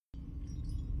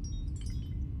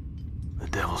The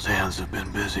devil's hands have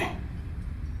been busy.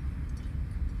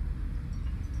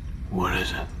 What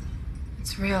is it?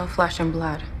 It's real flesh and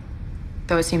blood,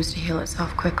 though it seems to heal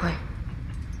itself quickly.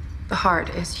 The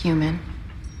heart is human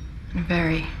and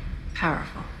very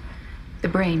powerful. The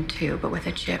brain, too, but with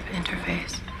a chip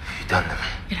interface. You done to me?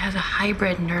 It has a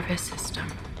hybrid nervous system.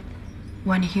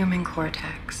 One human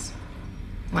cortex,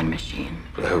 one machine.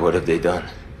 What have they done?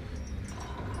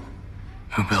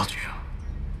 Who built you?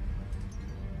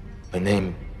 My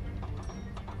name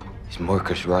is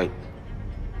Marcus Wright.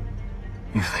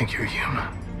 You think you're human?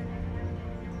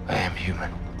 I am human.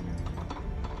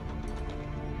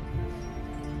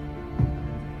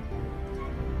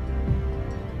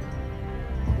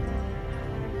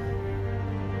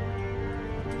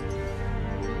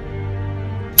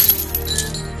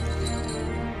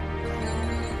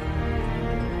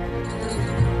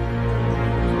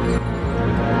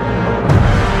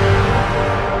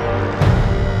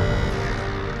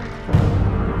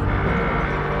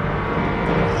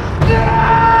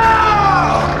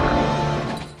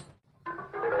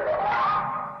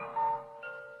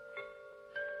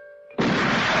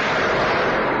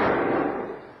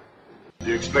 Do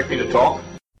you expect me to talk?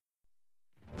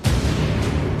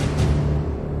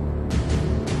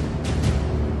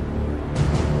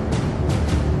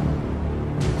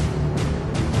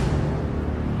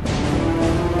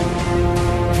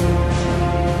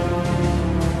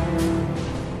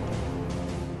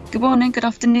 Good morning, good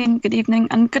afternoon, good evening,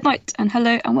 and good night, and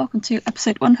hello, and welcome to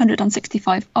episode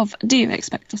 165 of Do You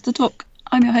Expect Us to Talk?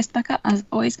 I'm your host, Becca, as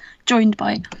always, joined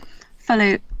by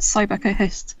fellow Cyber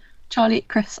co-hosts Charlie,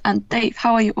 Chris, and Dave.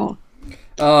 How are you all?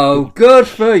 Oh, good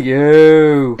for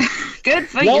you! Good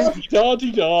for you!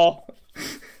 La-di-da-di-da.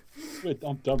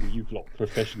 I'm done with you lot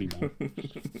professionally now.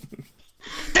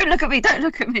 Don't look at me, don't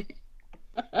look at me!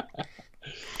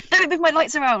 Don't move my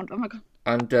lights around, oh my god.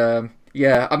 And,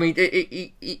 yeah, I mean,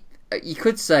 you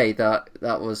could say that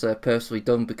was purposely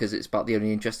done because it's about the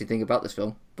only interesting thing about this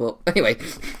film. But anyway.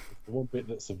 The one bit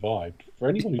that survived, for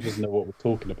anyone who doesn't know what we're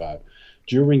talking about,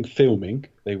 during filming,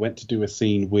 they went to do a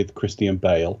scene with Christian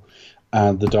Bale,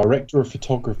 and the director of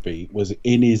photography was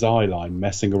in his eye line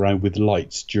messing around with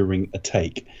lights during a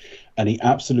take. And he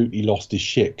absolutely lost his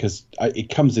shit because it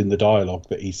comes in the dialogue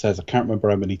that he says, I can't remember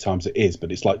how many times it is,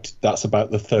 but it's like that's about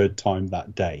the third time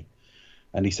that day.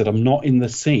 And he said, I'm not in the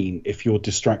scene if you're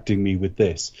distracting me with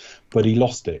this. But he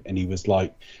lost it. And he was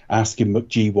like asking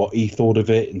McGee what he thought of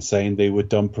it and saying they were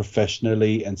done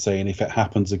professionally and saying if it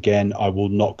happens again, I will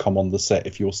not come on the set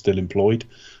if you're still employed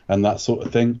and that sort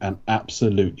of thing. And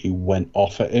absolutely went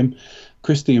off at him.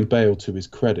 Christian Bale, to his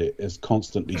credit, has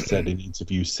constantly said in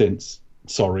interviews since,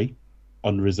 sorry,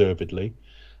 unreservedly,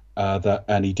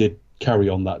 and he did carry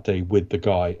on that day with the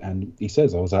guy. And he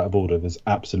says, I was out of order. There's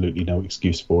absolutely no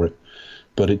excuse for it.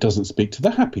 But it doesn't speak to the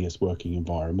happiest working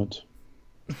environment.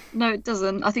 No, it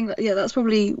doesn't. I think that, yeah, that's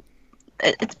probably...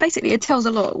 It's basically, it tells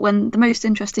a lot when the most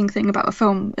interesting thing about a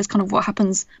film is kind of what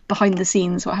happens behind the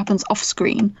scenes, what happens off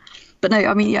screen. But no,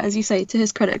 I mean, yeah, as you say, to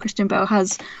his credit, Christian Bale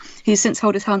he's since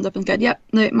held his hands up and said, yep,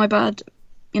 no, my bad.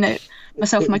 You know,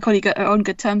 myself and my colleague are on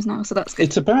good terms now, so that's good.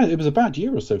 It was a bad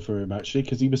year or so for him, actually,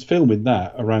 because he was filming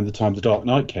that around the time The Dark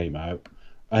Knight came out.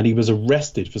 And he was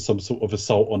arrested for some sort of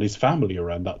assault on his family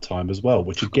around that time as well,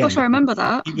 which again... Gosh, I remember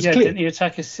that. He was cleared. Didn't he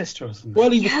attack his sister or something? Well,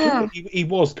 he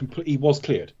was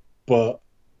cleared. But,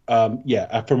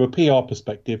 from a PR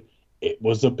perspective, it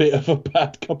was a bit of a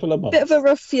bad couple of months. Bit of a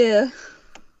rough year.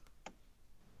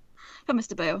 For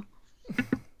Mr. Bale.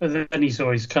 But then he's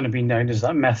always kind of been known as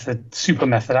that super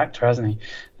method actor, hasn't he?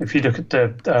 If you look at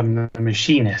the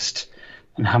Machinist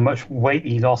and how much weight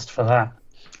he lost for that.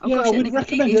 Oh, yeah, gosh, I would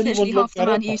recommend he's literally half the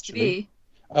man he used to be.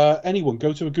 Anyone,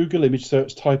 go to a Google image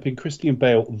search, type in Christian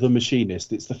Bale, The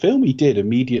Machinist. It's the film he did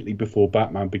immediately before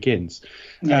Batman Begins.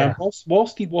 Yeah.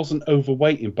 Whilst he wasn't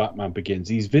overweight in Batman Begins,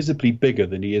 he's visibly bigger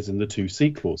than he is in the two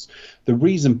sequels. The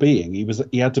reason being,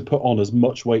 he had to put on as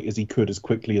much weight as he could as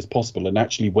quickly as possible and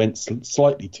actually went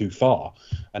slightly too far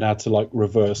and had to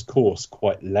reverse course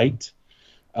quite late.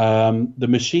 The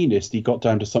Machinist, he got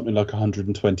down to something like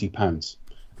 120 pounds.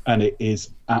 And it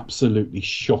is absolutely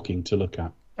shocking to look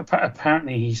at.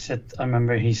 Apparently, he said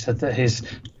that his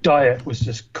diet was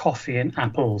just coffee and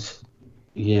apples.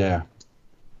 Yeah.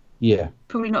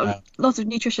 Probably not a lot of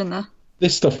nutrition there.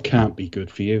 This stuff can't be good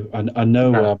for you. And I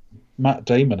know Matt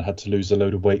Damon had to lose a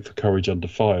load of weight for Courage Under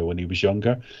Fire when he was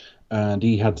younger. And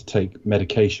he had to take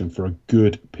medication for a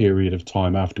good period of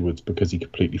time afterwards because he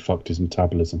completely fucked his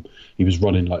metabolism. He was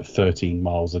running 13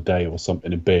 miles a day or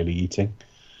something and barely eating.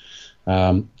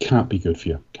 Can't be good for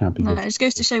you. Can't be good. It just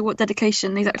goes to show what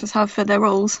dedication these actors have for their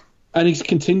roles. And he's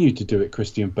continued to do it,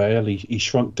 Christian Bale. He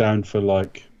shrunk down for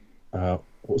like, what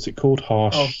was it called?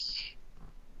 Harsh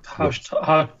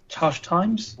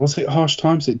Times? Was it Harsh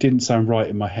Times? It didn't sound right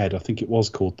in my head. I think it was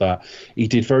called that. He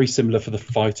did very similar for The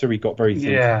Fighter. He got very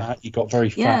thin for that. He got very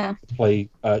fat to play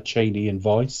Cheney in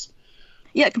Vice.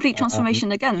 Yeah, complete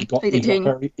transformation again.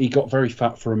 He got very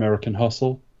fat for American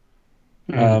Hustle.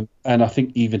 And I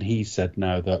think even he said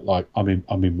now that, like, I'm in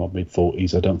my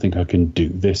mid-40s. I don't think I can do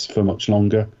this for much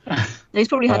longer. He's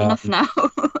probably had enough now.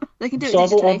 They can do it.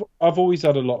 So I've always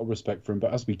had a lot of respect for him,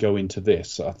 but as we go into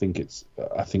this, I think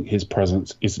his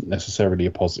presence isn't necessarily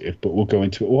a positive. But we'll go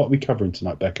into it. What are we covering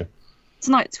tonight, Becca?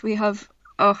 Tonight we have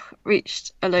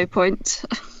reached a low point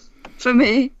for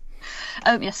me.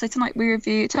 So tonight we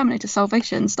review Terminator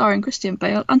Salvation, starring Christian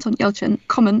Bale, Anton Yelchin,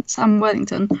 Common, Sam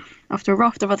Worthington, after a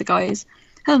raft of other guys,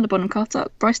 Helena Bonham Carter,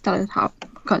 Bryce Dallas Howard,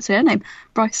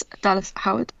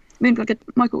 Moonblooded,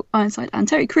 Michael Ironside, and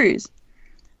Terry Crews,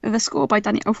 with a score by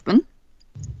Danny Elfman,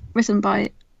 written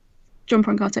by John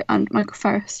Brancato and Michael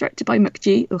Ferris, directed by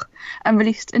McG, and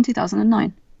released in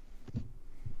 2009.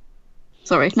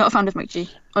 Sorry, not a fan of McG.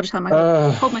 I'll just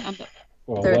hold my hand up.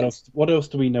 Well, what else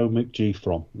do we know McG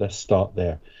from? Let's start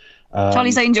there.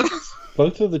 Charlie's Angels.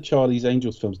 Both of the Charlie's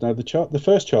Angels films. Now, the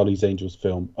first Charlie's Angels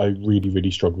film I really,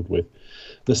 really struggled with.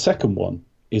 The second one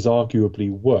is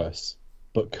arguably worse,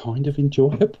 but kind of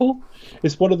enjoyable.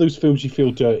 It's one of those films you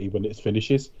feel dirty when it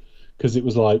finishes, because it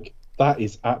was like, that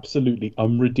is absolutely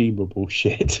unredeemable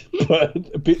shit,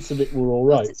 but bits of it were all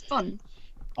right. It's fun.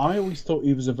 I always thought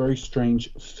he was a very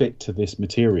strange fit to this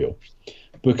material.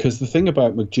 Because the thing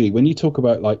about McG, when you talk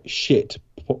about like shit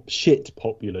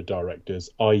popular directors,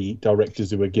 i.e.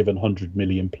 directors who are given 100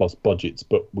 million plus budgets,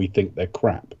 but we think they're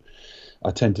crap,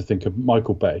 I tend to think of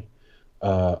Michael Bay,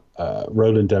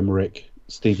 Roland Emmerich,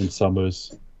 Stephen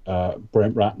Sommers,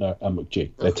 Brent Ratner, and McG.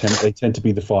 They tend to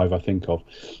be the five I think of.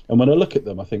 And when I look at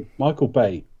them, I think Michael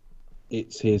Bay,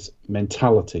 it's his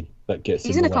mentality that gets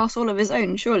He's in a class all of his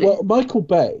own, surely. Well, Michael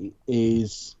Bay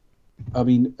is... I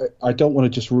mean, I don't want to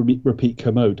just repeat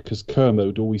Kermode, because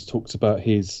Kermode always talks about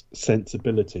his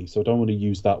sensibility, so I don't want to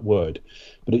use that word.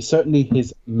 But it's certainly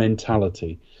his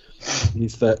mentality.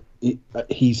 Is that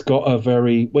he's got a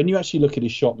very... When you actually look at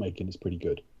his shot making, it's pretty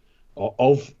good.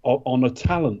 On a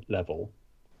talent level,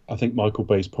 I think Michael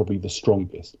Bay's probably the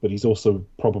strongest, but he's also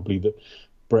probably the...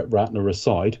 Brett Ratner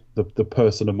aside, the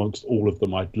person amongst all of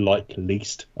them I'd like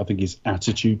least. I think his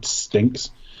attitude stinks.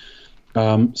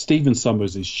 Stephen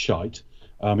Sommers is shite.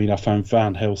 I mean, I found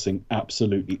Van Helsing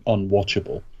absolutely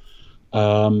unwatchable.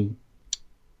 Brett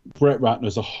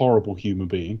Ratner's a horrible human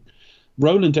being.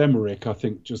 Roland Emmerich, I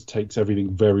think, just takes everything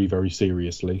very, very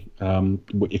seriously.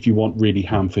 If you want really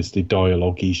ham-fisted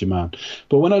dialogue, he's your man.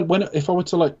 But if I were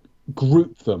to like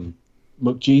group them,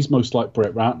 McGee's most like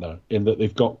Brett Ratner in that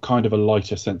they've got kind of a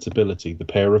lighter sensibility, the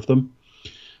pair of them.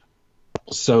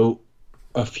 So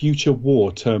a future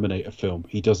war Terminator film,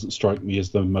 he doesn't strike me as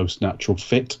the most natural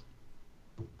fit.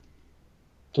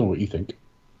 Don't know what you think.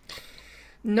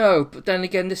 No, but then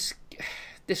again, this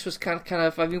was kind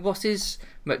of. I mean, what is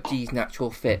McGee's natural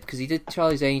fit? Because he did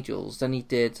Charlie's Angels, then he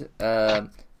did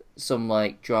some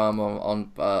like drama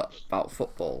on about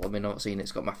football. I mean, I'm not seeing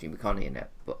it's got Matthew McConaughey in it,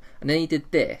 and then he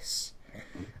did this,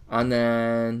 and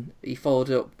then he followed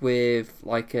up with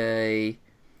a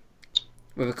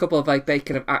couple of like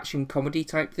kind of action comedy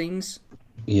type things.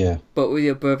 Yeah. But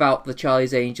without the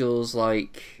Charlie's Angels,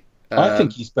 like... I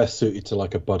think he's best suited to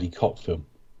like a buddy cop film.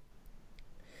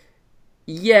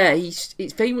 Yeah,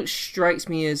 it very much strikes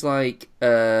me as like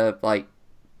by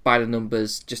the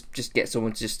numbers, just get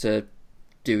someone to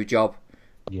do a job.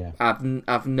 Yeah.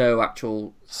 I've no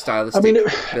actual stylistic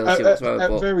ability whatsoever.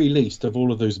 At very least, of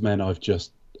all of those men I've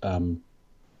just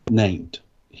named,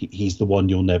 he's the one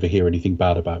you'll never hear anything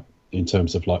bad about in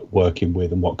terms of like working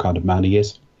with and what kind of man he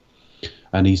is.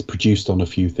 And he's produced on a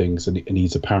few things, and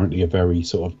he's apparently a very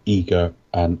sort of eager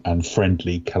and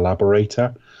friendly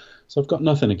collaborator. So I've got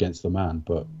nothing against the man,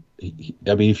 but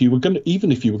I mean, if you were going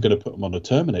to put him on a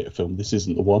Terminator film, this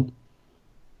isn't the one.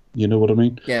 You know what I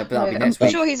mean? Yeah, but that'll be I'm next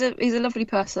week. sure he's a lovely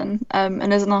person,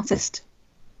 and as an artist,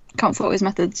 can't fault his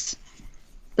methods.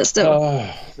 But still,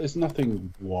 there's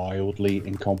nothing wildly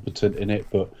incompetent in it.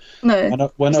 But no,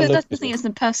 that's the thing.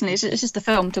 Isn't personally, it's just a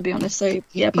film, to be honest. So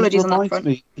yeah, apologies on that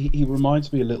front. He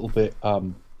reminds me a little bit,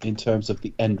 in terms of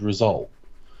the end result,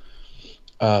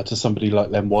 to somebody like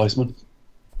Len Wiseman,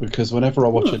 because whenever I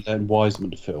watch a Len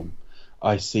Wiseman film,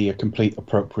 I see a complete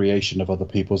appropriation of other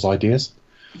people's ideas.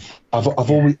 I've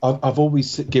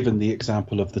always given the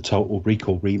example of the Total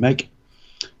Recall remake.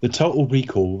 The Total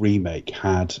Recall remake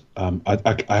had I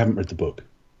haven't read the book,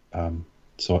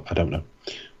 so I don't know,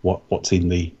 what's in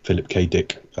the Philip K.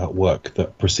 Dick work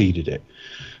that preceded it.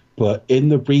 But in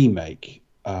the remake,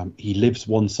 he lives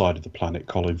one side of the planet,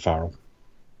 Colin Farrell,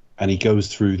 and he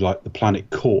goes through like the planet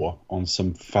core on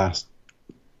some fast,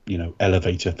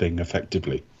 elevator thing,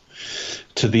 effectively,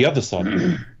 to the other side of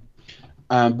it.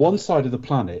 And one side of the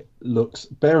planet looks,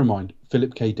 bear in mind,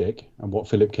 Philip K. Dick and what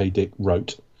Philip K. Dick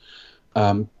wrote.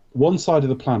 One side of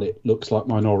the planet looks like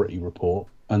Minority Report,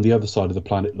 and the other side of the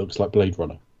planet looks like Blade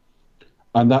Runner.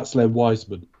 And that's Len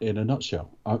Wiseman in a nutshell.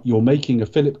 You're making a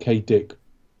Philip K. Dick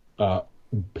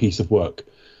piece of work,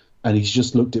 and he's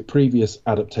just looked at previous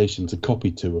adaptations and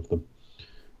copied 2 of them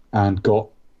and got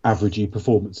averagey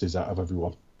performances out of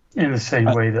everyone. In the same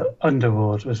way that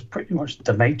Underworld was pretty much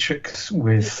The Matrix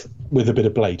with a bit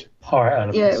of Blade. Horror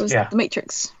elements. Yeah, it was The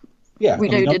Matrix. Yeah,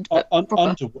 Reloaded.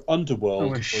 Underworld.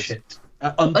 Oh, shit.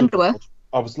 Underworld.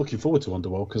 I was looking forward to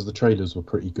Underworld because the trailers were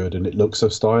pretty good and it looked so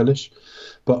stylish.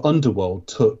 But Underworld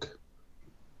took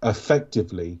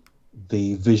effectively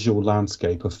the visual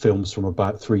landscape of films from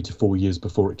about 3 to 4 years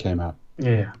before it came out.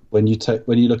 Yeah. When you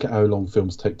look at how long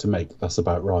films take to make, that's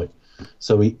about right.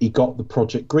 So he got the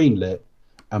project greenlit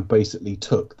and basically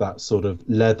took that sort of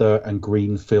leather and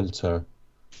green filter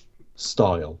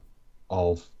style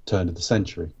of turn of the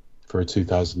century for a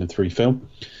 2003 film.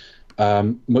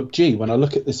 McG, when I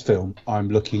look at this film, I'm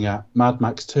looking at Mad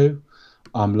Max 2.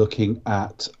 I'm looking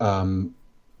at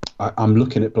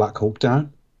Black Hawk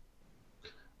Down.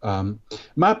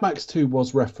 Mad Max 2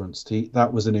 was referenced.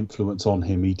 That was an influence on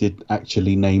him. He did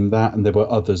actually name that, and there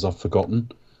were others I've forgotten.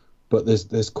 But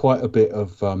there's quite a bit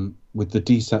of with the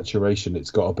desaturation,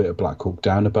 it's got a bit of Black Hawk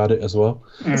Down about it as well.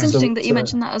 It's interesting that you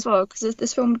mentioned that as well, because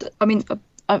this film, I mean,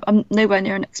 I'm nowhere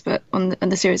near an expert on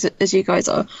the series as you guys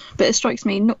are, but it strikes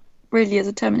me not really as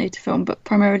a Terminator film, but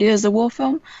primarily as a war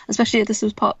film, especially if this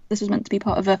was meant to be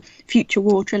part of a future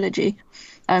war trilogy,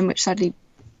 which sadly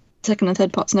second and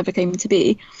third parts never came to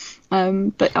be.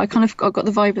 But I got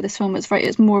the vibe of this film.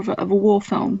 It's more of a war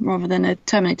film rather than a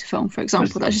Terminator film, for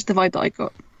example. That's just the vibe that I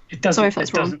got. Sorry if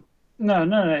that's wrong. No,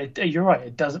 you're right.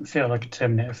 It doesn't feel like a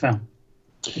Terminator film.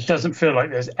 It doesn't feel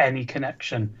like there's any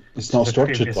connection. It's not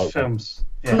structured like films.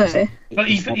 Yeah. No. But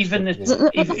even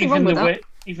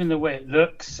the way it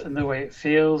looks and the way it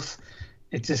feels,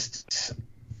 it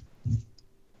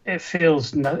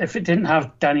feels. If it didn't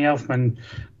have Danny Elfman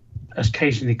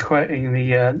occasionally quoting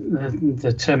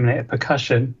the Terminator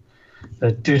percussion,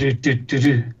 the do do do do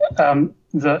do,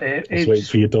 it's waiting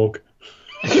for your dog.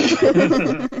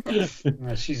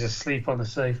 No, she's asleep on the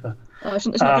sofa. Oh, she's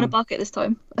not going to bark it this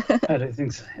time. I don't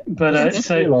think so. But I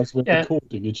realise we're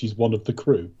recording and she's one of the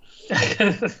crew.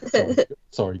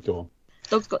 Sorry, go on.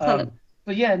 Dog's got talent.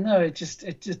 But yeah, no, it just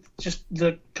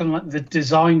the kind of like the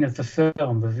design of the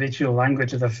film, the visual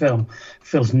language of the film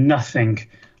feels nothing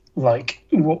like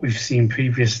what we've seen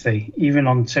previously, even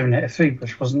on Terminator 3,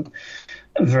 which wasn't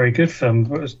a very good film,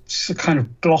 but it was just kind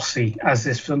of glossy as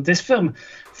this film. This film,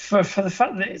 for the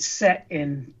fact that it's set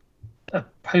in a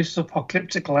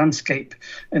post-apocalyptic landscape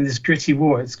in this gritty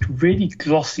war, it's really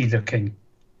glossy looking.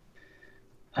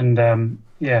 And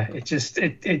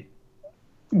it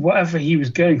whatever he was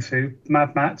going through,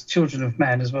 Mad Max, Children of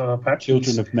Men as well.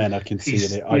 Children of Men, I can see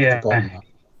in it. I've forgotten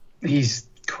that. He's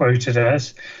quoted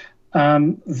as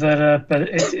but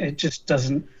it just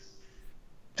doesn't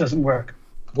work.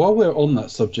 While we're on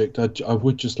that subject, I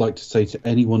would just like to say to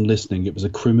anyone listening, it was a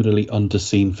criminally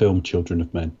underseen film, Children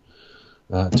of Men.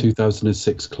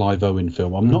 2006 Clive Owen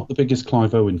film. I'm not the biggest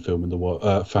Clive Owen film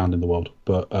fan in the world,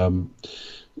 but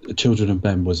Children of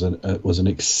Men was an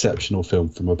exceptional film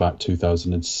from about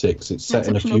 2006. It's set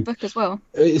in a book as well.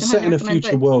 It's set in a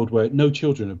future world where no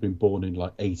children have been born in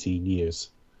like 18 years.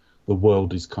 The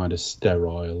world is kind of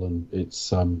sterile, and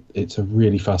it's a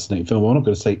really fascinating film. I'm not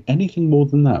going to say anything more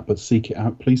than that, but seek it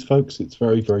out, please, folks. It's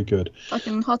very, very good. I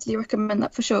can heartily recommend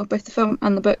that for sure, both the film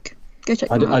and the book. Go check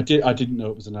them out. I didn't know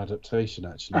it was an adaptation,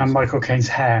 actually. And Michael Caine's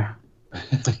hair.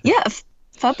 Yeah,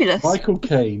 fabulous. Michael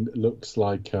Caine looks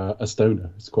like a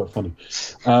stoner. It's quite funny.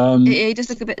 He does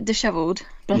look a bit dishevelled,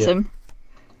 bless him.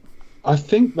 I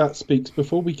think that speaks,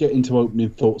 before we get into opening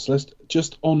thoughts, let's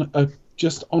just on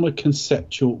a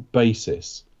conceptual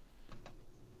basis,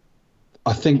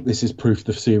 I think this is proof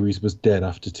the series was dead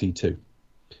after T2.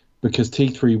 Because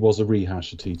T3 was a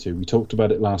rehash of T2. We talked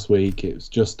about it last week. It was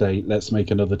just let's make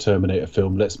another Terminator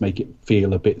film. Let's make it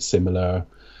feel a bit similar.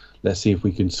 Let's see if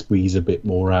we can squeeze a bit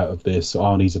more out of this.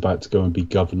 Arnie's about to go and be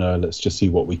governor. Let's just see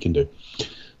what we can do.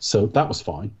 So that was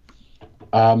fine.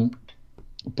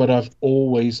 But I've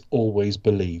always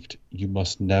believed you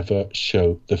must never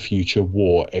show the future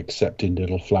war except in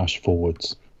little flash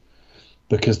forwards.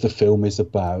 Because the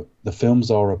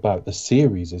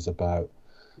series is about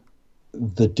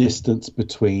the distance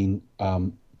between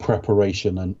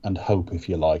preparation and hope, if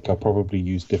you like. I probably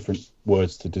used different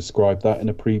words to describe that in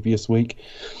a previous week.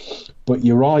 But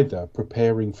you're either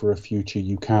preparing for a future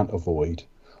you can't avoid,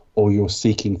 or you're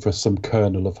seeking for some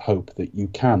kernel of hope that you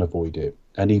can avoid it.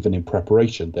 And even in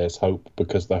preparation, there's hope,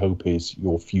 because the hope is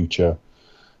your future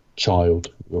child,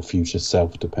 your future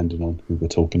self, depending on who we're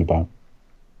talking about.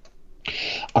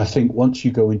 I think once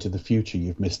you go into the future,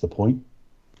 you've missed the point.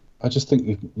 I just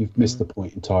think you've missed the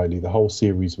point entirely. The whole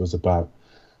series was about,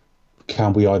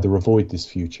 can we either avoid this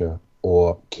future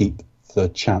or keep the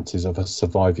chances of us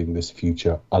surviving this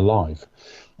future alive?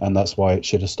 And that's why it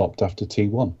should have stopped after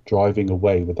T1, driving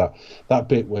away with that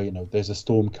bit where, you know, there's a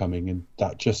storm coming, and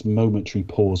that just momentary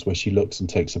pause where she looks and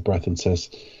takes a breath and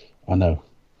says, I know.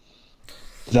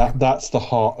 That's the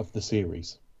heart of the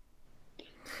series.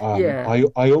 I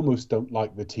almost don't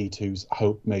like the T2's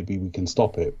hope maybe we can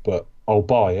stop it, but I'll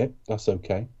buy it. That's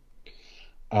okay.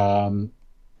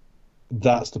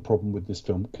 That's the problem with this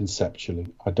film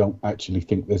conceptually. I don't actually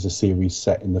think there's a series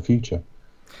set in the future.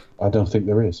 I don't think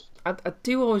there is. I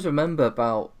do always remember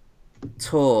about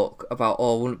talk about,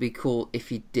 wouldn't it be cool if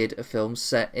he did a film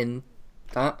set in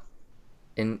that,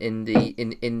 in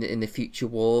the future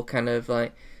war kind of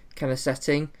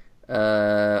setting.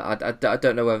 I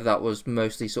don't know whether that was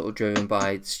mostly sort of driven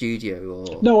by the studio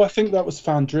or... No, I think that was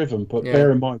fan driven, but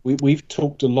bear in mind, we've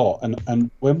talked a lot, and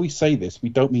when we say this, we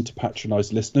don't mean to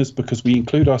patronise listeners, because we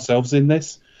include ourselves in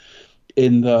this,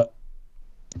 in that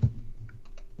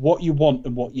what you want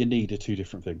and what you need are two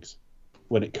different things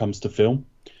when it comes to film.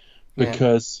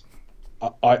 Because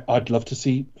I'd love to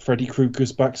see Freddy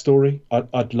Krueger's backstory.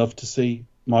 I'd love to see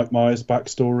Mike Myers'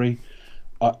 backstory.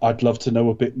 I'd love to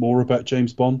know a bit more about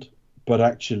James Bond. But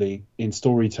actually, in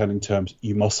storytelling terms,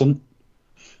 you mustn't.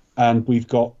 And we've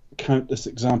got countless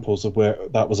examples of where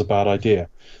that was a bad idea.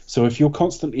 So if you're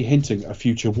constantly hinting at a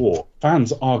future war,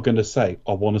 fans are going to say,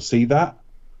 I want to see that.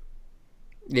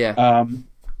 Yeah.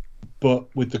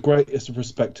 But with the greatest of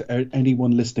respect to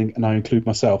anyone listening, and I include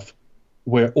myself,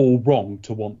 we're all wrong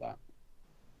to want that.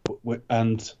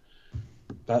 And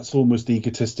that's almost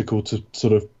egotistical to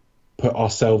sort of put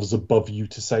ourselves above you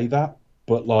to say that.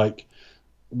 But, like,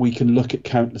 we can look at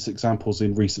countless examples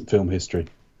in recent film history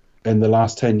in the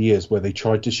last 10 years where they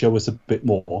tried to show us a bit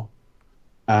more,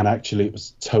 and actually it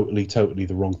was totally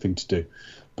the wrong thing to do,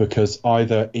 because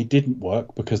either it didn't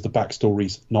work because the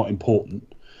backstory's not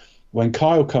important. When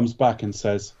Kyle comes back and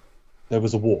says there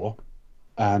was a war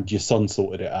and your son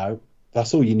sorted it out,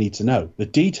 that's all you need to know. The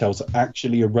details are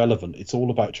actually irrelevant. It's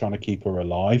all about trying to keep her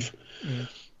alive.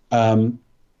 And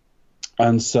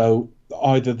so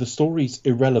either the story's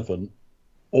irrelevant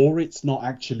or it's not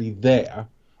actually there.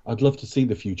 I'd love to see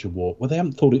the future war. Well, they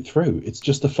haven't thought it through. It's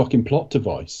just a fucking plot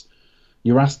device.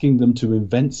 You're asking them to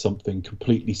invent something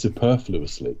completely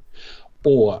superfluously.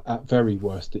 Or, at very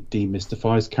worst, it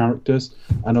demystifies characters.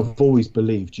 And I've always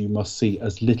believed you must see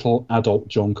as little adult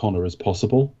John Connor as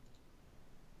possible.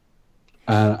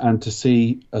 And to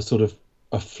see a sort of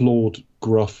a flawed,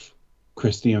 gruff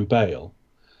Christian Bale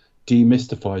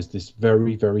demystifies this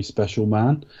very special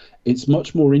man. It's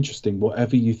much more interesting,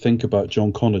 whatever you think about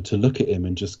John Connor, to look at him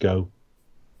and just go,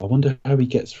 I wonder how he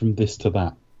gets from this to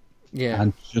that. Yeah.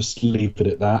 And just leave it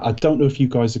at that. I don't know if you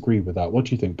guys agree with that. What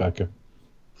do you think, Becca?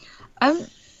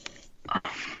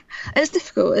 It's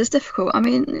difficult. I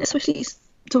mean, especially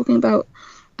talking about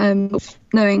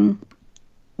knowing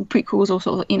prequels or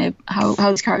sort of, you know, how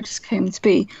these characters came to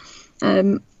be.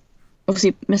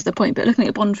 Obviously missed the point, but looking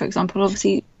at Bond, for example,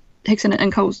 obviously Hickson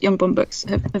and Cole's Young Bond books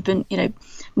have been, you know,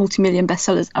 multi-million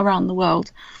bestsellers around the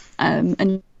world,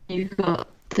 and you've got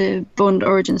the Bond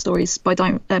origin stories by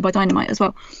Dynamite as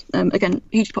well. Again,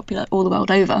 hugely popular all the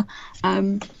world over.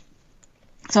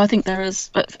 So I think there is,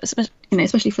 you know,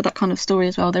 especially for that kind of story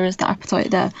as well, there is that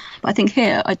appetite there. But I think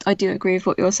here, I do agree with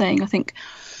what you're saying. I think,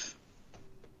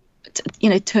 you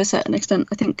know, to a certain extent,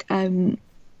 I think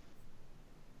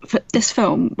for this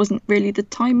film wasn't really the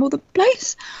time or the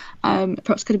place.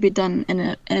 Perhaps could have been done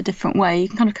in a different way. You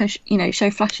can kind of, you know,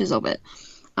 show flashes of it.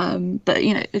 But,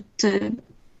 you know, to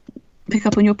pick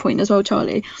up on your point as well,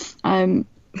 Charlie, for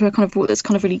kind of what that's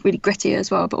kind of really gritty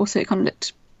as well, but also it kind of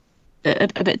looked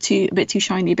a bit too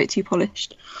shiny, a bit too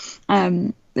polished.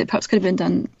 It perhaps could have been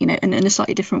done, you know, in a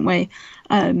slightly different way,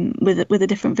 with a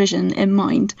different vision in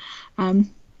mind.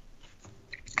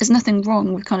 There's nothing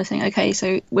wrong with kind of saying, okay,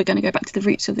 so we're going to go back to the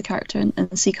roots of the character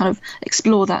and see, kind of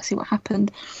explore that, see what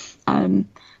happened.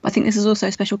 I think this is also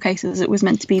a special case, as it was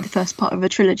meant to be the first part of a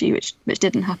trilogy, which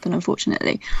didn't happen,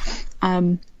 unfortunately.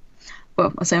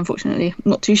 Well, I say unfortunately, I'm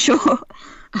not too sure.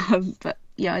 But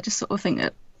yeah, I just sort of think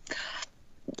that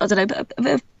I don't know, a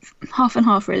bit of half and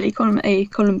half really, column A,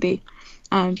 column B.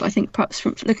 But I think perhaps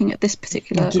from looking at this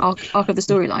particular arc of the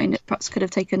storyline, it perhaps could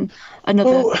have taken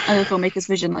another filmmaker's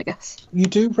vision, I guess. You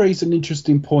do raise an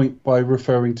interesting point by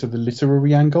referring to the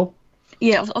literary angle.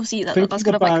 Yeah, obviously that's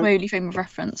kind of like my only frame of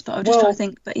reference, but I'm just trying to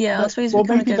think. But yeah, I suppose we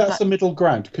kind of go that's back. the middle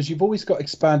ground, because you've always got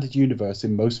expanded universe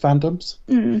in most fandoms.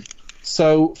 Mm.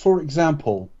 So, for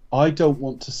example, I don't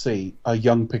want to see a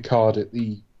young Picard at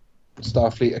the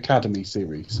Starfleet Academy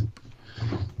series.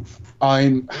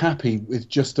 I'm happy with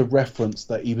just a reference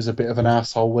that he was a bit of an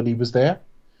asshole when he was there.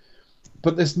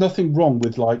 But there's nothing wrong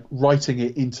with like writing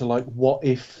it into like what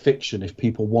if fiction if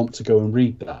people want to go and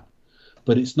read that.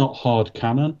 But it's not hard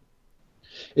canon.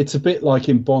 It's a bit like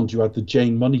in Bond, you had the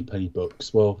Jane Moneypenny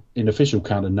books. Well, in official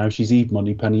canon now, she's Eve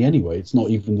Moneypenny anyway. It's not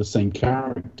even the same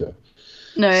character.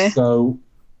 No. So,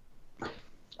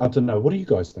 I don't know. What do you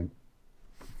guys think?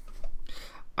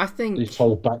 I think This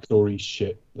whole backstory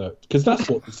shit, because that's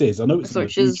what this is. I know it's in the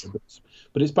future,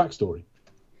 but it's backstory.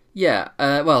 Yeah,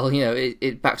 well, you know,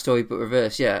 it backstory but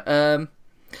reverse. Yeah,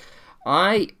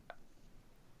 I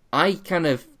kind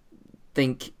of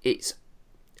think it's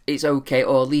okay,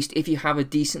 or at least if you have a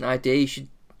decent idea, you should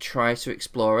try to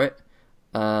explore it.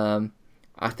 I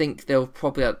think there was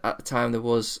probably at the time there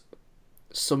was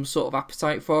some sort of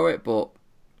appetite for it, but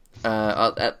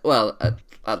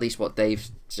at least what Dave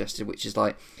suggested, which is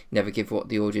like never give what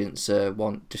the audience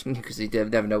want, just because they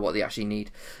never know what they actually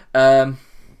need.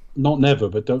 Not never,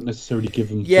 but don't necessarily give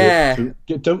them. Yeah.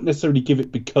 Don't necessarily give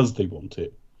it because they want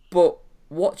it. But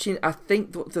watching, I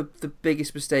think what the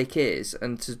biggest mistake is,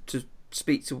 and to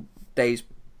speak to Dave's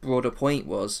broader point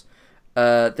was,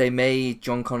 they made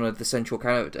John Connor the central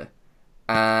character,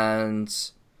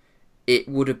 and it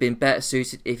would have been better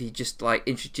suited if he just like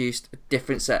introduced a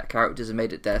different set of characters and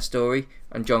made it their story,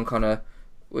 and John Connor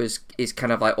is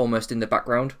kind of like almost in the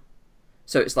background.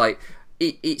 So it's like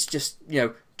it's just, you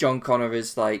know, John Connor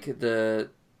is like the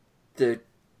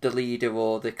leader,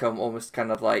 or the almost kind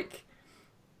of like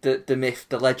the myth,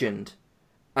 the legend,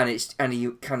 and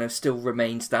he kind of still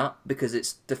remains that because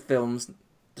it's the film's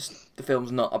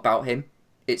not about him,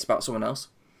 it's about someone else,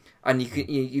 and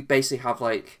you basically have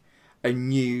like a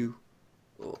new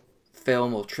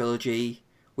film or trilogy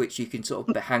which you can sort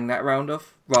of hang that around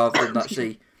of, rather than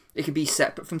actually it can be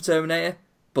separate from Terminator,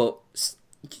 but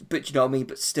you know what I mean,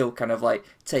 but still kind of like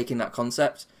taking that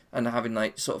concept and having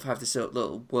like sort of have this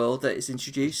little world that is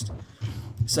introduced.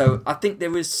 So I think there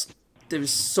was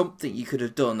something you could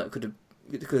have done that could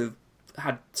have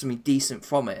had something decent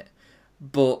from it.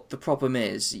 But the problem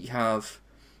is you have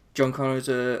John Connor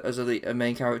as a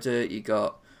main character, you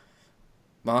got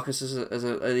Marcus as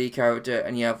a lead character,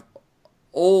 and you have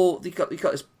you got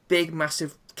this big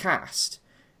massive cast.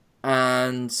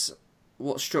 And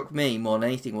what struck me more than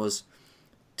anything was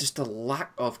just the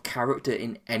lack of character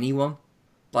in anyone.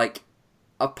 Like,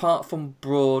 apart from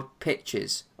broad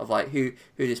pictures of like who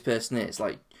this person is,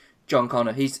 like John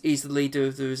Connor, he's the leader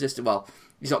of the Resistance. Well,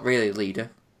 he's not really a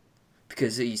leader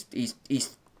because he's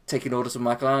taking orders from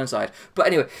Michael Ironside. But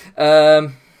anyway,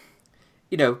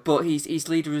 you know, but he's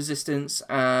leader of Resistance,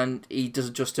 and he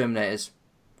doesn't trust Terminators.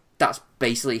 That's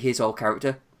basically his whole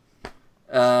character.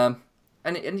 And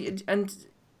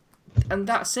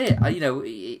that's it. You know,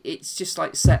 it's just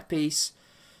like set piece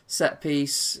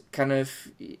kind of,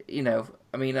 you know.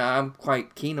 I mean, I'm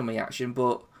quite keen on the action,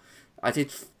 but I did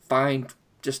find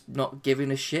just not giving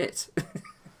a shit.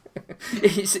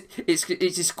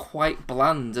 it's just quite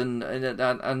bland, and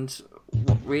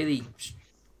what really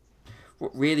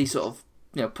sort of,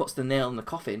 you know, puts the nail in the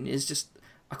coffin is just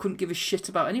I couldn't give a shit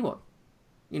about anyone.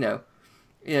 You know,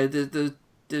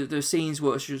 the scenes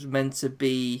which was meant to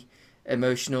be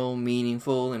emotional,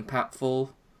 meaningful, impactful,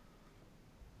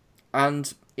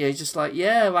 and just like,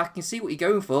 yeah, well, I can see what you're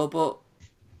going for, but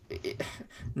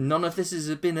none of this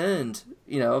has been earned.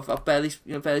 You know, I've barely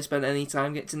spent any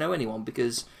time getting to know anyone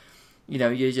because, you know,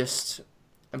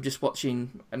 I'm just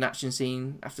watching an action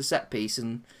scene after set piece,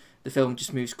 and the film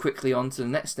just moves quickly on to the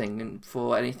next thing, and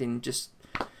before anything just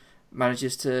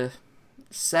manages to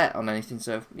set on anything.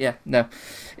 So yeah, no,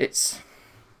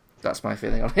 that's my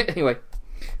feeling on it. Anyway,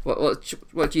 what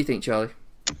do you think, Charlie?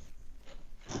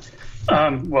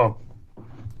 Well,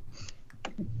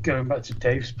 going back to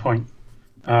Dave's point,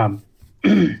 I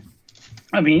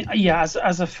mean, yeah,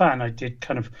 as a fan, I did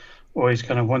kind of always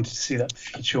kind of wanted to see that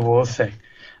future war thing,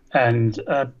 and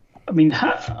I mean,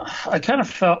 I kind of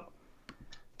felt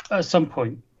at some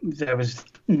point there was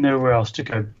nowhere else to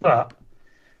go but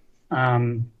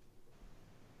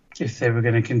if they were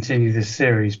going to continue this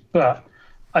series. But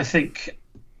I think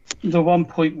the one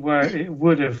point where it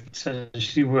would have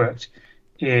essentially worked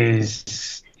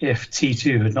is if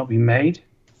T2 had not been made,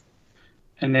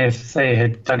 and if they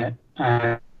had done it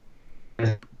as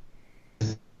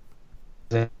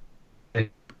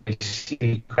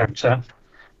a character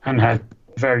and had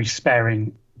very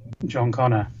sparing John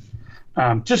Connor.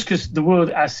 Just because the world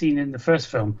as seen in the first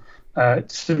film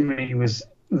to me was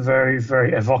very,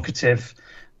 very evocative,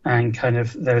 and kind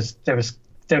of there was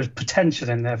potential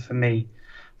in there for me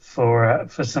for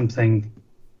something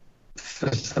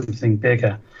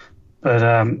bigger.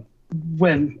 But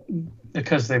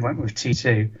because they went with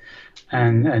T2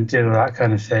 and did all that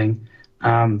kind of thing,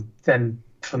 then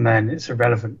from then it's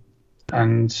irrelevant.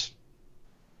 And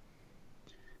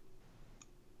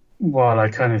while I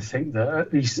kind of think that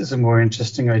at least it's a more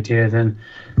interesting idea than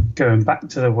going back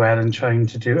to the well and trying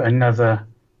to do another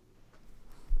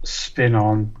spin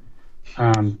on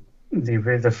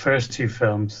the first two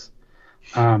films,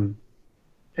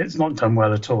 it's not done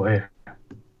well at all here.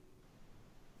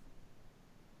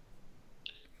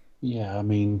 Yeah, I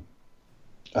mean,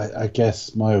 I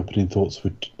guess my opening thoughts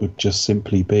would just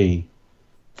simply be,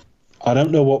 I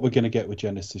don't know what we're going to get with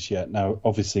Genesis yet. Now,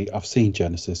 obviously, I've seen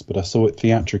Genesis, but I saw it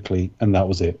theatrically, and that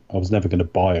was it. I was never going to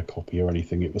buy a copy or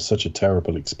anything. It was such a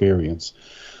terrible experience.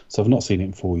 So I've not seen it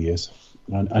in 4 years.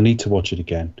 I need to watch it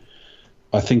again.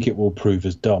 I think it will prove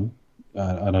as dumb,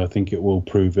 and I think it will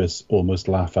prove as almost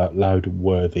laugh out loud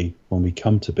worthy when we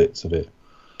come to bits of it.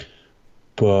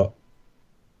 But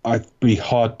I'd be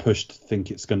hard pushed to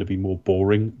think it's going to be more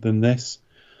boring than this.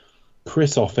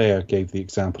 Chris off air gave the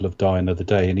example of Die Another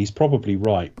Day, and he's probably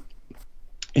right.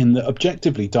 In that,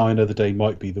 objectively, Die Another Day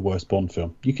might be the worst Bond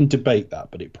film. You can debate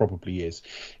that, but it probably is.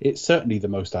 It's certainly the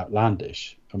most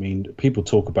outlandish. I mean, people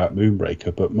talk about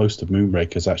Moonraker, but most of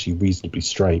Moonraker is actually reasonably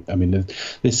straight. I mean,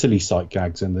 there's silly sight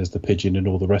gags and there's the pigeon and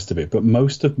all the rest of it, but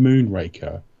most of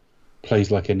Moonraker plays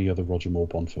like any other Roger Moore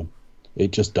Bond film.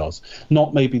 It just does.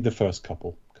 Not maybe the first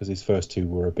couple, because his first two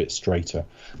were a bit straighter,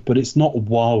 but it's not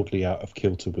wildly out of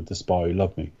kilter with The Spy Who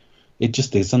Loved Me. It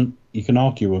just isn't. You can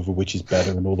argue over which is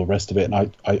better and all the rest of it,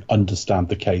 and I understand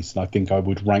the case, and I think I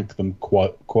would rank them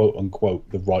quote unquote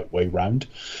the right way round.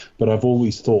 But I've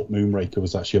always thought Moonraker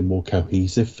was actually a more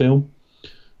cohesive film,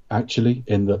 actually,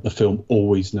 in that the film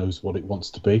always knows what it wants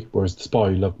to be, whereas The Spy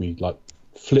Who Loved Me like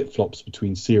flip-flops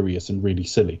between serious and really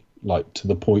silly, like to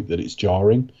the point that it's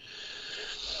jarring.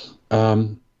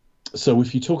 So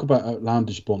if you talk about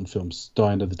outlandish Bond films,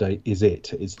 Die Another Day is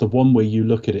it. It's the one where you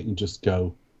look at it and just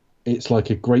go, it's like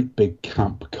a great big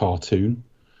camp cartoon.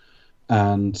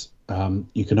 And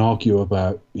you can argue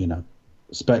about,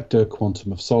 Spectre,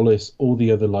 Quantum of Solace, all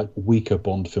the other like weaker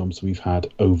Bond films we've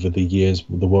had over the years.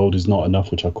 The World Is Not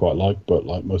Enough, which I quite like, but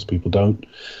like most people don't.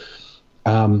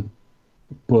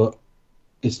 But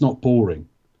it's not boring.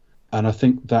 And I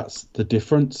think that's the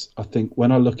difference. I think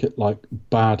when I look at like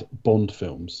bad Bond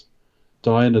films,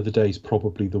 Die Another Day is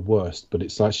probably the worst, but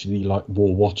it's actually like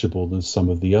more watchable than some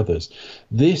of the others.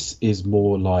 This is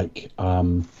more like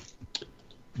The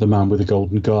Man with a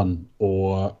Golden Gun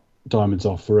or Diamonds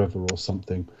Are Forever or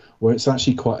something, where it's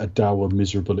actually quite a dour,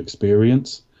 miserable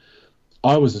experience.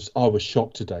 I was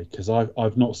shocked today because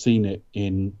I've not seen it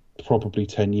in probably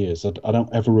 10 years. I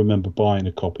don't ever remember buying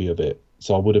a copy of it,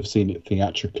 so I would have seen it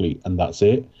theatrically, and that's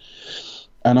it.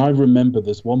 And I remember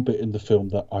there's one bit in the film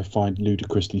that I find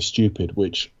ludicrously stupid,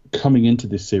 which coming into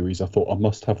this series, I thought I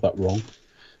must have that wrong.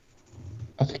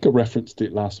 I think I referenced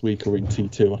it last week or in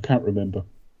T2, I can't remember.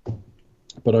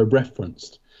 But I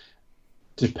referenced,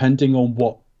 depending on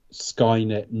what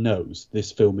Skynet knows,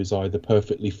 this film is either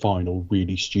perfectly fine or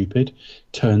really stupid.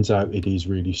 Turns out it is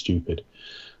really stupid.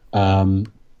 And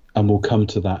we'll come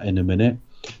to that in a minute.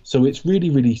 So it's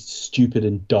really, really stupid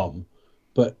and dumb.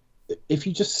 But if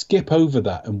you just skip over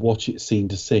that and watch it scene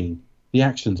to scene, the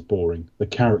action's boring, the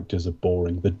characters are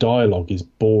boring, the dialogue is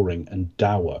boring and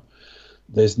dour.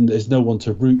 There's no one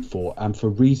to root for, and for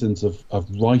reasons of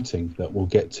writing that we'll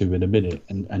get to in a minute,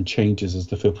 and changes as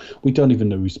the film. We don't even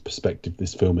know whose perspective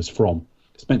this film is from.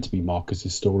 It's meant to be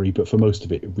Marcus's story, but for most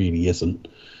of it, it really isn't.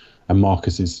 And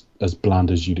Marcus is as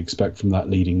bland as you'd expect from that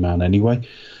leading man anyway.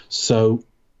 So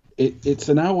it's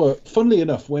an hour. Funnily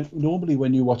enough, normally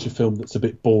when you watch a film that's a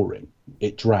bit boring,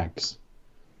 it drags.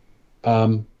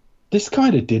 This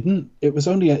kind of didn't. It was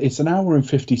it's an hour and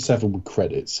 57 with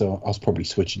credits, so I was probably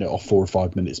switching it off 4 or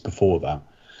 5 minutes before that.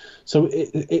 So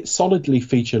it's solidly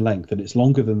feature length, and it's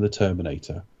longer than The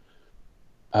Terminator.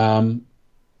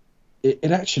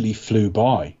 It actually flew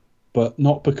by, but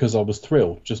not because I was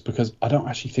thrilled, just because I don't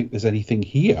actually think there's anything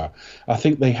here. I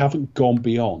think they haven't gone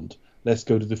beyond, let's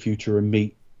go to the future and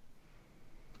meet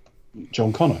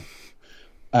John Connor,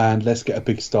 and let's get a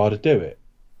big star to do it.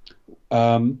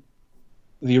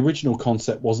 the original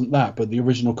concept wasn't that, but the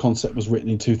original concept was written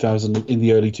in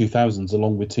the early 2000s,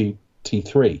 along with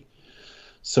T3.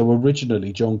 So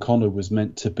originally, John Connor was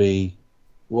meant to be.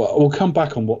 Well, we'll come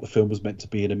back on what the film was meant to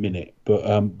be in a minute, but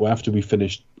after we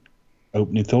finish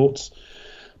opening thoughts.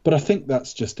 But I think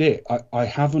that's just it. I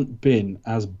haven't been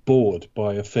as bored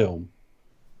by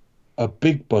a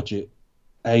big budget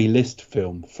A-list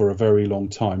film, for a very long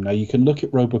time. Now, you can look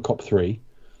at RoboCop 3,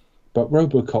 but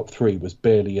RoboCop 3 was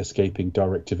barely escaping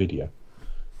direct-to-video.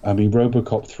 I mean,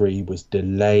 RoboCop 3 was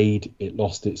delayed, it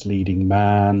lost its leading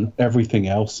man, everything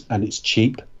else, and it's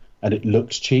cheap, and it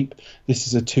looks cheap. This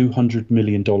is a $200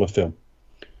 million film.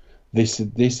 This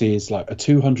is like a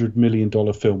 $200 million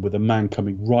film with a man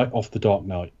coming right off The Dark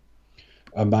Knight,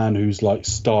 a man whose like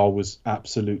star was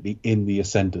absolutely in the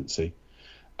ascendancy.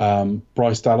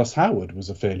 Bryce Dallas Howard was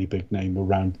a fairly big name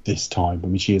around this time. I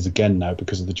mean, she is again now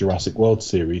because of the Jurassic World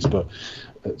series, but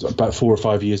about 4 or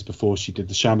 5 years before she did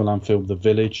the Shyamalan film The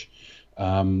Village.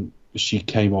 She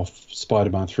came off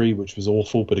Spider-Man 3, which was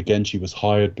awful, but again, she was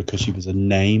hired because she was a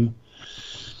name.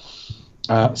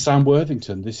 Sam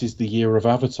Worthington, this is the year of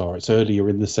Avatar. It's earlier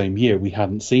in the same year. We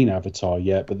hadn't seen Avatar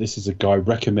yet, but this is a guy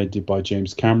recommended by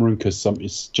James Cameron because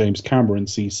James Cameron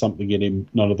sees something in him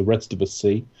none of the rest of us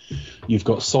see. You've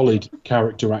got solid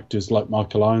character actors like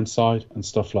Michael Ironside and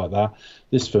stuff like that.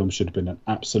 This film should have been an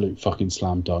absolute fucking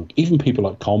slam dunk. Even people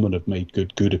like Common have made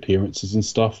good appearances and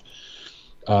stuff.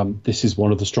 This is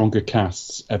one of the stronger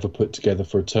casts ever put together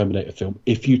for a Terminator film.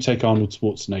 If you take Arnold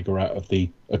Schwarzenegger out of the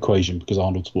equation, because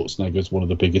Arnold Schwarzenegger is one of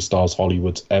the biggest stars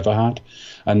Hollywood's ever had,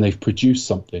 and they've produced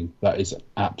something that is an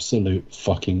absolute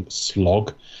fucking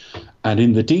slog. And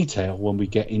in the detail, when we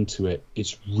get into it,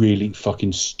 it's really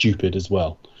fucking stupid as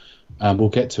well. And we'll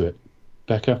get to it.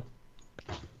 Becca?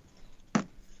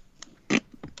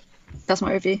 That's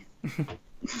my review.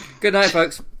 Good night,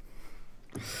 folks.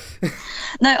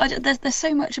 No, there's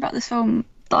so much about this film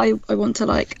that I want to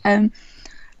like.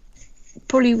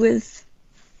 Probably with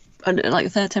like the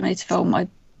third Terminator film, I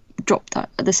dropped that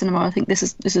at the cinema. I think this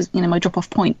is my drop off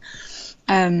point.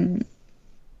 And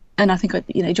I think I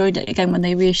enjoyed it again when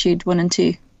they reissued 1 and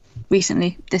 2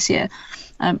 recently this year.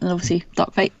 And obviously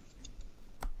Dark Fate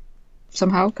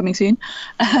somehow coming soon.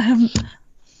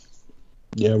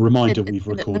 Yeah, reminder we've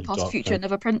recorded the past, Dark future, Fate.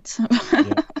 never Prince.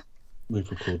 Yeah,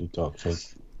 we've recorded Dark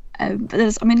Fate. But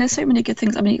there's so many good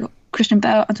things. I mean, you've got Christian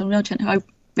Bale, Anton Yelchin, who I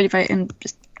really rate, and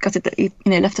just gutted that he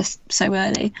left us so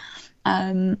early.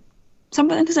 Some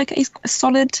of is okay. He's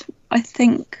solid. I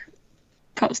think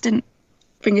perhaps didn't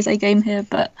bring his A game here,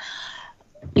 but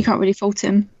you can't really fault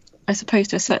him, I suppose,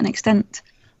 to a certain extent.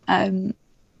 Random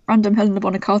Helena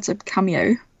Bonham Carter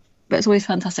cameo, but it's always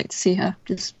fantastic to see her.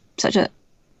 Just such a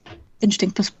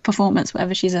interesting performance,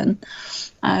 whatever she's in.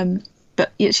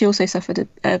 But yet she also suffered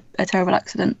a terrible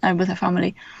accident with her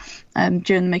family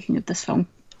during the making of this film,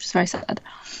 which is very sad.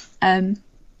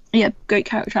 Great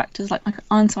character actors like Michael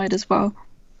Ironside as well.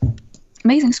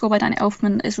 Amazing score by Danny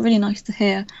Elfman. It's really nice to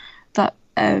hear that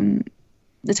the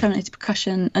Terminator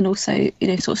percussion and also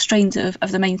sort of strains of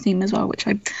the main theme as well, which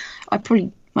I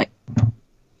probably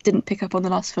didn't pick up on the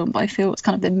last film, but I feel it's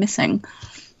kind of been missing.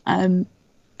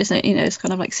 It's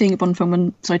kind of like seeing a Bond film,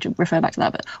 and sorry to refer back to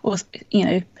that, but also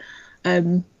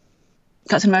Captain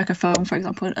America film, for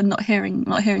example, and not hearing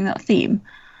that theme,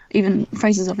 even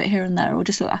phrases of it here and there, or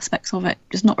just little aspects of it,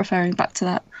 just not referring back to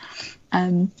that.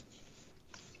 And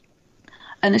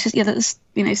it's just there's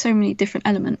so many different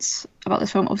elements about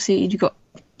this film. Obviously, you've got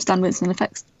Stan Winston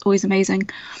effects, always amazing.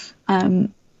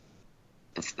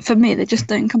 For me, they just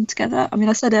don't come together. I mean,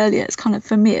 I said earlier, it's kind of,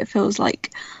 for me, it feels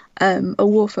like a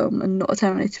war film and not a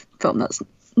Terminator film. That's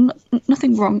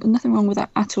nothing wrong with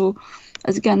that at all.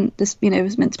 As again, this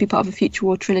was meant to be part of a future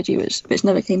war trilogy, which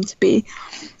never came to be.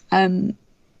 But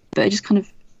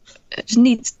it's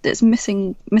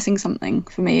missing something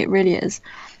for me. It really is,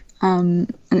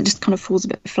 and it just kind of falls a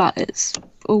bit flat. It's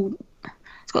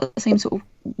got the same sort of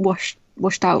washed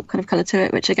out kind of colour to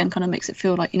it, which again kind of makes it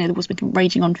feel like the war's been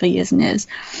raging on for years and years.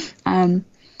 I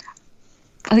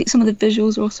think some of the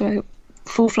visuals also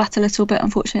fall flat a little bit,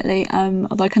 unfortunately.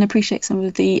 Although I can appreciate some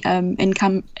of the in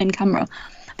camera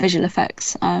visual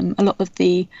effects. A lot of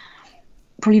the,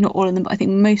 probably not all of them, but I think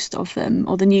most of them,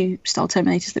 or the new style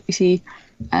Terminators that we see,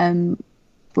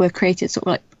 were created sort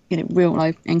of like real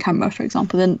life in camera, for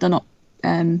example. They're not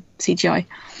CGI.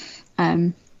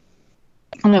 I've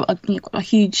got a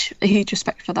huge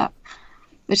respect for that,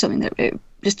 which is something that it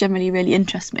just generally really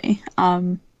interests me.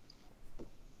 I've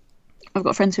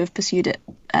got friends who have pursued it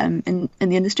in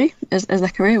the industry as their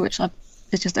career, which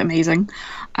is just amazing.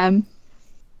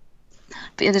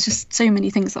 But yeah, there's just so many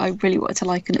things that I really wanted to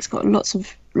like, and it's got lots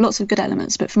of good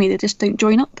elements. But for me, they just don't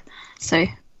join up. So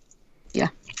yeah,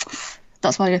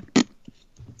 that's why.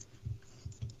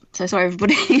 So sorry,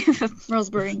 everybody, for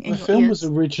raspberrying. The film was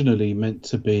originally meant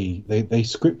to be. They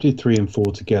scripted 3 and 4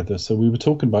 together. So we were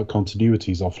talking about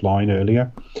continuities offline earlier,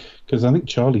 because I think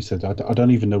Charlie said I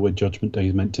don't even know when Judgment Day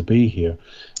is meant to be here,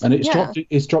 and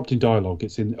it's dropped in dialogue.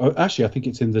 It's in actually I think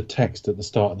it's in the text at the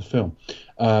start of the film,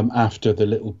 after the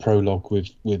little prologue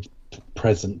with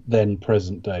present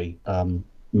day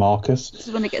Marcus. This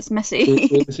is when it gets messy.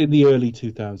 It was in the early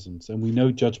 2000s, and we know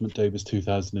Judgment Day was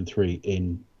 2003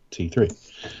 in T3.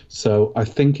 So I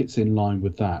think it's in line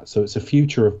with that. So it's a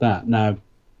future of that. Now,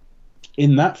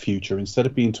 in that future, instead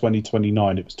of being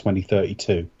 2029, it was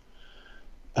 2032.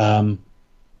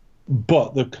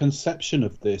 But the conception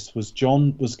of this was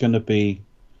John was going to be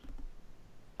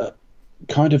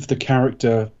kind of the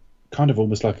character, kind of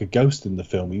almost like a ghost in the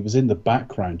film. He was in the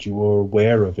background. You were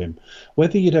aware of him.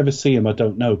 Whether you'd ever see him, I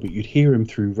don't know, but you'd hear him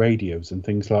through radios and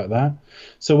things like that.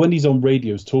 So when he's on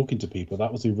radios talking to people,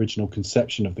 that was the original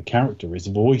conception of the character. His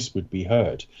voice would be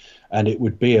heard, and it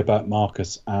would be about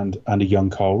Marcus and a young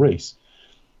Kyle Reese.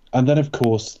 And then, of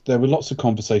course, there were lots of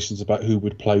conversations about who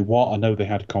would play what. I know they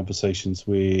had conversations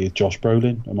with Josh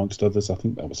Brolin, amongst others. I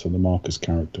think that was for the Marcus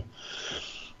character.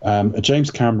 James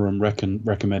Cameron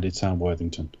recommended Sam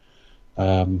Worthington.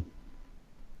 No,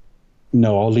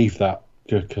 I'll leave that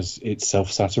because it's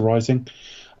self-satirizing.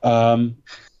 Now,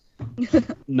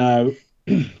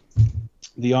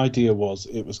 the idea was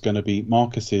it was going to be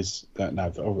Marcus's.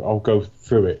 Now, I'll go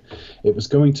through it. It was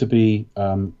going to be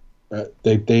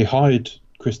they hired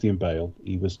Christian Bale.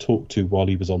 He was talked to while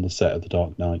he was on the set of The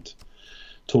Dark Knight.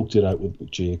 Talked it out with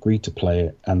McGee, agreed to play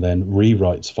it, and then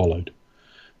rewrites followed.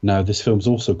 Now, this film's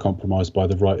also compromised by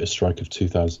the writer's strike of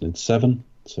 2007.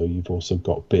 So you've also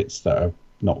got bits that are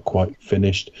not quite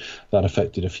finished. That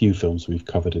affected a few films we've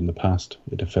covered in the past.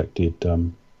 It affected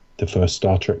the first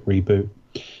Star Trek reboot.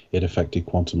 It affected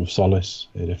Quantum of Solace.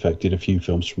 It affected a few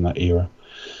films from that era.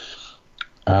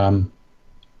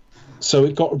 So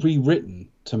it got rewritten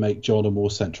to make John a more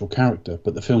central character,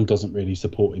 but the film doesn't really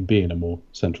support him being a more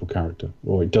central character,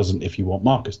 or it doesn't if you want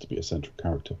Marcus to be a central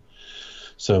character.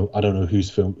 So I don't know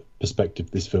whose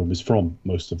perspective this film is from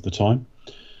most of the time.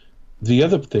 The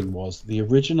other thing was the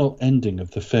original ending of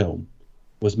the film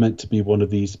was meant to be one of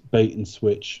these bait and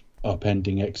switch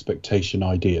upending expectation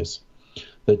ideas,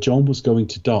 that John was going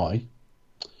to die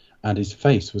and his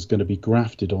face was going to be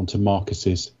grafted onto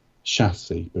Marcus's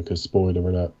chassis, because spoiler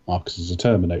alert, Marcus is a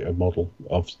Terminator model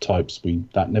of types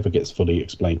that never gets fully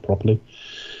explained properly.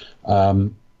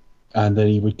 And then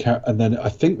he would and then I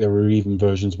think there were even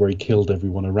versions where he killed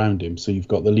everyone around him. So you've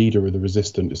got the leader of the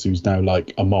Resistance who's now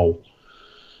like a mole.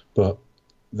 But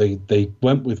they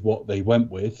went with what they went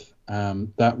with.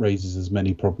 That raises as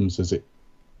many problems as it,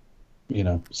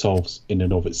 solves in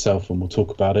and of itself, and we'll talk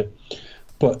about it.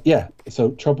 But yeah,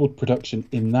 so troubled production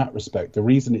in that respect. The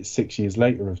reason it's 6 years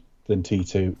later than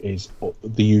T2 is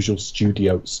the usual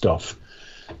studio stuff.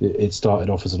 It started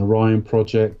off as an Orion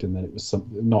project, and then it was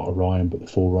not Orion, but the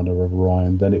forerunner of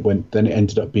Orion. Then it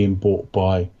ended up being bought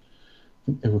by, I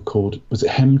think they were called, was it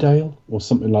Hemdale or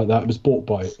something like that? It was bought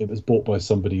by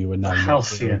somebody who are now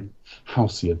Halcyon.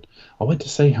 Halcyon. I went to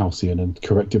say Halcyon and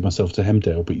corrected myself to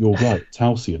Hemdale, but you're right, it's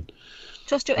Halcyon.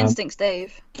 Trust your instincts,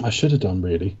 Dave. I should have done,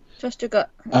 really. Trust your gut.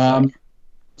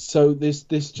 So this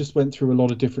just went through a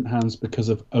lot of different hands because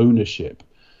of ownership.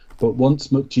 But once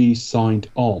McGee signed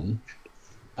on,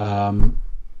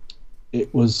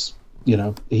 it was,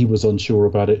 he was unsure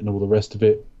about it and all the rest of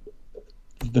it.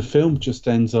 The film just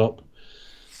ends up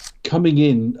coming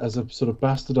in as a sort of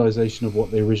bastardization of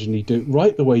what they originally do,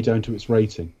 right the way down to its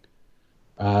rating.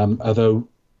 Although,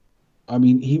 I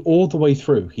mean, all the way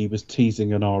through, he was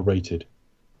teasing an R-rated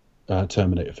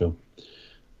Terminator film.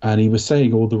 And he was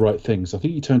saying all the right things. I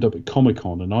think he turned up at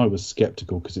Comic-Con, and I was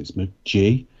skeptical because it's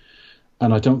McGee.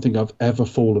 And I don't think I've ever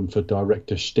fallen for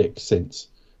director shtick since,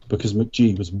 because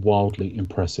McGee was wildly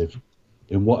impressive.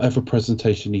 In whatever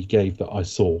presentation he gave that I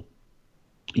saw,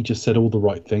 he just said all the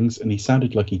right things, and he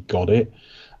sounded like he got it.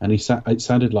 And it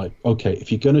sounded like, okay,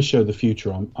 if you're going to show the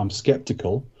future, I'm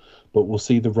skeptical, but we'll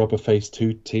see the rubber-faced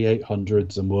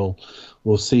T-800s, and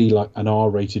we'll see like an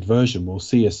R-rated version. We'll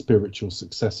see a spiritual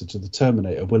successor to the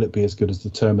Terminator. Will it be as good as the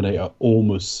Terminator?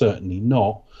 Almost certainly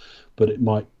not, but it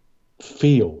might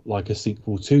feel like a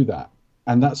sequel to that.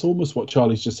 And that's almost what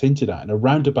Charlie's just hinted at. In a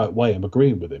roundabout way, I'm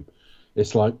agreeing with him.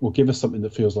 It's like, well, give us something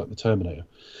that feels like the Terminator.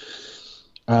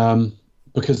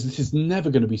 Because this is never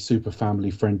going to be super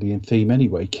family friendly in theme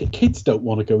anyway. Kids don't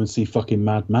want to go and see fucking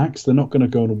Mad Max. They're not going to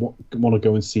go and want to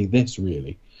go and see this,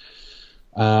 really.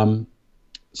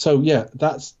 So yeah,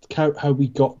 that's how we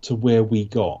got to where we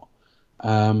got.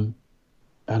 And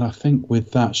I think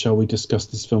with that, shall we discuss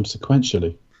this film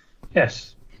sequentially?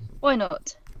 Yes. Why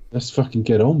not? Let's fucking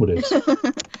get on with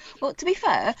it. Well, to be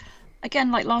fair,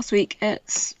 again, like last week,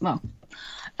 it's not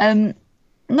doesn't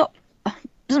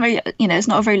really, it's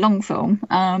not a very long film.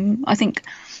 I think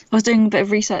I was doing a bit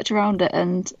of research around it,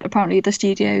 and apparently the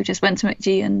studio just went to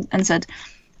McG and said,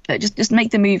 just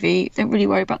make the movie. Don't really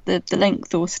worry about the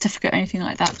length or certificate or anything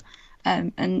like that.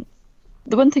 And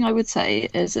the one thing I would say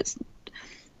is it's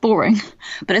boring,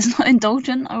 but it's not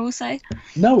indulgent, I will say.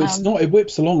 No, it's not. It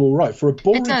whips along all right for a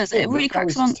boring. It does. Film, it really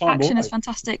cracks along. Action is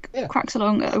fantastic. Yeah. Cracks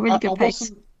along at a really good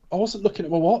pace. I wasn't looking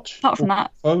at my watch. Apart from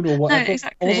that, phone or whatever. No,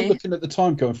 exactly. I wasn't looking at the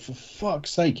time, going, for fuck's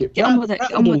sake, it get on with it.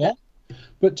 Get on with it.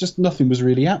 But just nothing was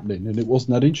really happening, and it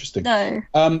wasn't that interesting. No.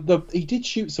 He did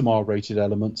shoot some R-rated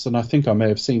elements, and I think I may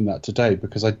have seen that today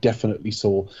because I definitely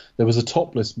saw there was a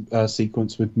topless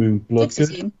sequence with Moon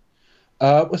Bloodgood.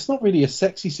 It's not really a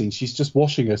sexy scene. She's just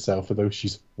washing herself, although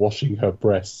she's washing her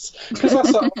breasts. Because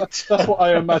that's what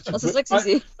I imagine. That's a sexy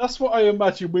scene. That's what I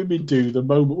imagine women do the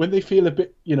moment when they feel a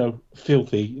bit,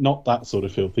 filthy. Not that sort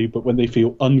of filthy, but when they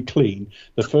feel unclean,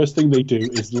 the first thing they do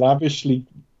is lavishly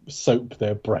soap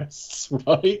their breasts,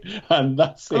 right? And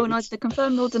that's it. Oh, neither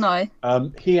confirm nor deny.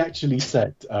 He actually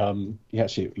said, you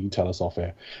can tell us off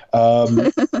air.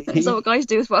 Is that what guys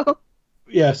do as well?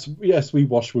 Yes, we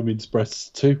wash women's breasts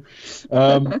too.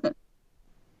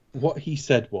 What he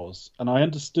said was, and I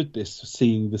understood this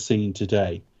seeing the scene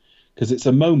today, because it's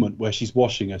a moment where she's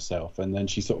washing herself and then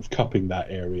she's sort of cupping that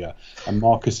area, and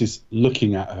Marcus is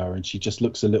looking at her and she just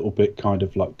looks a little bit kind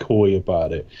of like coy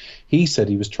about it. He said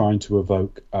he was trying to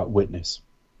evoke Witness,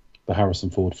 the Harrison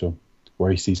Ford film,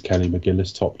 where he sees Kelly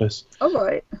McGillis topless. Oh,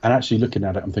 right. And actually looking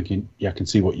at it, I'm thinking, yeah, I can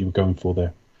see what you were going for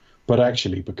there. But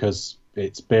actually, because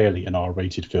it's barely an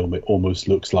R-rated film, it almost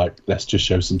looks like, let's just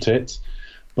show some tits.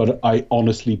 But I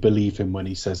honestly believe him when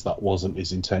he says that wasn't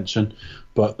his intention.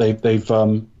 But they've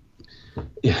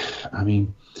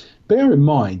bear in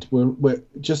mind, we're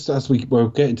just as we'll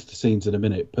get into the scenes in a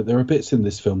minute, but there are bits in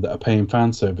this film that are paying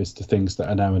fan service to things that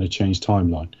are now in a changed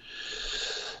timeline.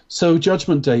 So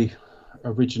Judgment Day,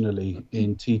 originally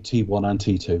in T1 and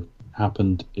T2,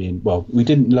 happened we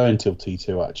didn't learn until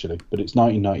T2 actually, but it's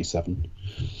 1997.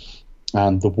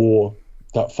 And the war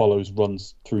that follows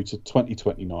runs through to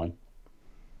 2029.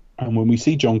 And when we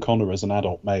see John Connor as an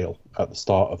adult male at the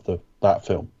start of that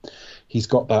film, he's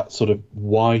got that sort of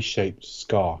Y-shaped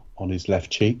scar on his left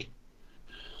cheek.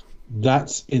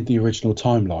 That's in the original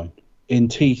timeline. In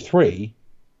T3,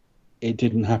 it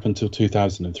didn't happen till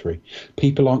 2003.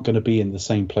 People aren't going to be in the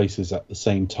same places at the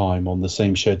same time on the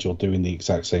same schedule doing the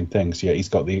exact same things. Yeah,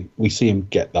 we see him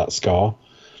get that scar.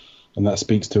 And that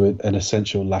speaks to an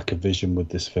essential lack of vision with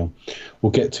this film.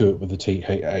 We'll get to it with the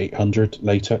T-800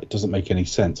 later. It doesn't make any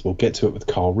sense. We'll get to it with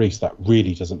Carl Reese. That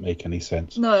really doesn't make any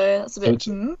sense. No, that's a bit...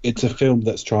 It's a film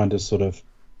that's trying to sort of,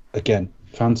 again,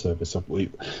 fan service.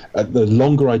 The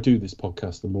longer I do this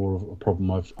podcast, the more of a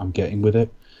problem I'm getting with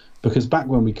it. Because back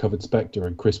when we covered Spectre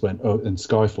and Chris went, and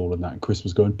Skyfall and that, and Chris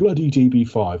was going, bloody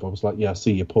DB5, I was like, yeah, I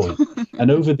see your point.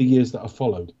 And over the years that I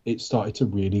followed, it started to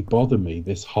really bother me,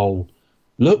 this whole...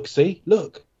 Look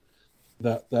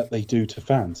that they do to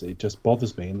fans. It just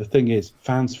bothers me. And the thing is,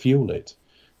 fans fuel it.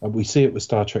 And we see it with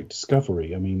Star Trek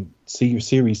Discovery. I mean,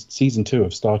 season 2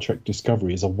 of Star Trek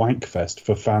Discovery is a wank fest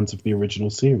for fans of the original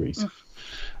series.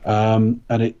 And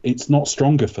it's not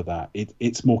stronger for that.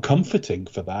 It's more comforting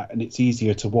for that, and it's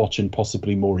easier to watch and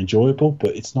possibly more enjoyable,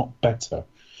 but it's not better.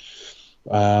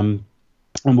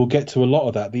 And we'll get to a lot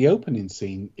of that. The opening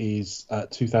scene is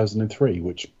 2003,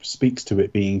 which speaks to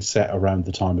it being set around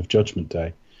the time of Judgment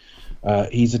Day.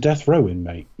 He's a death row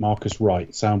inmate, Marcus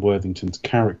Wright, Sam Worthington's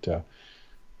character,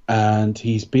 and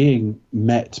he's being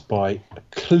met by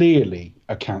clearly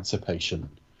a cancer patient,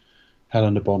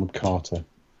 Helena Bonham Carter,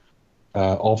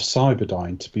 of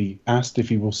Cyberdyne, to be asked if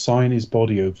he will sign his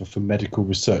body over for medical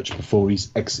research before he's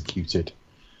executed.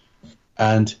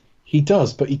 And he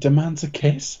does, but he demands a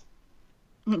kiss.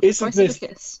 Isn't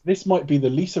this might be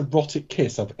the least erotic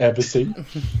kiss I've ever seen,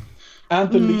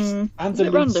 and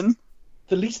the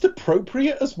least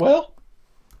appropriate as well.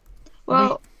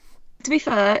 Well, to be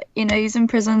fair, he's in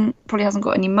prison, probably hasn't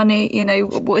got any money.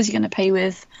 What is he going to pay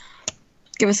with?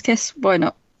 Give us a kiss? Why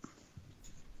not?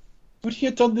 Would he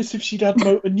have done this if she'd had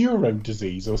motor neurone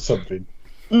disease or something?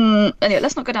 Anyway,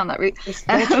 let's not go down that route.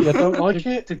 I don't like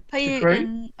it. Pay you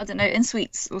in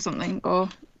sweets or something, or.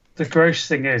 The gross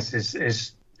thing is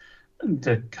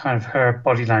the kind of her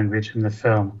body language in the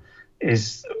film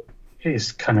is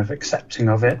kind of accepting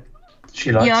of it.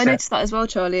 She likes it. Yeah, I noticed that as well,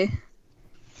 Charlie.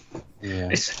 Yeah.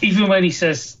 It's even when he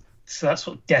says, "So that's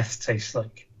what death tastes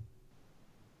like."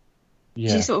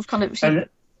 Yeah. She sort of kind of And,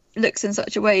 looks in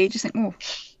such a way, you just think, oh,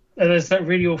 and there's that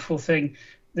really awful thing,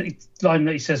 line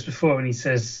that he says before, when he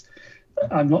says,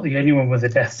 "I'm not the only one with a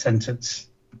death sentence."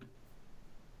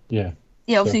 Yeah.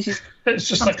 yeah, obviously she's It's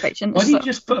just cancer like, patient. why It's do you like-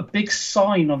 just put a big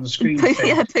sign on the screen saying,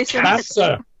 yeah, post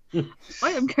Cancer. I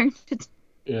am going to.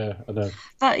 Yeah, I know.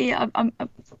 But yeah, I'm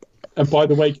And by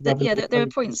the way, can I have yeah, a- there are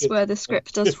points where the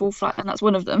script does fall flat, and that's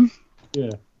one of them.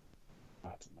 Yeah. I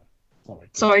don't know.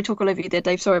 Sorry, talk all over you there,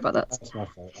 Dave. Sorry about that. That's my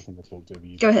fault. I think I talked over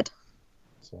you. Go ahead.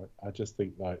 Sorry. I just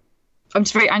think like I'm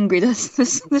just very angry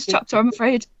this chapter, I'm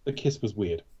afraid. the kiss was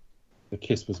weird. The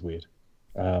kiss was weird.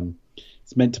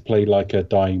 It's meant to play like a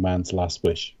dying man's last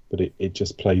wish, but it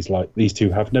just plays like these two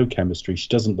have no chemistry. She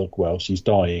doesn't look well. She's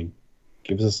dying.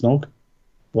 Give us a snog.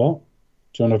 What?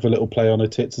 Do you want to have a little play on her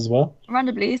tits as well?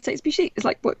 Randomly, it takes me sheet. It's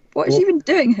like, what is she even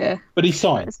doing here? But he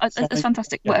signed. It's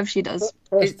fantastic, Yeah. whatever she does.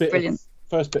 First bit brilliant.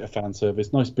 First bit of fan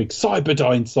service. Nice big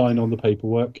Cyberdyne sign on the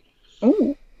paperwork.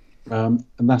 Ooh. And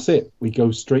that's it. We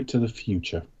go straight to the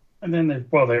future. and then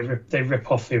they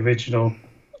rip off the original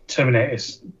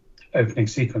Terminator's opening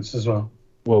sequence as well.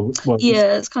 Well,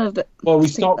 Yeah, it's kind of a bit. we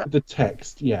think start that- with the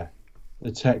text. Yeah,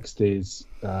 the text is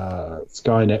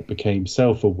Skynet became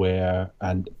self-aware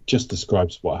and just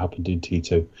describes what happened in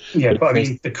T2. Yeah, but I Chris-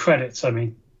 mean the credits. I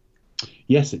mean,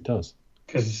 Yes, it does.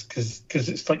 because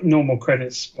it's like normal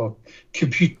credits, well,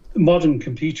 modern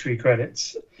computery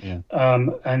credits. Yeah.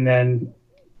 And then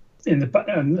in the back,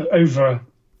 over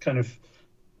kind of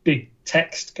big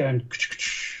text going,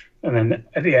 and then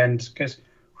at the end goes.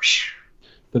 Whoosh.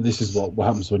 But this is what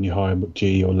happens when you hire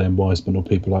McGee or Len Wiseman or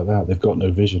people like that. They've got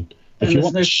no vision. If And you there's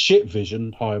want no- shit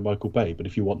vision, hire Michael Bay. But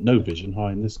if you want no vision,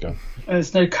 hire this guy.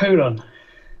 There's no colon.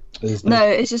 There's No,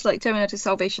 it's just like Terminator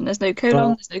Salvation. There's no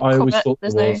colon, there's no I always comment, thought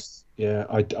there's there no. was. Yeah,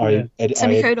 Yeah.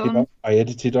 Semicolon. I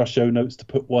edited our show notes to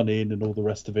put one in and all the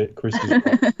rest of it. Chris was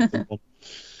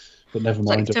but never It's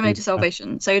mind. like Terminator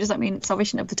Salvation. So does that mean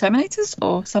salvation of the Terminators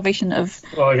or salvation of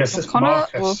Well, I guess it's Connor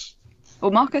Marcus.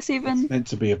 or Marcus even? It's meant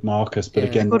to be of Marcus, but Yeah.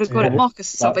 again, Got it, Yeah. Marcus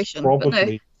Salvation, but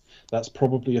no. That's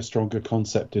probably a stronger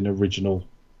concept in original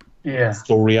Yeah.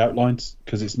 story outlines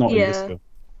because it's not in this Yeah. film.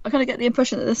 I kind of get the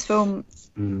impression that this film,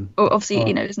 Mm. obviously, Oh.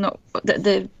 you know, it's not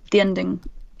the ending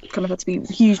kind of had to be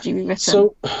hugely rewritten.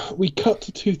 So we cut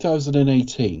to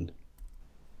 2018,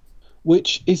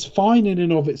 which is fine in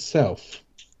and of itself,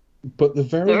 but the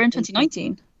very We're in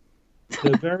 2019.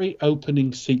 the very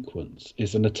opening sequence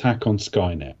is an attack on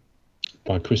Skynet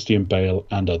by Christian Bale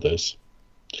and others.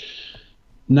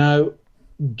 Now,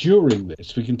 during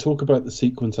this, we can talk about the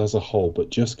sequence as a whole, but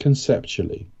just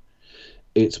conceptually,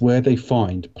 it's where they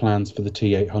find plans for the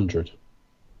T-800.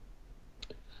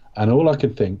 And all I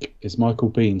can think is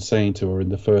Michael Biehn saying to her in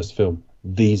the first film,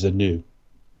 "These are new.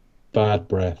 Bad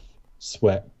breath,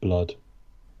 sweat, blood.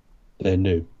 They're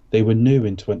new. They were new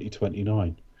in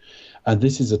 2029. And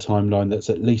this is a timeline that's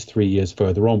at least 3 years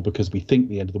further on because we think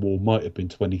the end of the war might have been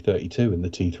 2032 in the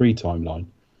T3 timeline.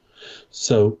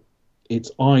 So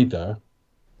it's either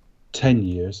 11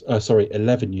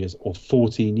 years or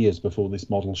 14 years before this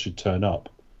model should turn up.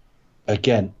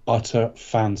 Again, utter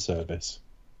fan service.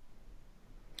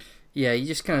 Yeah, you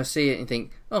just kind of see it and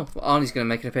think, oh, well, Arnie's going to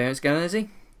make an appearance again, is he?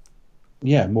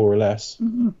 Yeah, more or less.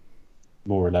 Mm-hmm.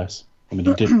 More or less. I mean,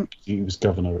 he did. He was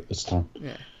governor at this time.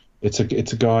 Yeah. It's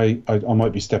a guy. I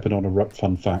might be stepping on a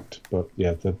fun fact, but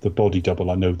yeah, the body double.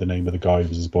 I know the name of the guy who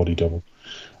was his body double.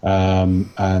 And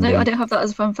No, I don't have that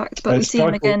as a fun fact, but we It's see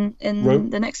him Michael again in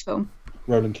the next film.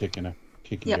 Roland Kickinger.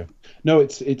 Yeah. No,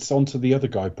 it's onto the other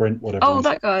guy, Brent, whatever. Oh, his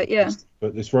that guy, yeah.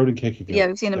 But this Roland Kickinger. Yeah,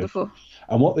 we've seen him before.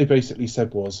 And what they basically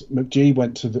said was McGee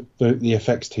went to the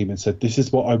FX team and said, "This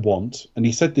is what I want." And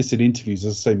he said this in interviews.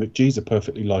 As I say, McGee's a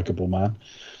perfectly likable man.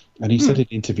 And he said in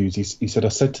interviews, he said, "I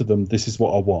said to them, this is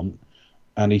what I want."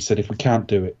 And he said, "If we can't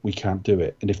do it, we can't do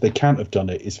it. And if they can't have done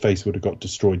it, his face would have got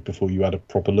destroyed before you had a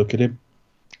proper look at him,"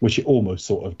 which it almost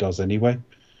sort of does anyway.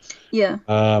 Yeah.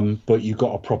 But you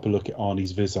got a proper look at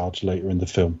Arnie's visage later in the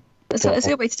film. It's a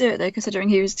good way to do it, though, considering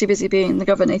he was too busy being the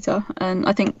Governator. And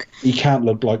I think He can't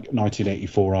look like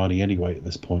 1984 Arnie anyway at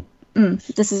this point.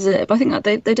 this is it. But I think that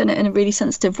they've done it in a really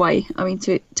sensitive way. I mean,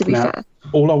 to be Now, fair.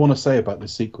 all I want to say about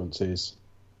this sequence is,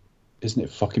 isn't it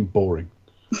fucking boring?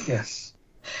 Yes.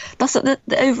 That's the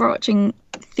overarching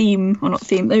theme, or not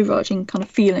theme, the overarching kind of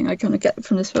feeling I kind of get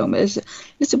from this film is a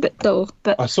little bit dull.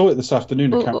 But I saw it this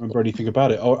afternoon. I Well, can't remember anything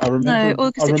about it. I no, remember.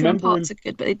 all the I constituent remember him. parts are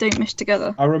good, but they don't mesh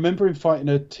together. I remember him fighting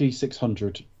a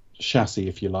T600 chassis,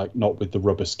 if you like, not with the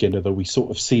rubber skin, although we sort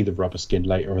of see the rubber skin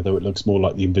later, although it looks more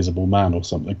like the Invisible Man or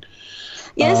something.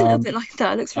 Yeah, it's a little bit like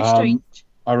that. It looks very strange.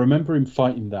 I remember him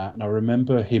fighting that, and I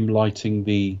remember him lighting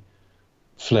the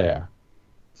flare,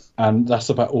 and that's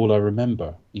about all I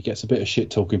remember. He gets a bit of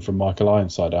shit talking from Michael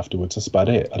Ironside afterwards. That's about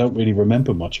it. I don't really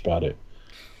remember much about it.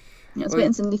 Yeah, it's a bit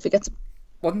instantly forgettable.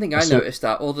 One thing I noticed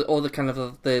that all the kind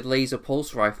of the laser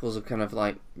pulse rifles are kind of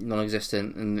like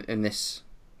non-existent in this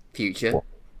future.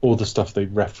 All the stuff they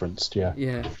referenced, yeah.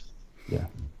 Yeah.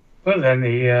 But then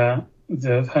the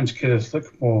hunter killers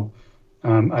look more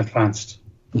advanced.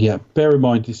 Yeah, bear in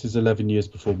mind this is 11 years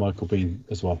before Michael Biehn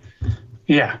as well.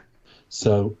 Yeah.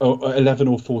 So 11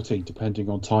 or 14, depending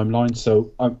on timeline.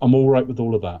 So I'm all right with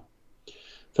all of that.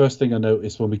 First thing I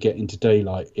notice when we get into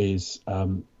daylight is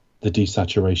the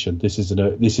desaturation. This is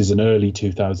an early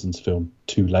 2000s film,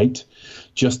 too late.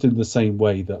 Just in the same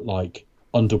way that like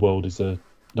Underworld is a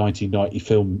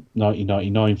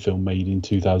 1999 film made in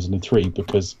 2003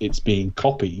 because it's being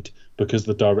copied because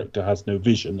the director has no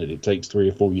vision and it takes 3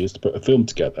 or 4 years to put a film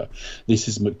together. This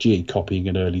is McG copying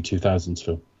an early 2000s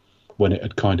film when it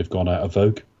had kind of gone out of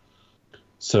vogue.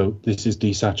 So this is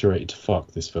desaturated to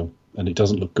fuck, this film, and it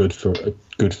doesn't look good for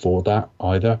that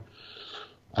either.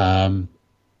 John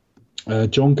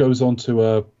goes on to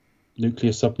a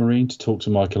nuclear submarine to talk to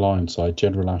Michael Ironside,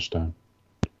 General Ashdown.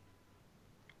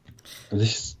 And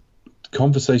this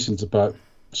conversation's about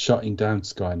shutting down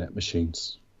Skynet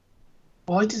machines.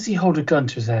 Why does he hold a gun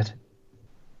to his head?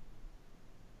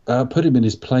 Put him in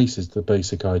his place is the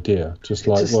basic idea.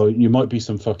 Well, you might be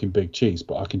some fucking big cheese,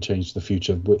 but I can change the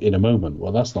future in a moment.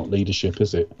 Well, that's not leadership,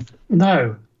 is it?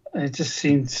 No, it just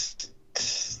seems,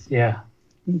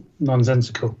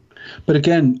 nonsensical. But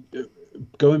again,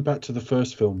 going back to the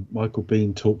first film, Michael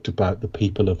Biehn talked about the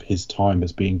people of his time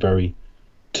as being very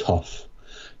tough.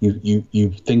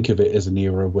 You think of it as an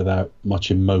era without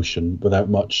much emotion, without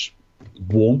much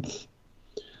warmth.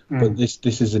 But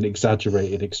this is an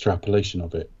exaggerated extrapolation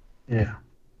of it. Yeah.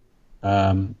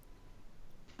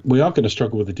 We are going to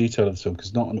struggle with the detail of the film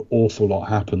because not an awful lot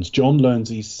happens. John learns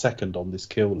he's second on this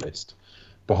kill list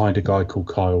behind a guy called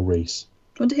Kyle Reese.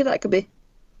 I wonder who that could be.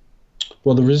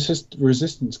 Well, the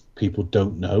resistance people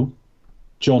don't know.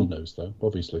 John knows, though,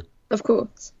 obviously. Of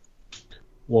course.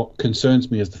 What concerns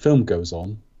me as the film goes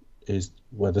on is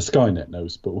whether Skynet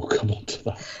knows, but we'll come on to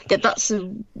that. Yeah, that's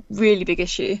a really big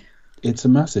issue. It's a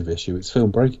massive issue. It's film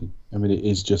breaking. I mean, it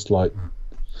is just like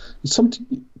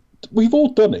something. We've all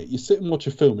done it. You sit and watch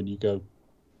a film and you go,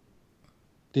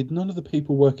 "Did none of the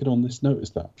people working on this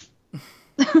notice that?"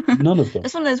 None of them.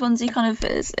 It's one of those ones you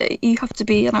have to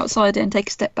be an outsider and take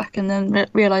a step back and then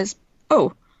realise,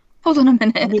 oh, hold on a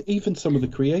minute. I mean, even some of the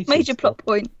creators. Major plot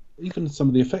point. Even some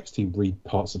of the effects team read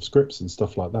parts of scripts and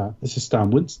stuff like that. This is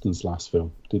Stan Winston's last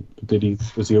film.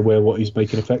 Was he aware what he's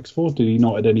making effects for? Did he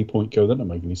not at any point go, that doesn't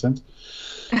make any sense?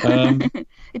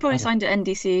 He probably signed at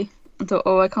NDC and thought,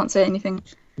 I can't say anything.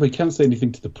 Well, he can't say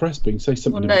anything to the press, but he can say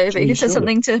something. Well, no, but he can say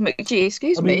something to McG.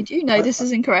 Excuse me, do you know this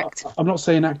is incorrect? I'm not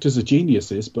saying actors are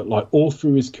geniuses, but like all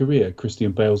through his career,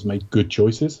 Christian Bale's made good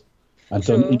choices and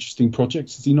done interesting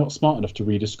projects. Is he not smart enough to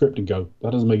read a script and go,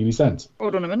 that doesn't make any sense?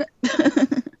 Hold on a minute.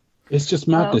 It's just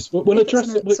madness. We'll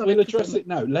address it. We'll address it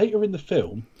now. Later in the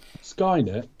film,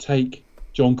 Skynet take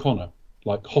John Connor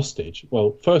like hostage.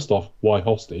 Well, first off, why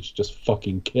hostage? Just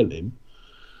fucking kill him.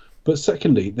 But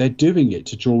secondly, they're doing it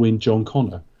to draw in John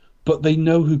Connor. But they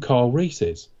know who Kyle Reese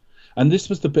is. And this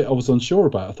was the bit I was unsure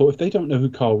about. I thought if they don't know who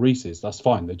Kyle Reese is, that's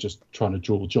fine. They're just trying to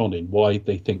draw John in. Why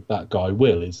they think that guy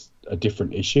will is a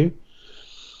different issue.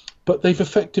 But they've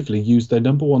effectively used their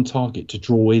number one target to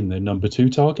draw in their number two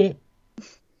target.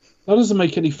 That doesn't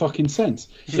make any fucking sense.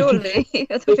 Surely,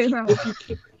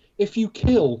 if you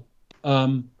kill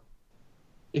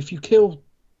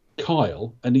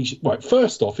Kyle and he's right.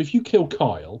 First off, if you kill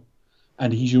Kyle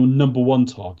and he's your number one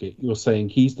target, you're saying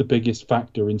he's the biggest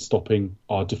factor in stopping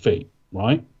our defeat,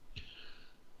 right?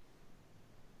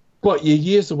 But you're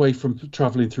years away from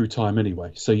traveling through time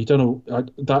anyway, so you don't know.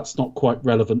 That's not quite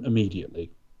relevant immediately.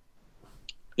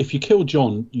 If you kill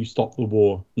John, you stop the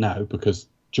war now because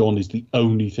John is the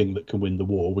only thing that can win the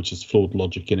war, which is flawed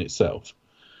logic in itself.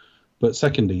 But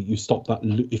secondly, you stop that.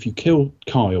 If you kill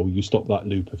Kyle, you stop that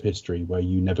loop of history where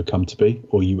you never come to be,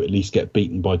 or you at least get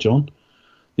beaten by John.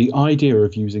 The idea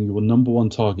of using your number one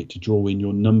target to draw in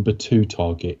your number two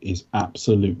target is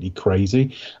absolutely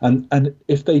crazy. And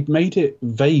if they'd made it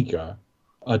vaguer,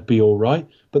 I'd be all right.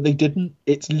 But they didn't.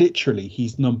 It's literally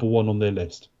he's number one on their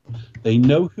list. They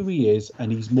know who he is,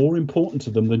 and he's more important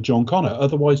to them than John Connor.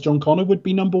 Otherwise, John Connor would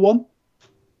be number one.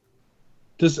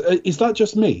 Is that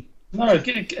just me? No,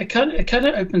 it kind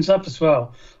of opens up as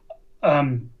well.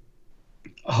 A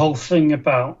whole thing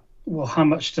about, well, how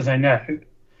much do they know?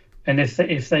 And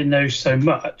if they know so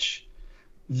much,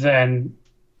 then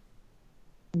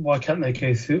why can't they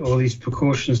go through all these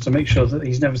precautions to make sure that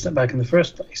he's never sent back in the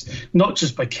first place? Not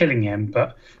just by killing him,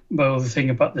 but by all the thing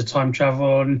about the time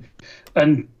travel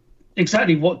and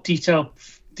exactly what detailed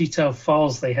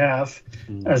files they have,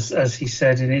 as he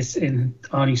said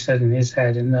Arnie said in his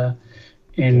head in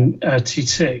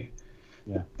T2.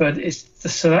 Yeah. But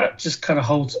so that just kind of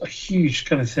holds a huge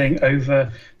kind of thing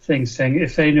over things, saying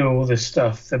if they know all this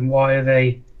stuff, then why are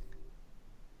they?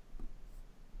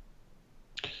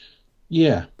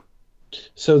 Yeah.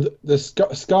 So the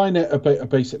Skynet are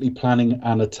basically planning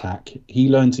an attack. He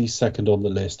learns he's second on the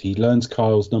list. He learns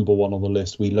Kyle's number one on the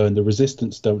list. We learn the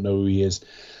Resistance don't know who he is.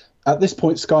 At this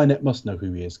point, Skynet must know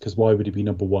who he is, because why would he be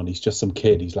number one? He's just some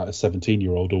kid. He's like a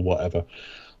 17-year-old or whatever.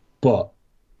 But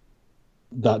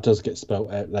that does get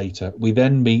spelt out later. We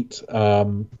then meet a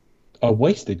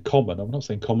wasted Common. I'm not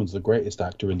saying Common's the greatest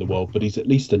actor in the world, but he's at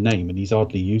least a name, and he's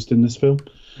hardly used in this film.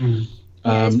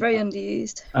 Yeah, he's very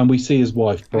underused. And we see his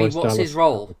wife, I mean, Bryce what's Dallas his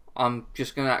role? I'm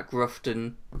just going to act gruff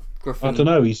and... I don't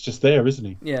know. He's just there, isn't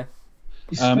he? Yeah.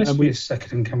 He's supposed to be a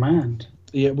second in command.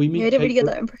 Yeah, we meet. Yeah, I didn't really get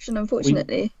that impression,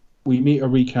 unfortunately. We meet a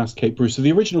recast Kate Bruce. So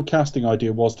the original casting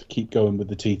idea was to keep going with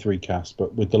the T3 cast,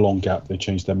 but with the long gap, they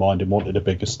changed their mind and wanted a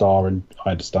bigger star, and I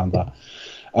understand that.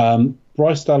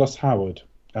 Bryce Dallas Howard.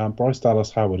 Bryce Dallas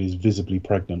Howard is visibly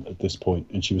pregnant at this point,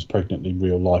 and she was pregnant in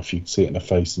real life. You can see it in her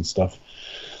face and stuff.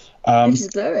 She's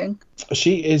glowing.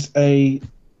 She is a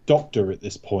doctor at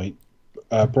this point.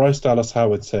 Bryce Dallas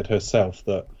Howard said herself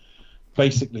that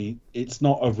basically it's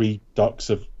not a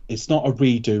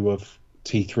redo of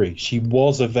T3. She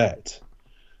was a vet,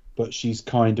 but she's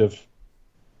kind of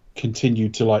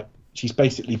continued to she's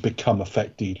basically become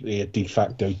effectively a de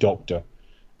facto doctor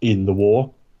in the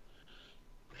war.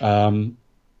 And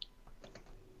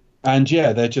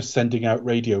yeah, they're just sending out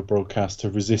radio broadcasts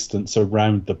to Resistance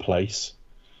around the place.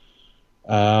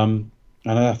 And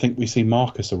I think we see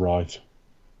Marcus arrive.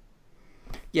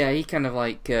 Yeah, he kind of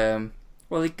we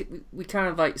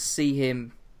kind of see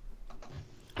him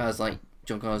as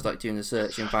John Connor's doing the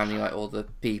search and finding all the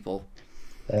people.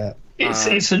 Yeah,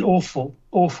 it's an awful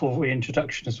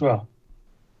reintroduction as well.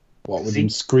 What, with him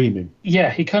screaming?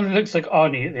 Yeah, he kind of looks like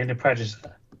Arnie at the end of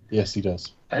Predator. Yes, he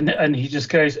does. And he just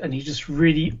goes and he just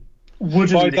really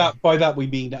woodenly. By that we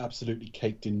mean absolutely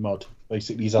caked in mud.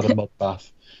 Basically, he's had a mud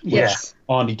bath. Which Yes.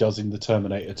 Arnie does in the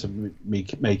Terminator to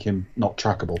make him not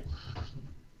trackable.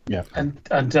 Yeah,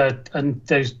 and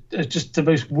those just the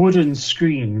most wooden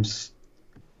screams.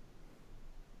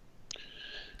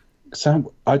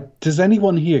 Does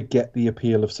anyone here get the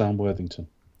appeal of Sam Worthington?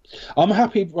 I'm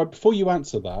happy. Before you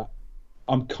answer that,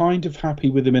 I'm kind of happy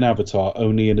with him in Avatar,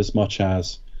 only in as much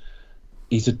as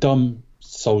he's a dumb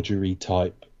soldiery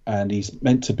type, and he's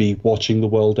meant to be watching the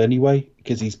world anyway,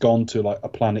 because he's gone to a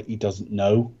planet he doesn't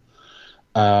know.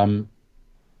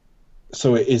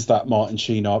 So it is that Martin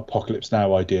Sheen Apocalypse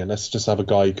Now idea. Let's just have a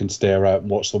guy who can stare out and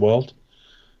watch the world.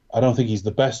 I don't think he's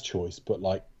the best choice, but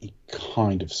he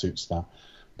kind of suits that.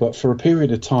 But for a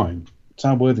period of time,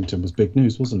 Sam Worthington was big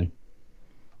news, wasn't he?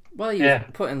 Well, he was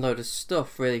putting a load of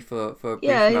stuff really for a brief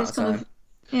Yeah, he amount was of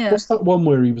time. What's that one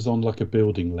where he was on a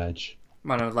building ledge?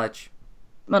 Man on a ledge.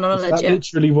 Man on a Is ledge, that yeah.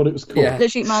 literally what it was called? Yeah.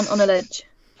 Literally man on a ledge.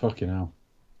 Fucking hell.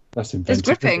 That's It's inventive.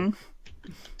 gripping,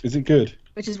 Is it good?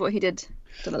 which is what he did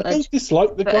to the I ledge. don't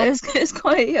dislike the But guy. it's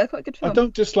quite good I film.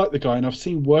 don't dislike the guy, and I've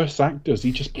seen worse actors.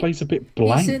 He just plays a bit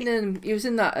blank. He was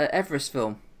in that Everest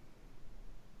film.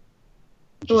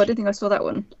 Oh, I didn't think I saw that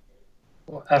one.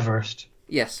 Everest.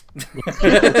 Yes. What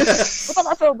about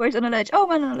that film where he's on a ledge? Oh,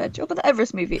 man on a ledge. What about the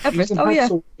Everest movie? He was Everest. in Oh, yeah.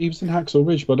 He was in Hacksaw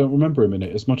Ridge, but I don't remember him in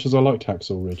it as much as I liked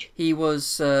Hacksaw Ridge. He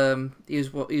was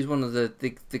one of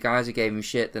the guys who gave him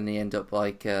shit. Then he ended up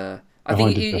I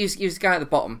think he was the guy at the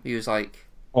bottom. He was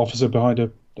Officer behind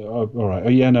a... all right. Oh,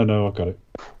 yeah, no, I got it.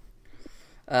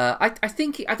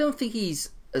 I don't think he's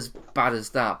as bad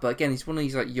as that. But again, he's one of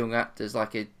these young actors, a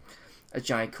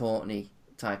Jai Courtney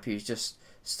type who's just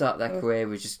start their career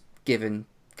with just giving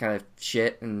kind of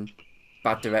shit and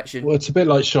bad direction. Well, it's a bit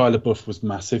like Shia LaBeouf was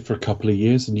massive for a couple of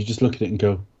years, and you just look at it and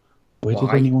go, where did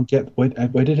anyone get that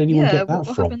what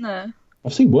from? happened there?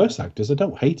 I've seen worse actors. I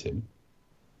don't hate him,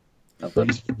 but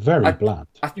he's very bland.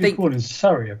 I He was think born in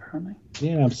Surrey, apparently.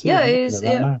 Yeah, I'm seeing Yeah, it. he's-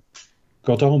 yeah. Now.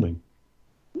 Godalming.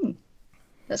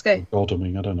 Let's go.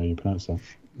 Godalming, I don't know how you pronounce that.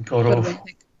 God awful.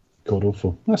 God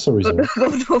awful. That's all result.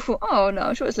 God awful. Oh, no,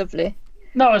 I'm sure it's lovely.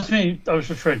 No, I was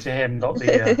referring to him, not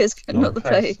the It's not the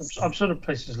place. I'm sure the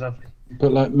place is lovely.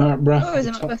 But Wrath, Oh, is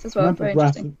it Macbeth as well? remember Very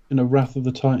Wrath, interesting. Wrath of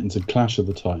the Titans and Clash of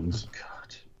the Titans.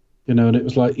 God. And it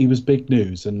was he was big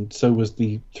news, and so was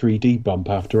the 3D bump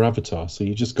after Avatar. So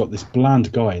you just got this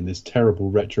bland guy in this terrible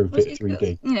retrofit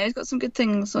 3D. He's got some good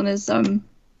things on his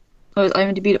on his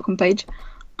IMDb.com page.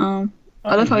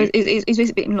 I love how you- he's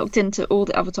basically getting locked into all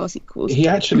the Avatar sequels. He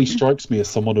actually strikes me as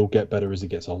someone who'll get better as he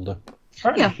gets older.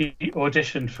 Apparently he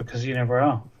auditioned for Casino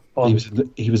Royale.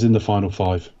 He was in the final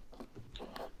 5.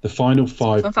 The final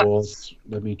 5 Fun fact. was,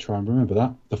 let me try and remember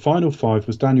that. The final 5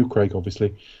 was Daniel Craig,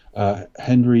 obviously,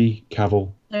 Henry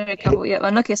Cavill, Henry Cavill, yeah,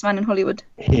 Unluckiest Man in Hollywood.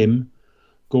 him,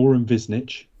 Goran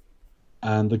Visnich,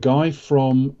 and the guy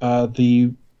from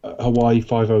the Hawaii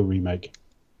Five-0 remake.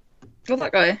 Got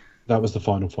that guy. That was the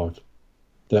final 5.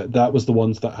 That was the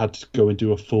ones that had to go and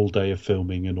do a full day of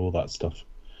filming and all that stuff.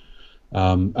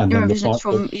 And then Goran the Visnich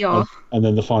from ER. and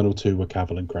then the final 2 were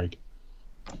Cavill and Craig.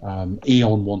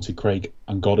 Eon wanted Craig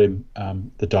and got him.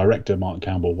 The director Martin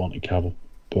Campbell wanted Cavill,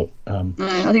 but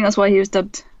I think that's why he was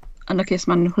dubbed Unluckiest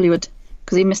Man in Hollywood,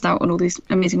 because he missed out on all these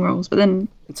amazing roles. But then,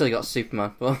 Until he got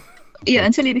Superman. Well, yeah,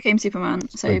 until he became Superman.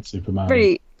 So played Superman.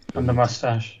 pretty. And the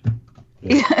mustache.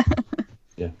 Yeah.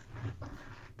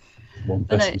 One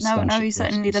But best no, now moustache he's at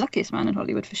certainly the Christmas. luckiest man in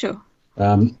Hollywood for sure.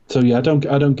 So yeah, I don't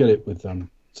get it with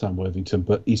Sam Worthington,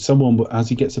 but he's someone as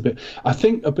he gets a bit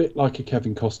like a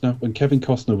Kevin Costner. When Kevin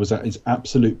Costner was at his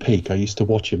absolute peak, I used to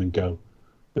watch him and go,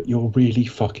 "But you're really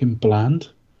fucking bland."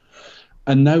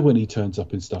 And now when he turns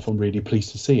up in stuff, I'm really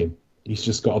pleased to see him. He's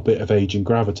just got a bit of age and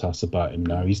gravitas about him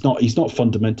now. He's not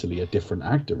fundamentally a different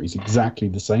actor. He's exactly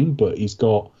the same, but he's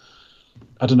got,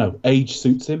 I don't know, age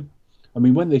suits him. I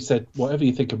mean, when they said, whatever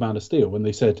you think of Man of Steel, when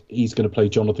they said he's going to play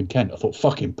Jonathan Kent, I thought,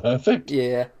 fucking perfect.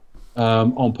 yeah.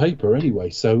 On paper, anyway.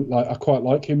 So, like, I quite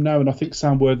like him now, and I think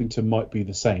Sam Worthington might be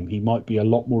the same. He might be a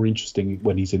lot more interesting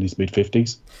when he's in his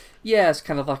mid-50s. Yeah, it's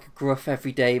kind of like a gruff,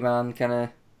 everyday man, kind of.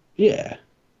 Yeah,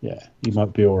 he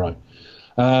might be all right.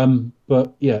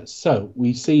 But, yeah, so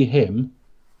we see him.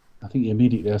 I think he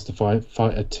immediately has to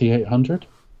fight a T-800?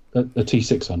 A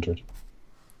T-600.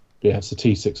 Yeah, it's a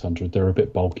T-600. They're a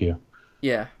bit bulkier.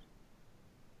 Yeah.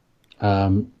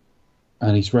 And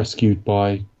he's rescued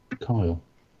by Kyle.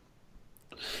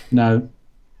 Now,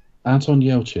 Anton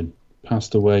Yelchin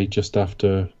passed away just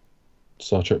after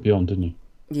Star Trek Beyond, didn't he?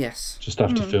 Yes. Just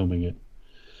after filming it.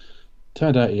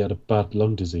 Turned out he had a bad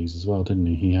lung disease as well, didn't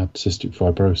he? He had cystic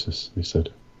fibrosis, they said,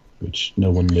 which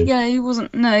no one knew. Yeah, he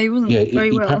wasn't very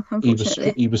well,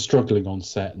 unfortunately. he was struggling on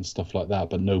set and stuff like that,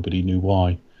 but nobody knew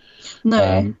why.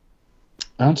 No.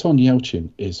 Anton Yelchin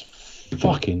is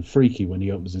fucking freaky when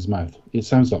he opens his mouth. It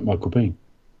sounds like Michael Biehn.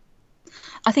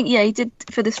 I think, yeah, he did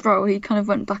for this role. He kind of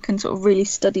went back and sort of really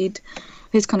studied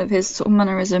his sort of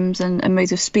mannerisms and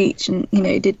modes of speech, and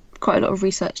he did quite a lot of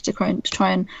research to try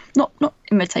and not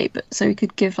imitate, but so he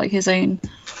could give like his own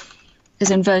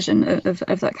version of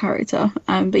that character.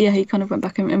 But yeah, he kind of went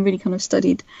back and really kind of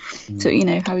studied, so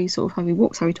how he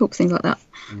walks, how he talks, things like that,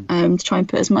 to try and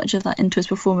put as much of that into his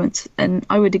performance. And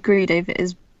I would agree, Dave, it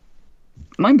is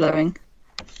mind blowing.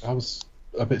 I was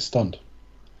a bit stunned.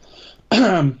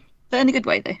 But in a good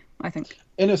way, though, I think.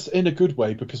 In a good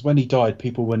way, because when he died,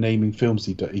 people were naming films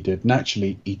he did. And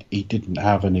actually, he didn't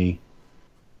have any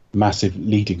massive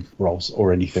leading roles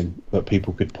or anything that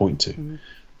people could point to.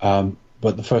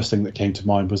 But the first thing that came to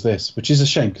mind was this, which is a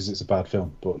shame because it's a bad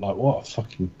film. But like, what a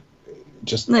fucking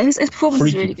just no, his performance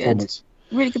is freaky really performance.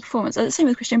 good. Really good performance. Same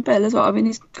with Christian Bale as well. I mean,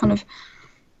 he's kind of.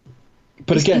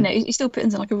 But again, he still puts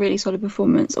in like a really solid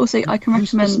performance. Also, I can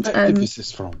whose recommend. perspective is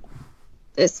this from?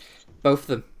 It's Both of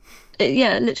them.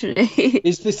 yeah, literally.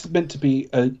 Is this meant to be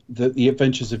the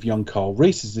adventures of young Carl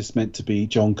Reese? Is this meant to be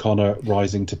John Connor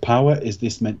rising to power? Is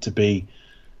this meant to be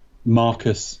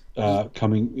Marcus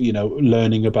coming,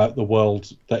 learning about the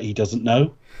world that he doesn't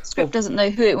know? Script doesn't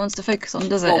know who it wants to focus on,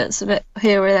 does it? Well- It's a bit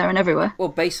here, there, and everywhere. Well,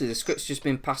 basically, the script's just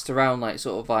been passed around, like,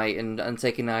 sort of, like, and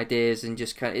taking ideas and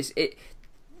just kind of...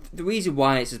 The reason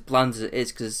why it's as bland as it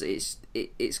is because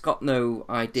it's got no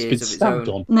ideas It's of its stamped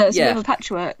own. on. No, it's a Yeah. bit of a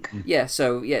patchwork. Yeah,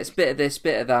 so yeah, it's a bit of this,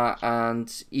 bit of that,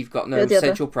 and you've got no Bit of the other.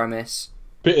 central premise.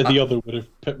 Bit of the other would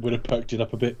have perked it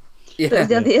up a bit. Yeah, But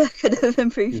the other could have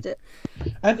improved it.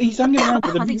 And he's hanging around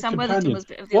with a I think new Sam Worthington companion. was a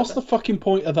bit of the What's other. the fucking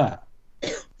point of that?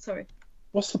 Sorry.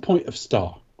 What's the point of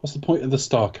Star? What's the point of the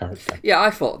Star character? yeah, I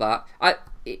thought that.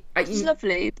 She's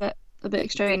lovely, but a bit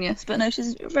extraneous. But no,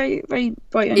 she's a very, very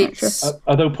bright young actress.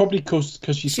 Although probably because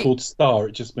she's She- called Star,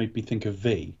 it just made me think of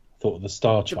V. Thought of the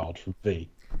Star Child from V.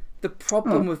 The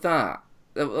problem with that,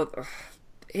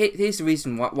 here's the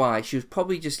reason why she was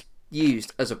probably just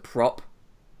used as a prop.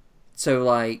 So,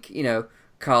 like,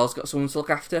 Carl's got someone to look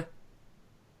after,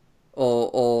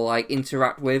 or like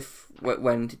interact with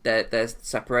when they're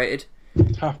separated.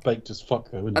 Half baked as fuck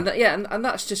though, isn't it? And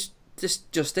that's just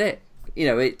it.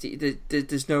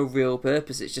 There's no real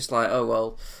purpose. It's just like, oh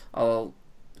well,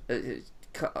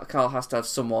 Carl has to have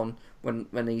someone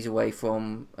when he's away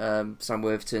from Sam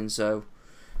Worthington. So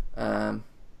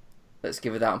let's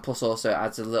give it that. And plus, also it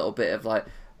adds a little bit of like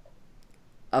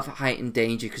of heightened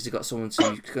danger because they've got someone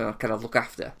to kind of look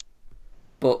after.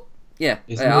 But yeah,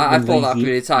 I thought that through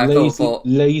the entire film.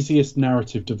 Laziest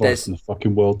narrative device in the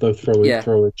fucking world. They'll throw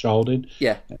a child in.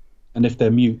 Yeah. And if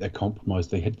they're mute, they're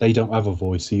compromised. They don't have a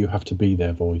voice, so you have to be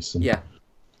their voice. And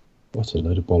what a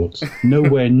load of bollocks.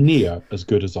 Nowhere near as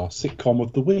good as our sitcom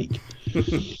of the week.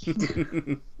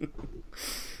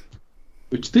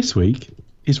 Which this week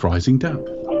is Rising Damp.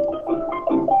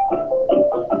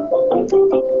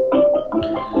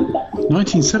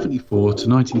 1974 to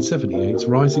 1978's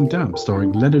Rising Damp,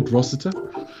 starring Leonard Rossiter,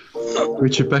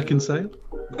 Richard Beckinsale,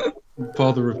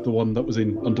 father of the one that was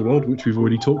in Underworld, which we've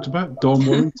already talked about, Don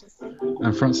Warrington,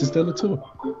 and Francis de la Tour.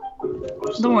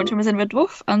 Don Warrington was in Red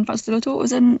Dwarf, and Francis de la Tour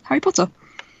was in Harry Potter.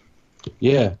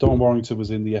 Yeah, Don Warrington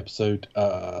was in the episode.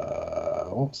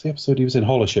 What's the episode he was in?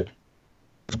 Hollership.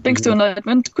 Brings to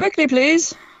enlightenment. Quickly,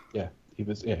 please. Yeah, he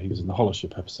was in the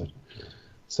Hollership episode.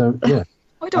 So yeah.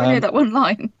 Why don't I know that one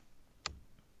line?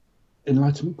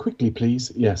 Enlightenment, quickly,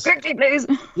 please. Yes. Quickly, please.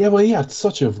 Yeah, well, he had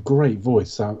such a great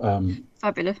voice.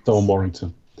 Fabulous. Don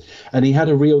Warrington, and he had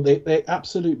a real. They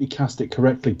absolutely cast it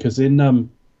correctly because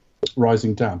in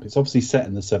Rising Damp, it's obviously set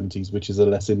in the 70s, which is a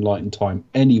less enlightened time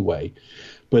anyway.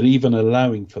 But even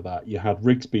allowing for that, you had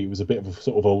Rigsby, who was a bit of a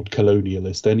sort of old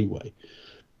colonialist anyway.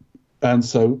 And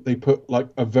so they put like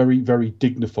a very, very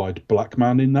dignified black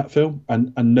man in that film,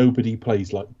 and nobody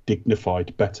plays like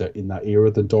dignified better in that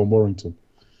era than Don Warrington.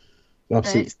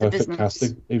 Absolutely perfect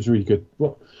casting. It was really good.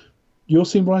 What? You've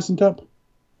seen Rising Damp?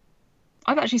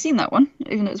 I've actually seen that one,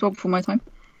 even though it's well before my time.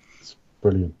 It's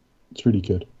brilliant. It's really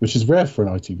good, which is rare for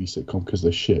an ITV sitcom because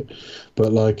they're shit.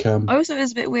 But like, I also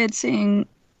was a bit weird seeing.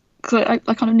 Cause I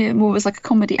kind of knew him more as like a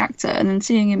comedy actor, and then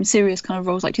seeing him serious kind of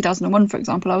roles like 2001, for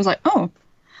example, I was like, oh,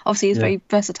 obviously he's very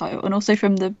versatile, and also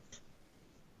from the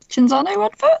Cinzano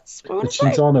adverts. The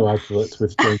Cinzano adverts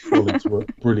with James Collins were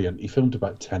brilliant. He filmed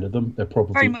about 10 of them. They're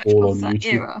probably all on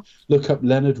YouTube. Era. Look up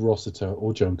Leonard Rossiter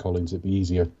or Joan Collins. It'd be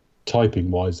easier typing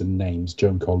wise than names.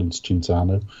 Joan Collins,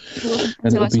 Cinzano.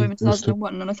 Until I saw him in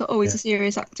 2001, and I thought, oh, he's a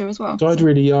serious actor as well. Died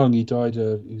really young. He died.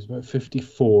 He was about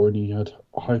 54, and he had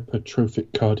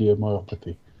hypertrophic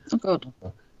cardiomyopathy. Oh God.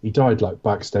 He died like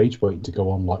backstage, waiting to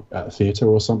go on like at a theatre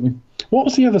or something. What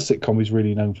was the other sitcom he's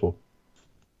really known for?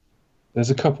 There's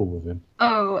a couple with him.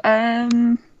 Oh,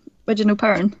 Reginald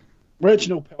Perrin.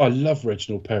 I love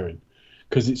Reginald Perrin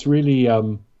because it's really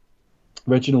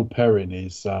Reginald Perrin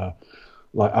is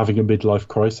like having a midlife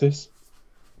crisis,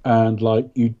 and like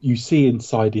you see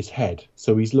inside his head.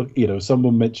 So he's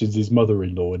someone mentions his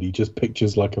mother-in-law, and he just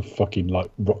pictures like a fucking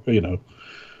like what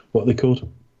are they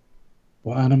called?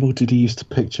 What animal did he used to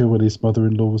picture when his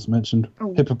mother-in-law was mentioned?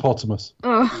 Oh. Hippopotamus.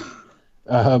 Oh.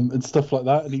 And stuff like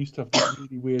that. And he used to have these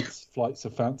really weird flights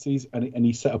of fancies. And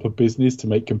he set up a business to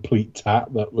make complete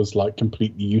tat that was like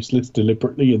completely useless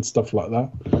deliberately and stuff like that.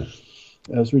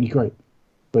 It was really great.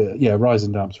 But yeah,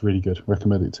 Rising Damp's really good.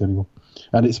 Recommend it to anyone.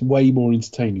 And it's way more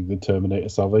entertaining than Terminator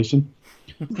Salvation.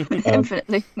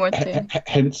 Infinitely more entertaining.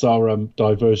 Hence our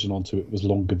diversion onto it was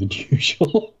longer than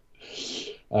usual.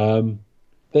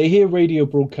 They hear radio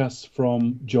broadcasts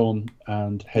from John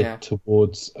and head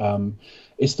towards...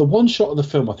 it's the one shot of the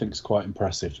film I think is quite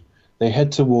impressive. They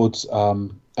head towards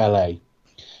LA.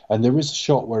 And there is a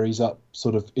shot where he's up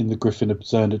sort of in the Griffin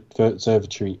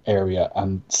Observatory area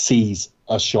and sees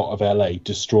a shot of LA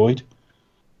destroyed.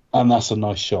 And that's a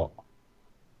nice shot.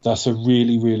 That's a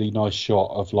really, really nice shot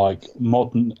of like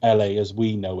modern LA as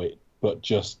we know it, but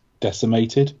just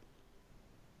decimated.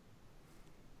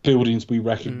 Buildings we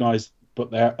recognise, but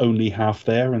they're only half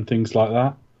there and things like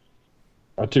that.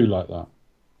 I do like that.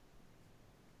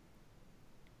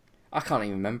 I can't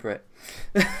even remember it.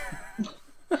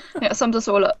 Yeah, it sums us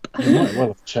all up. You might well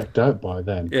have checked out by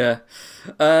then. Yeah.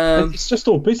 It's just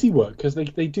all busy work because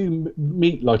they do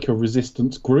meet like a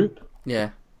resistance group. Yeah.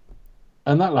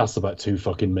 And that lasts about 2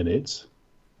 fucking minutes.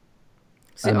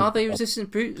 So are they resistance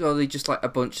groups, or are they just like a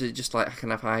bunch that just like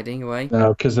kind of hiding away?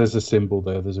 No, because there's a symbol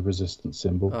there. There's a resistance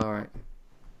symbol. All right.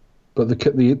 But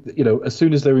the as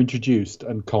soon as they're introduced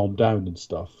and calmed down and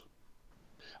stuff,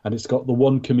 and it's got the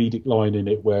one comedic line in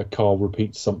it where Carl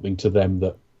repeats something to them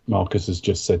that Marcus has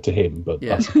just said to him, but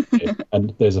that's it.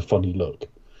 And there's a funny look.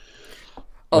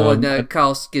 Oh, no,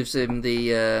 Carl gives him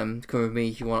the "come with me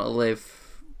if you want to live"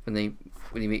 when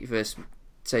you meet first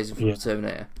says it from the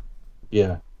Terminator.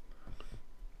 Yeah.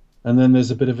 And then there's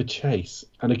a bit of a chase,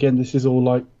 and again, this is all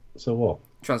like, so what?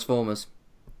 Transformers.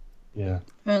 Yeah.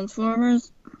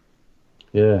 Transformers.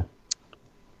 Yeah.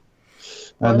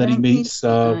 And then he meets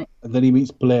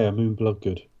Blair, Moon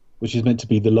Bloodgood. which is meant to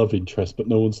be the love interest, but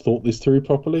no one's thought this through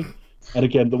properly. And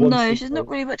again, the one No, scene she's where- not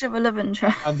really much of a love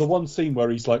interest. and the one scene where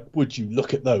he's like, "Would you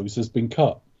look at those?" has been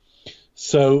cut.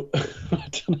 So I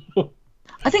don't know.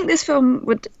 I think this film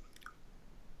would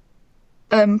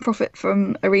profit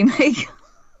from a remake.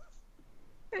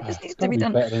 It just needs It's to be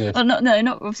gotta done. better than this. Oh, no,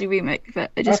 not obviously remake,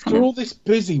 but it just After kind of. all this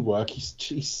busy work,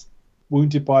 he's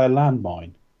wounded by a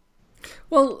landmine.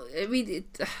 Well, I mean,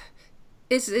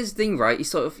 it's his thing, right? You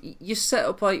sort of you set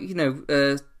up like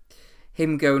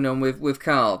him going on with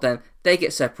Carl, then they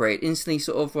get separated instantly,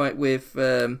 sort of like with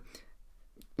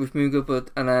Mungo,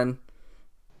 but and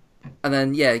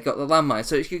then yeah, you got the landmine.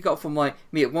 So you got from like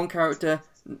me at one character,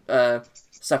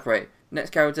 separate, next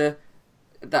character,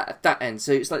 that ends.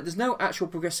 So it's like there's no actual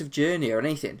progressive journey or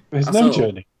anything. There's at no all.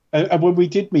 journey. And when we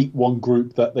did meet one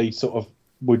group that they sort of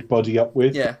would buddy up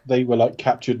with, Yeah. they were like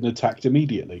captured and attacked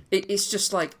immediately. It's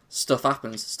just like stuff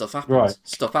happens, Right.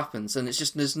 stuff happens, and it's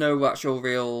just there's no actual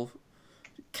real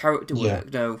character work,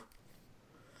 Yeah. no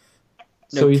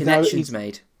So he's connections now,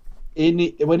 made.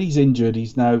 when he's injured,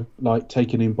 he's now like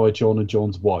taken in by John and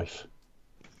John's wife,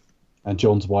 and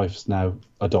John's wife's now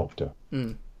a doctor.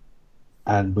 Mm.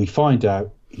 And we find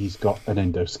out he's got an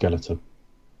endoskeleton.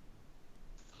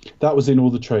 That was in all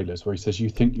the trailers where he says, "You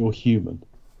think you're human?"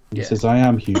 And Yeah. He says, "I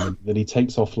am human." Then he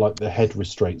takes off like the head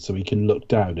restraint so he can look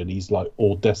down, and he's like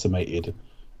all decimated,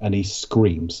 and he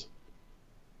screams.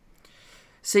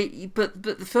 See, but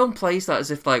the film plays that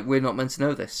as if like we're not meant to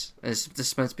know this. It's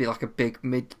just meant to be like a big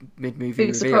mid movie Big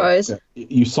reveal. surprise.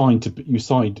 You signed for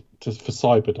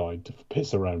Cyberdyne to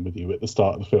piss around with you at the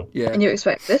start of the film, Yeah, And you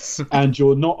expect this? and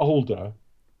you're not older.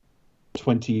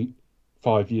 15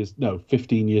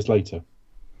 years later.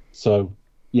 So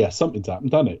yeah, something's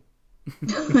happened, done it?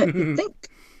 I think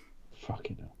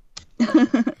Fucking hell.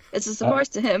 it's a surprise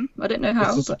to him. I don't know how.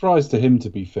 It's a But surprise to him, to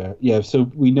be fair. Yeah, so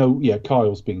we know. Yeah,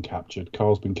 Kyle's been captured.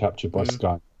 Kyle's been captured by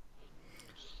Sky.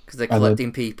 because they're And then-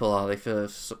 collecting people, are they, for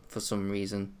some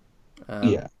reason?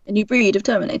 Yeah. a new breed of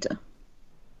Terminator.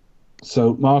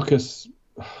 So Marcus,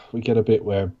 we get a bit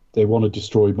where they want to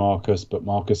destroy Marcus, but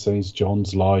Marcus saves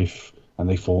John's life, and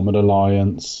they form an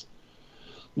alliance.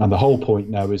 And the whole point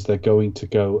now is they're going to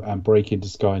go and break into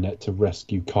Skynet to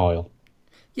rescue Kyle.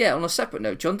 Yeah. On a separate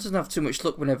note, John doesn't have too much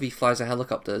luck whenever he flies a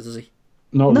helicopter, does he?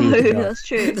 Not No, really. No. that's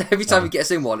true. Every time he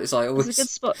gets in one, it's like It's a always. good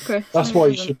spot, Chris. That's No, why it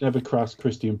you isn't. should never cast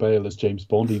Christian Bale as James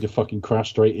Bond. He'd have fucking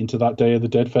crashed straight into that Day of the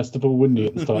Dead festival, wouldn't he,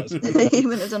 at the start? He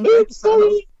wouldn't have done very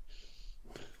Sorry.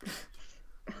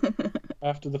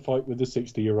 After the fight with the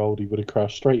 60-year-old, he would have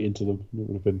crashed straight into them. It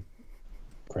would have been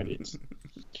credits.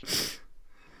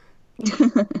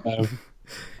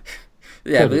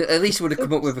 Yeah, but at least he would have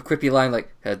come up with a quippy line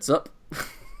like "heads up."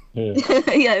 Yeah.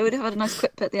 Yeah, it would have had a nice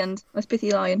quip at the end. Nice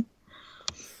pithy line.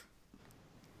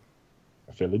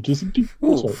 Villages and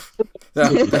Ooh. sorry.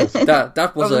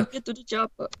 That was Probably a good to the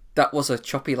job, but that was a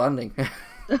choppy landing.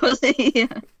 that was yeah.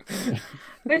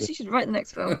 Perhaps you should write the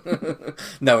next film.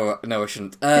 No, I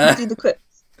shouldn't. Do the quip.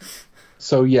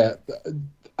 So yeah,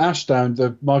 Ashdown,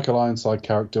 the Michael Ironside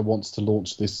character, wants to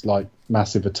launch this like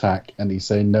massive attack, and he's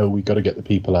saying, "No, we've got to get the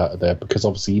people out of there," because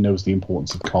obviously he knows the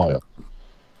importance of Kyle.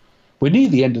 We're near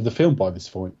the end of the film by this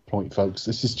point, folks.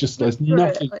 This is just there's Right,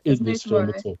 nothing like, there's in no this film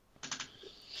tomorrow. at all.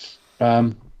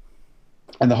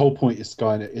 And the whole point is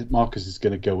Skynet. Marcus is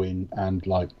going to go in and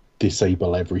like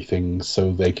disable everything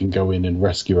so they can go in and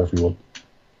rescue everyone.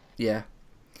 Yeah.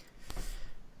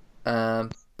 But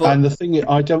And the thing is,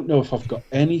 I don't know if I've got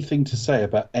anything to say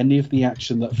about any of the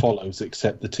action that follows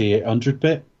except the T-800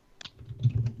 bit,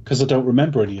 because I don't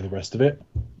remember any of the rest of it.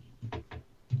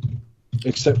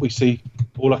 Except we see,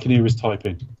 all I can hear is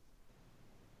typing.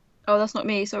 Oh, that's not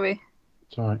me. Sorry,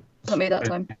 It's all right. not me that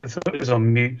time. I thought it was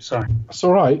on mute. Sorry. It's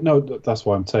all right. No, that's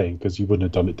why I'm saying, because you wouldn't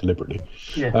have done it deliberately.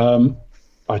 Yeah.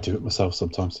 I do it myself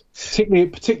sometimes.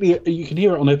 Particularly, you can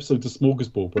hear it on episodes of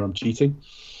Smorgasbord where I'm cheating.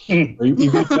 Mm. He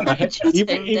reads out Cheating,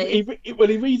 Dave. he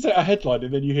reads out a headline,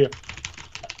 and then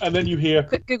you hear,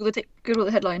 Quick, Google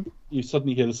the headline. you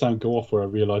suddenly hear the sound go off where I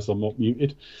realise I'm not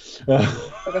muted.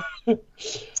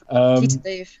 Cheated,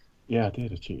 Dave. Yeah, I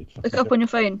did. I cheated. Look it up on your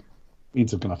phone.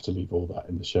 Means I'm going to have to leave all that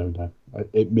in the show now. I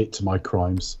admit to my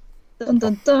crimes. Dun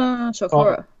dun dun. Shock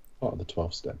horror. Part of the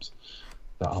 12 steps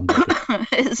that I'm not doing.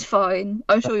 It's fine.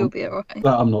 I'm sure you'll be alright.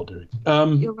 That I'm not doing.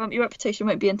 Your reputation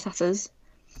won't be in tatters.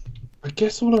 I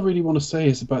guess all I really want to say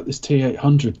is about this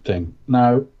T800 thing.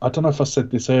 Now, I don't know if I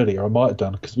said this earlier. I might have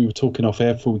done because we were talking off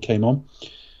air before we came on.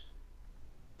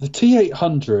 The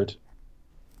T800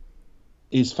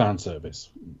 is fan service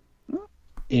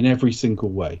in every single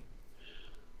way.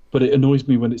 But it annoys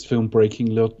me when it's film breaking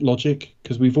logic,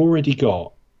 because we've already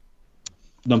got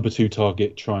number 2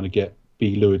 target trying to get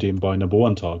be lured in by number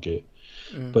one target.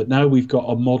 But now we've got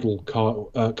a model,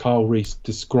 Kyle Reese,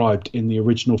 described in the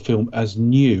original film as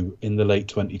new in the late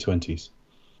 2020s.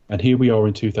 And here we are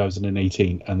in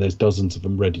 2018, and there's dozens of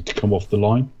them ready to come off the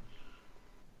line.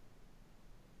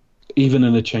 Even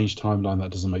in a changed timeline,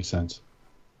 that doesn't make sense.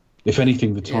 If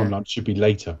anything, the timeline should be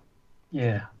later.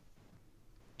 Yeah.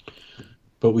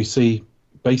 But we see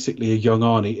basically a young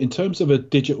Arnie. In terms of a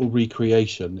digital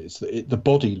recreation, the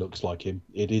body looks like him.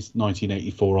 It is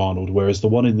 1984 Arnold, whereas the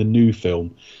one in the new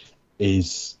film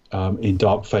is in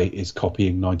Dark Fate is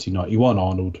copying 1991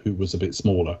 Arnold, who was a bit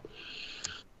smaller.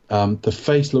 The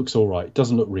face looks all right. It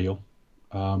doesn't look real,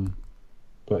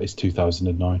 but it's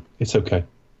 2009. It's okay.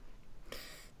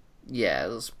 Yeah, it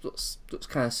looks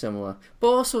kind of similar, but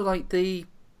also like the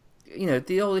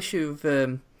whole issue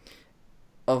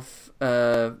of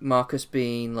Marcus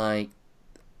being like,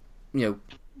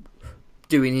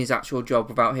 doing his actual job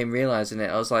without him realizing it.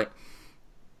 I was like,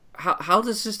 how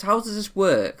does this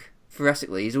work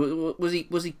theoretically? Was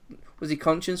he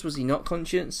conscious? Was he not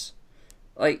conscious?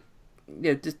 Like,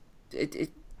 it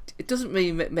doesn't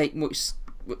really make much.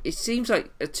 It seems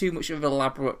like too much of an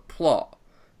elaborate plot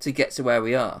to get to where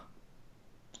we are.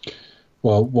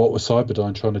 Well, what was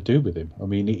Cyberdyne trying to do with him? I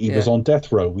mean, he was on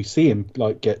death row. We see him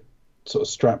like get sort of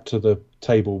strapped to the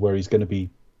table where he's going to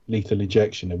be lethal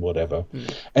injection and whatever.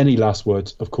 Any last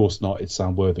words? Of course not. It's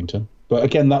Sam Worthington. But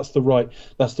again, that's the right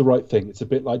thing. It's a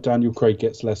bit like Daniel Craig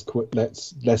gets less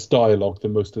dialogue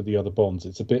than most of the other Bonds.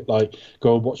 It's a bit like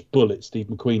go and watch Bullet. Steve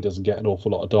McQueen doesn't get an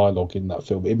awful lot of dialogue in that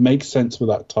film. It makes sense with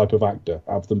that type of actor.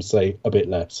 Have them say a bit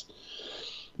less.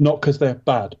 Not because they're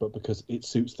bad, but because it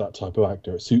suits that type of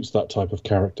actor. It suits that type of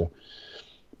character.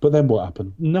 But then what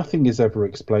happened? Nothing is ever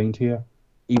explained here.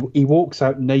 He walks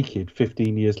out naked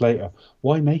 15 years later.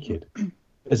 Why naked?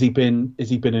 Has he been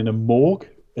in a morgue?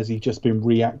 Has he just been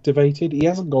reactivated? He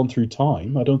hasn't gone through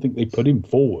time. I don't think they put him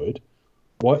forward.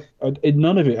 What?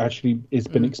 None of it actually has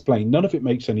been explained. None of it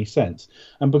makes any sense.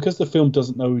 And because the film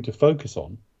doesn't know who to focus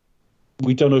on,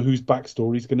 we don't know whose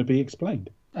backstory is going to be explained.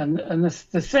 And the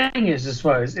thing is as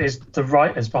well is the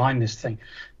writers behind this thing.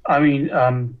 I mean,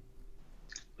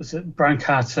 was it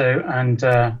Brancato and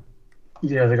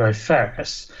the other guy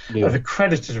Ferris are the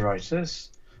credited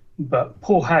writers, but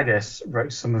Paul Haggis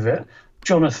wrote some of it.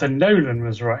 Jonathan Nolan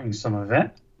was writing some of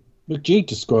it. McGee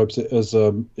describes it as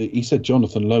he said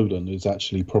Jonathan Nolan is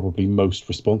actually probably most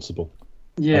responsible.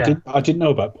 Yeah, I didn't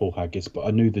know about Paul Haggis, but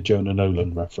I knew the Jonah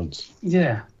Nolan reference.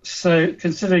 Yeah, so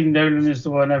considering Nolan is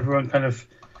the one everyone kind of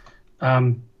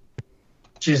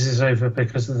jizzes over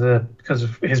because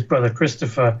of his brother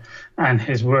Christopher and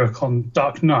his work on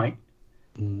Dark Knight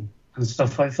and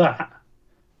stuff like that,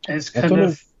 it's kind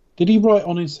of. Did he write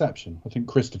on Inception? I think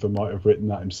Christopher might have written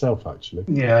that himself, actually.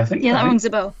 Yeah, I think. Yeah, that rings a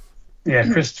bell. Yeah,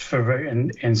 Christopher wrote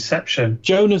in Inception.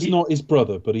 Jonah's not his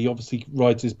brother, but he obviously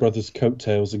rides his brother's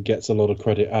coattails and gets a lot of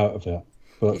credit out of it.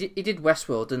 But he did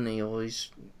Westworld, didn't he? Always.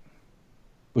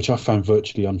 Which I found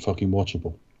virtually unfucking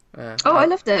watchable. I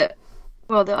loved it.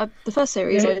 Well, the first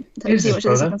series. I didn't see much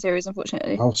of the second series,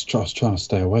 unfortunately. I was trying to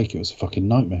stay awake. It was a fucking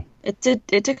nightmare. It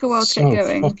took a while to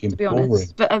get going, to be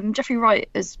honest. Boring. But Jeffrey Wright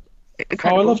is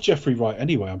incredible. Oh, I love Jeffrey Wright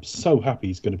anyway. I'm so happy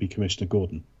he's going to be Commissioner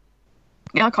Gordon.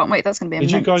 Yeah, I can't wait. That's going to be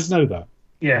immense. Did you guys know that?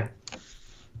 Yeah.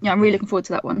 Yeah, I'm really looking forward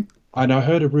to that one. And I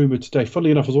heard a rumour today.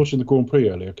 Funnily enough, I was watching the Grand Prix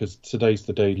earlier because today's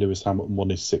the day Lewis Hamilton won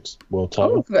his 6th world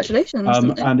title. Oh, congratulations!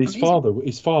 And his father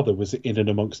was in and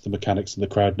amongst the mechanics and the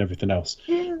crowd and everything else.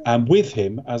 Yeah. And with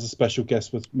him, as a special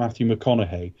guest, was Matthew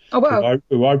McConaughey. Oh wow!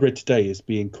 Who I read today is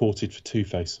being courted for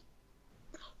Two-Face.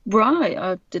 Right,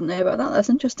 I didn't know about that. That's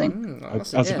interesting.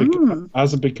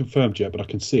 Hasn't been confirmed yet, but I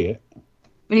can see it.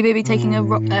 Will he maybe taking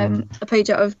a page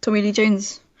out of Tommy Lee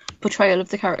Jones' portrayal of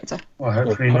the character? Well,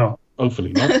 hopefully not.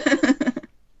 Hopefully not.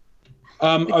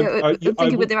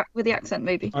 With the accent,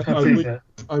 maybe.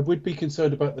 I would be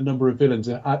concerned about the number of villains.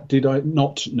 Did I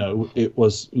not know it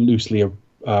was loosely a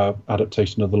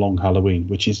adaptation of The Long Halloween,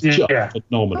 which is just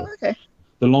phenomenal. Oh, okay.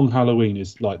 The Long Halloween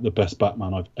is like the best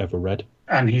Batman I've ever read.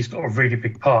 And he's got a really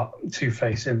big part,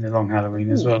 Two-Face, in The Long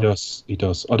Halloween as well. He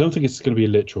does. I don't think it's going to be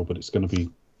literal, but it's going to be...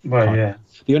 Well, yeah.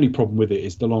 The only problem with it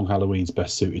is The Long Halloween's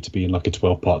best suited to be in like a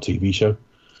 12-part TV show.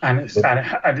 And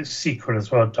its sequel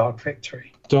as well, Dark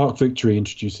Victory. Dark Victory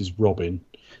introduces Robin.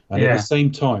 And at the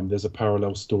same time, there's a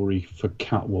parallel story for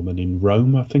Catwoman in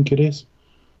Rome, I think it is.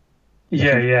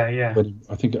 Yeah.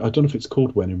 I don't know if it's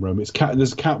called When in Rome. There's a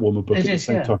Catwoman book at the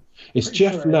same time. It's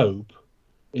Jeff Loeb.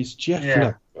 It's Jeff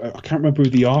Loeb. I can't remember who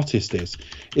the artist is.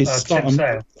 Tim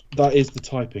Sale. That is the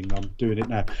typing. I'm doing it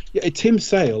now. Yeah, Tim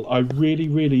Sale. I really,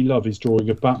 really love his drawing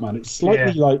of Batman. It's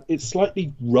slightly it's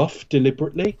slightly rough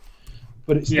deliberately,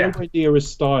 but it's Yeah. nowhere near as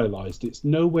stylized. It's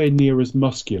nowhere near as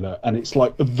muscular, and it's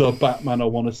like the Batman I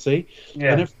want to see.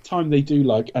 Yeah. And every time they do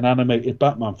like an animated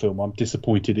Batman film, I'm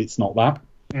disappointed it's not that.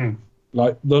 Mm.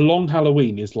 Like The Long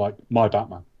Halloween is like my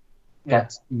Batman. Yeah.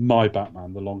 That's my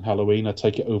Batman, The Long Halloween. I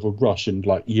take it over Rush and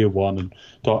like Year One and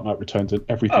Dark Knight Returns and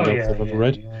everything Oh, else yeah, I've ever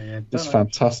read. yeah. It's Don't know,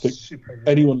 fantastic. super good.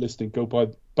 Anyone listening, go buy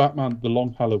Batman The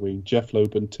Long Halloween, Jeff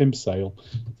Loeb and Tim Sale.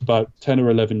 It's about 10 or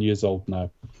 11 years old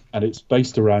now. And it's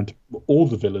based around, all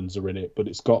the villains are in it, but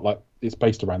it's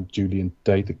based around Julian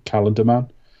Day, the Calendar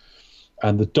Man.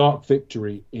 And The Dark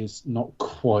Victory is not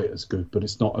quite as good, but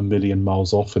it's not a million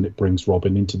miles off, and it brings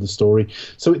Robin into the story.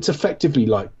 So it's effectively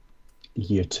like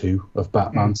Year 2 of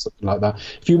Batman, something like that.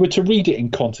 If you were to read it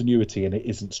in continuity, and it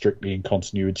isn't strictly in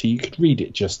continuity, you could read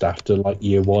it just after like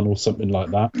Year 1 or something like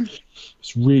that.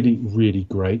 It's really, really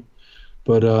great.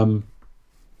 But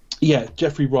yeah,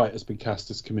 Jeffrey Wright has been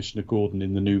cast as Commissioner Gordon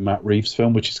in the new Matt Reeves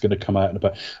film, which is going to come out in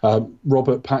about.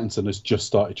 Robert Pattinson has just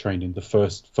started training. The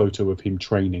first photo of him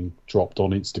training dropped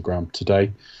on Instagram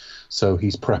today, so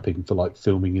he's prepping for like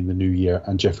filming in the new year.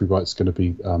 And Jeffrey Wright's going to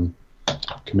be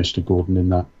Commissioner Gordon in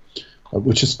that.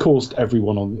 Which has caused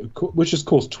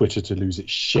Twitter to lose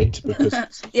its shit because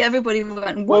Yeah, everybody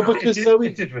went, well, wow. because They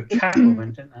did with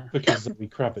Catwoman, didn't they? because Zoe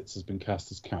Kravitz has been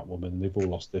cast as Catwoman, and they've all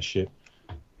lost their shit.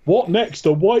 What next?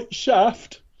 A white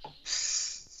shaft?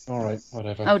 All right,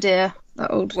 whatever. Oh dear,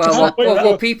 that old.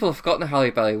 Well, people have forgotten the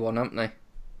Halle Berry one, haven't they?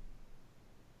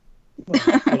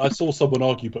 Well, I saw someone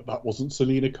argue, but that wasn't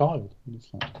Selena Kyle. It's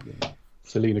like, yeah.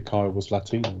 Selena Kyle was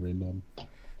Latina in.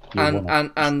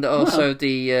 And also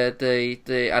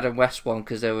the Adam West one,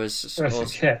 because there was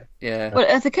also, yeah. Well,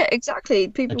 Eartha Kitt, exactly.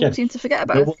 People Again, seem to forget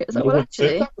about Eartha Kitt. It's like, well,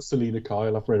 actually, that was Selena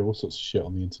Kyle. I've read all sorts of shit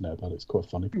on the internet about it. It's quite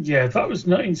funny. Yeah, that was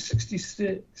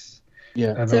 1966.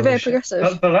 Yeah, so very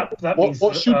progressive.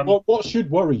 What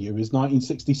should worry you is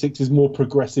 1966 is more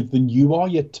progressive than you are,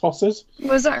 you tossers.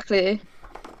 Well, exactly.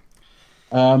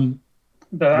 But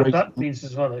that means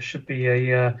as well it should be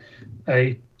a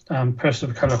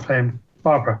person of colour playing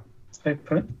Barbara.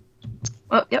 Hopefully.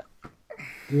 Well, yep.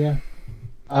 Yeah.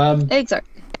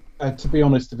 Exactly. To be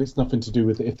honest, if it's nothing to do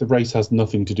with if the race has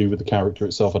nothing to do with the character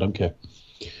itself, I don't care.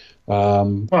 Well,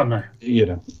 no. You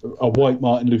know, a white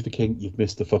Martin Luther King, you've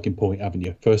missed the fucking point, haven't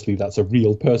you? Firstly, that's a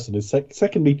real person. And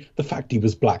secondly, the fact he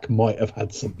was black might have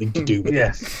had something to do with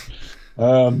yes.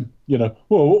 it. You know,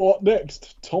 well, what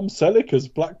next? Tom Selleck as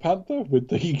Black Panther with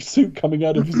the suit coming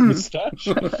out of his moustache.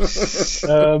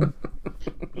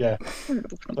 Yeah,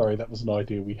 sorry, that was an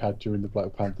idea we had during the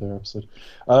Black Panther episode.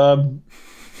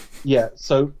 Yeah,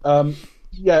 so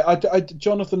yeah,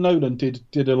 Jonathan Nolan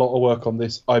did a lot of work on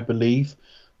this, I believe,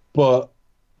 but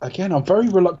again, I'm very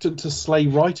reluctant to slay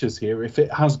writers here if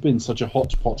it has been such a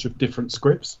hodgepodge of different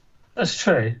scripts. That's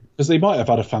true. Because they might have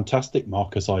had a fantastic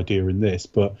Marcus idea in this,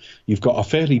 but you've got a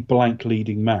fairly blank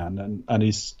leading man, and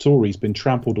his story's been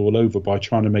trampled all over by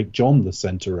trying to make John the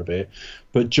centre of it.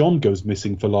 But John goes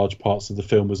missing for large parts of the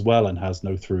film as well and has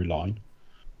no through line.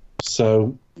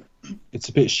 So it's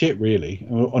a bit shit, really.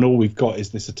 And all we've got is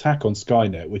this attack on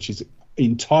Skynet, which is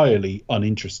entirely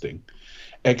uninteresting,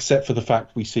 except for the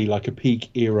fact we see like a peak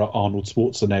era Arnold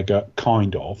Schwarzenegger,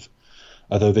 kind of.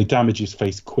 Although they damage his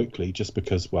face quickly just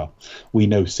because, well, we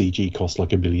know CG costs like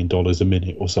 $1 million a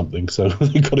minute or something, so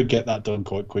they've got to get that done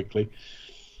quite quickly.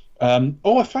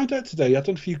 I found out today, I don't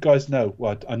know if you guys know,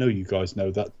 well, I know you guys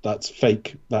know, that's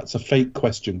fake. That's a fake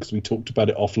question because we talked about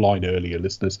it offline earlier,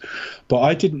 listeners. But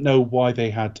I didn't know why they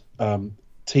had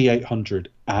T800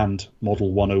 and Model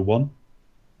 101.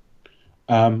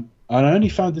 And I only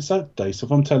found this out today, so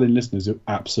if I'm telling listeners who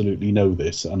absolutely know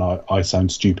this and I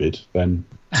sound stupid, then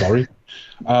sorry.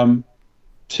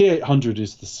 T800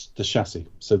 is the chassis,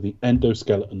 so the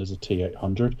endoskeleton is a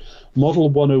T800. Model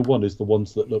 101 is the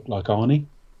ones that look like Arnie.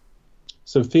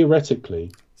 So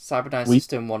theoretically, Cyberdyne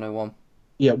System 101.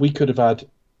 Yeah, we could have had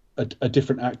a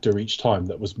different actor each time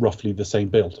that was roughly the same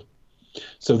build.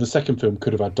 So the second film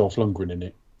could have had Dolph Lundgren in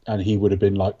it, and he would have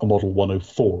been like a Model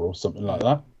 104 or something like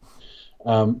that.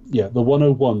 Yeah, the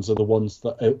 101s are the ones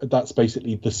that's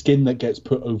basically the skin that gets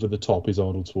put over the top is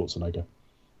Arnold Schwarzenegger.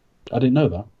 I didn't know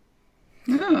that.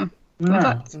 No.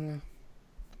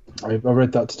 I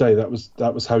read that today.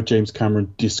 That was how James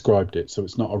Cameron described it. So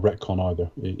it's not a retcon either.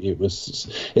 It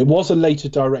was a later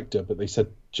director, but they said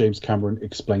James Cameron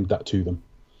explained that to them.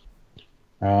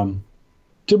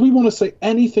 Do we want to say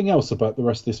anything else about the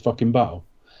rest of this fucking battle?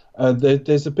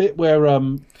 There's a bit where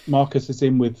Marcus is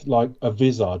in with like a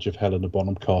visage of Helena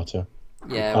Bonham Carter.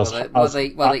 Yeah,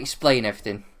 they explain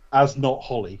everything. As not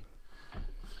Holly.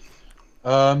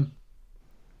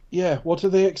 Yeah, what do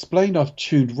they explain? I've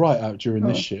tuned right out during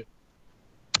this shit.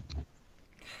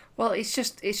 Well, it's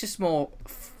just more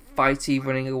fighty,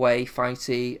 running away,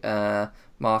 fighty.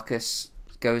 Marcus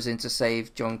goes in to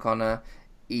save John Connor.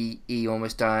 He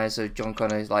almost dies, so John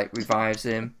Connor like revives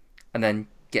him, and then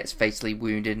gets fatally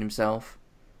wounded himself.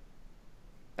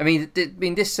 I mean,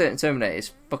 this certain Terminator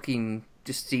is fucking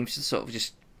just seems to sort of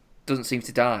just doesn't seem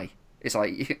to die. It's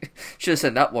like you should have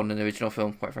said that one in the original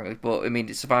film, quite frankly. But I mean,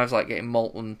 it survives like getting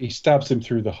molten. He stabs him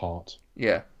through the heart.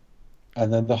 Yeah.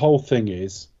 And then the whole thing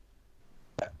is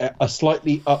a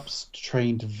slightly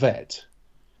up-trained vet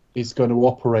is going to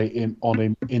operate on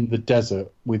him in the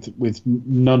desert with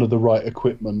none of the right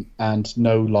equipment and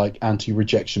no like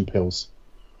anti-rejection pills.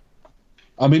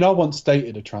 I mean, I once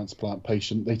dated a transplant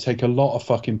patient. They take a lot of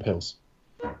fucking pills.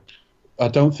 I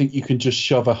don't think you can just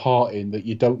shove a heart in that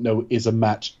you don't know is a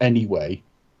match anyway,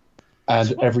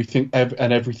 and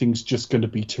everything's just going to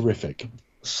be terrific.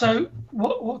 So,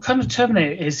 what kind of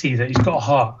Terminator is he that he's got a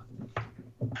heart?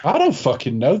 I don't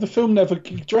fucking know. The film never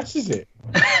addresses it.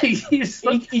 He's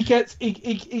like...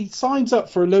 He signs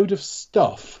up for a load of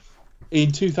stuff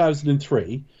in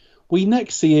 2003. We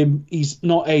next see him. He's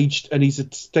not aged, and he's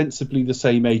ostensibly the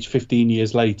same age 15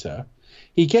 years later.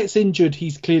 He gets injured.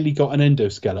 He's clearly got an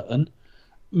endoskeleton.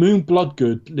 Moon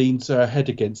Bloodgood leans her head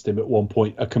against him at one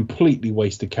point. A completely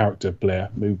wasted character, Blair.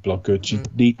 Moon Bloodgood. She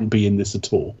needn't be in this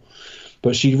at all.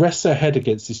 But she rests her head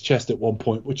against his chest at one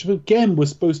point, which again was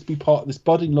supposed to be part of this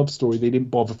budding love story they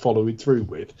didn't bother following through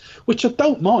with, which I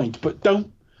don't mind, but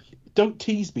don't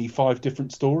tease me 5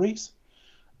 different stories.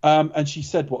 And she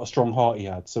said what a strong heart he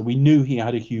had, so we knew he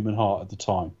had a human heart at the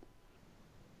time.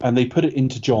 And they put it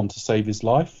into John to save his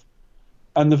life.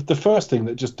 And the first thing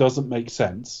that just doesn't make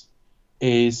sense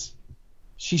is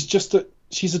she's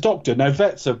a doctor. Now,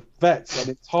 vets, and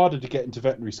it's harder to get into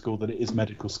veterinary school than it is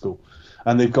medical school.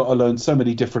 And they've got to learn so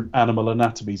many different animal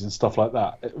anatomies and stuff like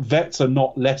that. Vets are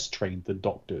not less trained than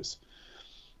doctors.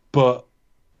 But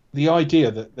the idea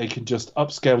that they can just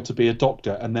upscale to be a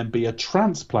doctor and then be a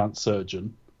transplant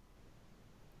surgeon,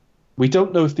 we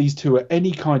don't know if these two are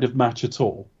any kind of match at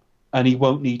all, and he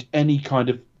won't need any kind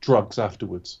of drugs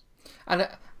afterwards.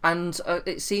 And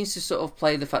it seems to sort of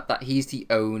play the fact that he's the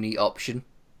only option.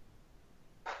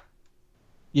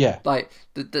 Yeah. Like,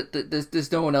 there's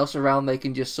no one else around they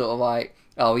can just sort of like,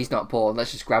 oh, he's not Paul,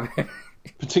 let's just grab him.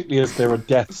 Particularly as there are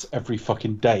deaths every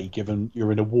fucking day, given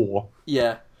you're in a war.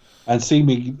 Yeah. And see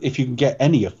me, if you can get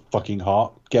any fucking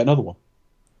heart, get another one.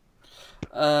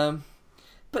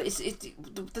 But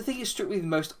the thing that struck me the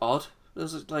most odd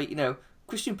was like, you know,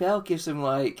 Christian Bale gives him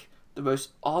like the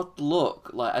most odd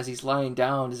look, like as he's lying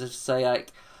down, as if to say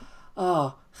like,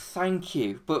 oh, thank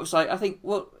you. But it's like, I think,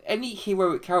 well, any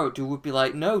heroic character would be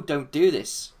like, no, don't do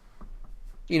this.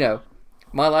 You know,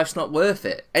 my life's not worth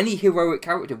it. Any heroic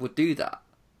character would do that.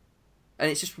 And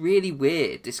it's just really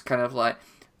weird, this kind of like,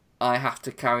 I have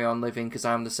to carry on living because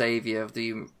I'm the saviour of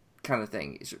the kind of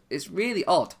thing. It's really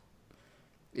odd.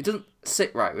 It doesn't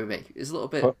sit right with me. It's a little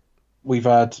bit... But we've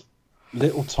had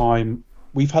little time.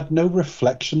 We've had no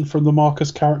reflection from the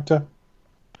Marcus character.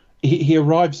 He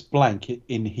arrives blank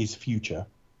in his future.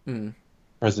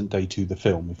 Present day to the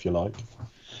film, if you like.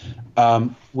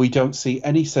 We don't see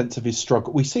any sense of his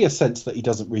struggle. We see a sense that he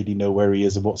doesn't really know where he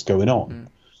is and what's going on.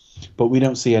 But we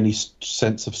don't see any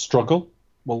sense of struggle.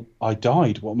 Well, I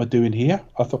died. What am I doing here?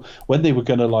 I thought when they were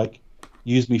going to like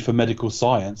use me for medical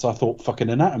science, I thought fucking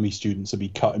anatomy students would be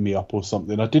cutting me up or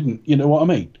something. I didn't, you know what I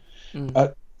mean?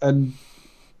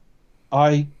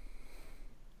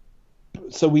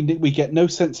 So we get no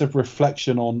sense of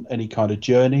reflection on any kind of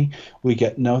journey. We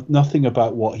get nothing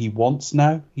about what he wants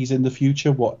now. He's in the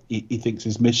future, what he thinks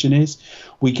his mission is.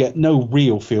 We get no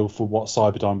real feel for what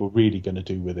Cyberdyne were really going to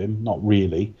do with him. Not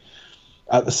really.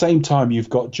 At the same time, you've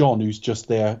got John, who's just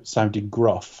there sounding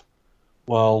gruff.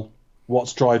 Well,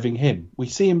 what's driving him? We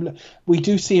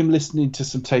do see him listening to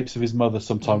some tapes of his mother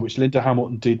sometime, which Linda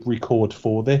Hamilton did record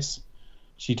for this.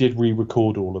 She did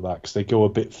re-record all of that because they go a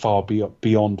bit far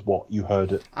beyond what you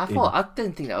heard. I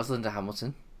didn't think that was Linda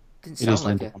Hamilton. Didn't sound like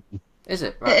Linda it. Hamilton. Is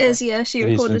it? Right. It is, yeah. She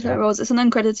recorded her roles. It's an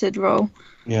uncredited role.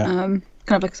 Yeah.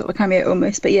 Kind of like sort of a cameo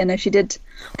almost. But yeah, no, she did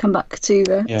come back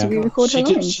to re-record her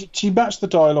lines. She matched the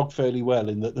dialogue fairly well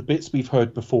in that the bits we've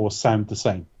heard before sound the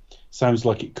same. Sounds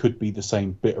like it could be the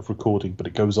same bit of recording, but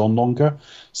it goes on longer.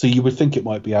 So you would think it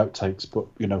might be outtakes, but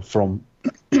you know, from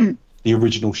the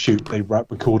original shoot, they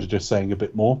recorded her saying a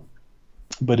bit more,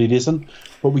 but it isn't.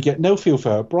 But we get no feel for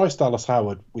her. Bryce Dallas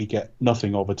Howard, we get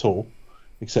nothing of at all,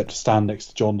 except to stand next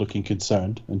to John looking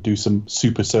concerned and do some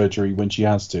super surgery when she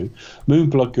has to. Moon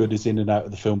Bloodgood is in and out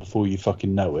of the film before you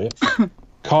fucking know it.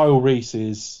 Kyle Reese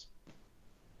is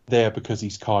there because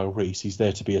he's Kyle Reese. He's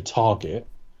there to be a target.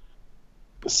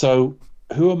 So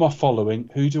Who am I following?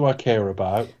 Who do I care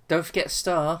about? Don't forget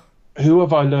Star. Who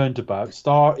have I learned about?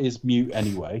 Star is mute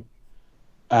anyway.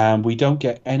 And we don't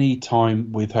get any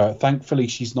time with her. Thankfully,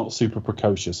 she's not super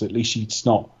precocious. At least she's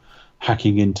not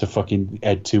hacking into fucking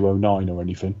Ed 209 or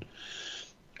anything.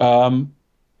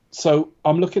 So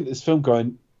I'm looking at this film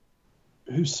going,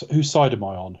 whose side am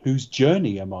I on? Whose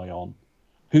journey am I on?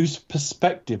 Whose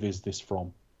perspective is this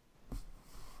from?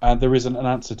 And there isn't an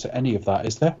answer to any of that,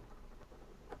 is there?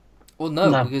 Well, no,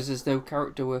 No. because there's no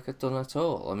character work done at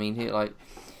all. I mean, he like,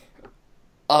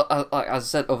 as I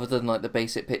said, other than like the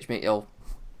basic pitch meal,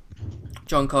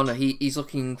 John Connor, he's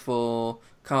looking for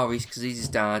Kari's because he's his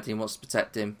dad and he wants to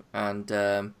protect him, and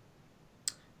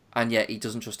yet he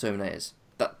doesn't trust Terminators.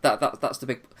 That's the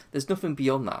big. There's nothing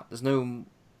beyond that. There's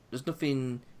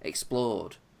nothing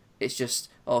explored. It's just,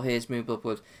 oh, here's Moon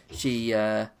Bloodwood. She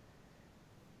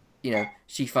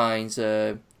she finds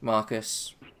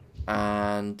Marcus,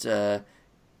 and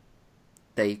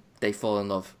they fall in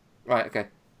love. Right, okay.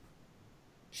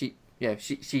 She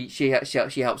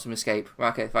helps him escape. Right,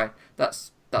 okay, fine.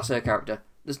 That's her character.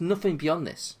 There's nothing beyond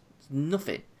this.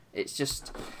 Nothing. It's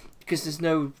just because there's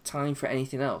no time for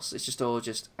anything else. It's just all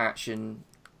just action,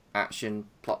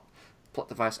 plot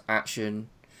device, action.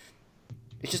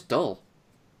 It's just dull.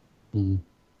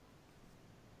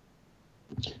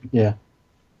 Yeah.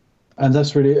 And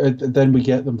that's really... then we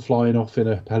get them flying off in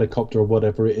a helicopter or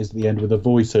whatever it is at the end with a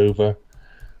voiceover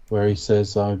where he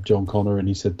says, I'm John Connor, and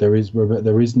he said, there is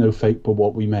no fate but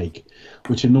what we make,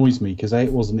 which annoys me because A,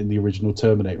 it wasn't in the original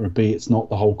Terminator, and B, it's not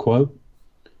the whole quote.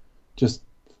 Just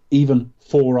even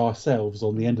for ourselves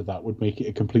on the end of that would make it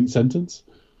a complete sentence.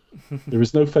 There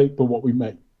is no fate but what we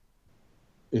make.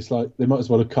 It's like they might as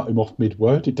well have cut him off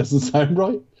mid-word. It doesn't sound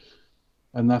right.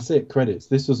 And that's it. Credits.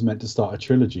 This was meant to start a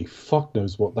trilogy. Fuck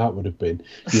knows what that would have been.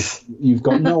 You've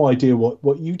got no idea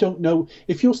what you don't know.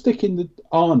 If you're sticking the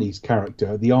Arnie's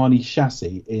character, the Arnie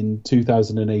chassis in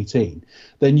 2018,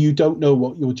 then you don't know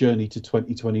what your journey to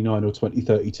 2029 or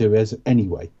 2032 is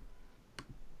anyway.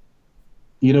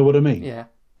 You know what I mean? Yeah.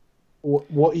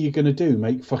 What are you going to do?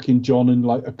 Make fucking John and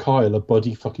like a Kyle a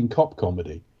buddy fucking cop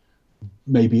comedy?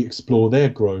 Maybe explore their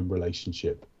growing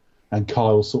relationship, and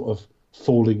Kyle sort of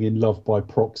falling in love by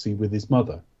proxy with his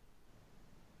mother,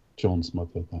 John's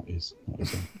mother, that is.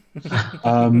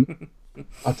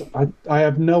 I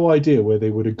have no idea where they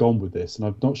would have gone with this, and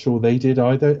I'm not sure they did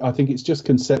either. I think it's just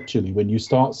conceptually, when you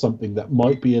start something that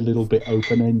might be a little bit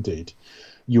open-ended,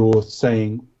 you're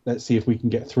saying, let's see if we can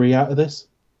get 3 out of this,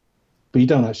 but you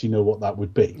don't actually know what that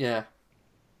would be. Yeah.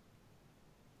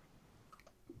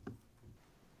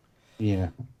 Yeah.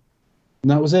 And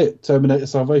that was it. Terminator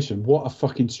Salvation. What a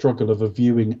fucking struggle of a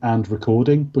viewing and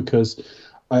recording, because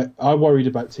I worried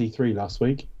about T3 last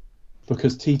week,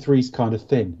 because T3's kind of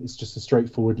thin. It's just a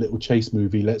straightforward little chase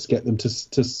movie. Let's get them to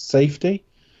safety.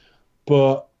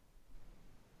 But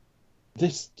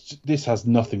this has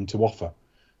nothing to offer.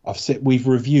 We've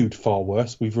reviewed far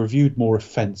worse. We've reviewed more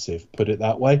offensive, put it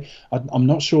that way. I'm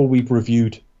not sure we've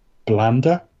reviewed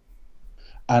blander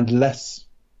and less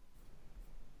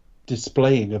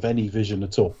displaying of any vision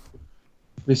at all.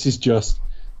 This is just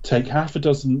take half a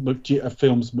dozen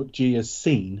films McGee has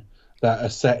seen that are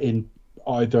set in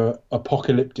either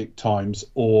apocalyptic times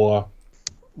or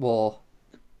war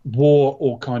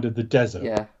or kind of the desert.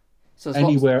 Yeah. So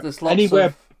anywhere lots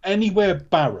anywhere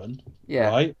barren. Yeah.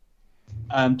 Right.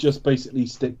 And just basically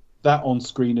stick that on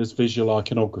screen as visual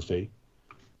iconography,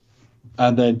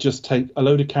 and then just take a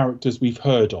load of characters we've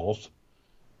heard of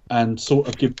and sort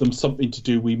of give them something to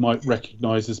do we might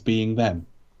recognise as being them.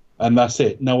 And that's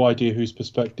it. No idea whose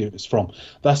perspective it's from.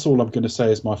 That's all I'm going to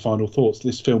say as my final thoughts.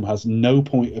 This film has no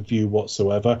point of view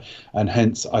whatsoever, and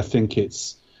hence I think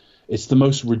it's the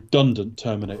most redundant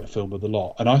Terminator film of the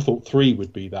lot. And I thought 3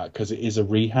 would be that because it is a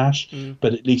rehash,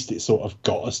 but at least it sort of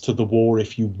got us to the war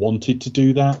if you wanted to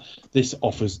do that. This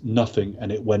offers nothing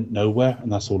and it went nowhere, and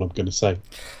that's all I'm going to say.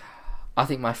 I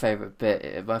think my favourite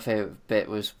bit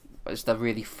was the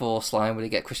really forced line where they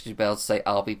get Christian Bale to say,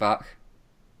 "I'll be back."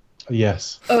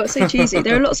 Yes. Oh, it's so cheesy.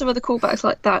 There are lots of other callbacks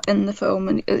like that in the film,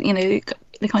 and you know,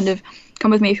 the kind of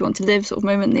 "come with me if you want to live" sort of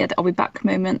moment, the "I'll be back"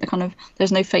 moment, the kind of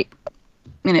 "there's no fate,"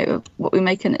 you know, what we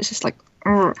make, and it's just like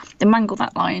they mangle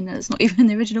that line, and it's not even in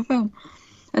the original film.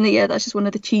 And yeah, that's just one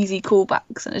of the cheesy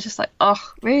callbacks, and it's just like,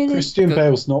 oh, really? Christian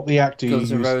Bale's not the actor you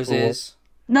Guns N' use Roses.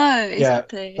 No,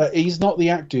 exactly. Yeah, he's not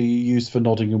the actor you use for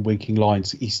nodding and winking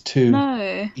lines. He's too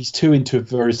into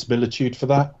verisimilitude for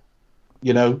that.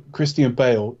 You know, Christian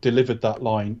Bale delivered that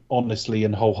line honestly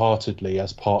and wholeheartedly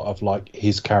as part of like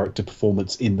his character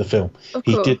performance in the film.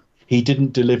 He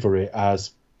didn't deliver it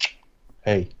as,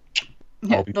 "Hey,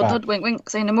 I'll be back." Nod, wink, wink,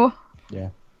 say no more. Yeah.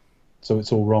 so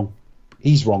it's all wrong.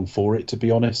 He's wrong for it, to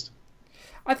be honest.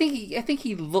 I think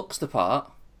he looks the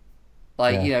part.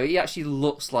 Like, Yeah. you know, he actually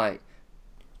looks like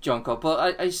John Connor.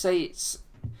 But I say it's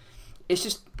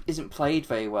just isn't played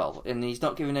very well, and he's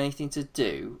not given anything to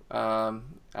do.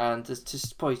 And there's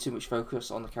just probably too much focus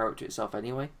on the character itself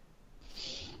anyway.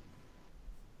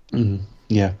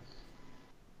 Yeah.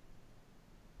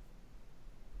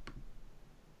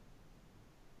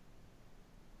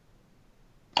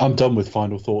 I'm done with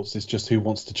final thoughts. It's just who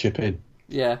wants to chip in.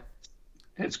 Yeah.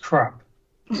 It's crap.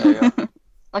 There you go.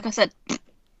 Like I said,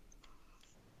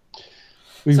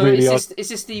 We So really are. is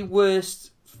this the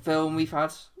worst film we've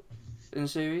had in the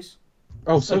series?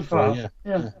 Oh, so far,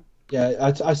 yeah.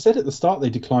 Yeah, I said at the start they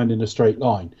declined in a straight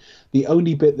line. The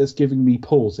only bit that's giving me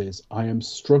pause is I am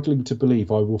struggling to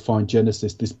believe I will find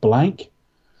Genesis this blank.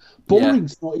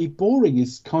 Boring's not. Boring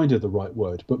is kind of the right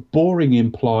word, but boring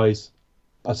implies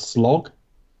a slog,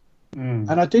 and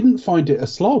I didn't find it a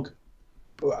slog.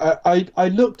 I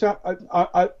looked at.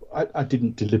 I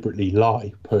didn't deliberately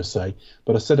lie per se,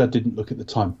 but I said I didn't look at the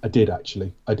time. I did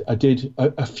actually. I did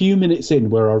a few minutes in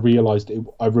where I realised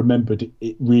I remembered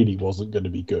it really wasn't going to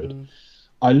be good.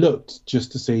 I looked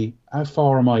just to see how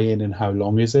far am I in and how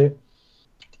long is it,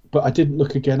 but I didn't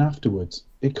look again afterwards.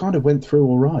 It kind of went through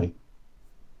all right.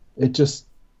 It just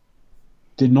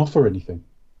didn't offer anything.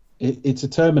 It's a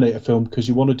Terminator film because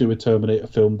you want to do a Terminator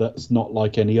film that's not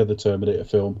like any other Terminator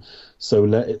film, so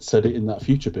let it set it in that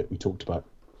future bit we talked about.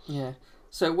 Yeah.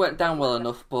 So it went down well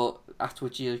enough, but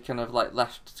afterwards you kind of like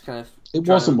left kind of... It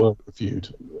wasn't well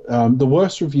reviewed. The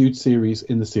worst reviewed series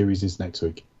in the series is next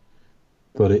week,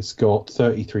 but it's got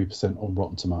 33% on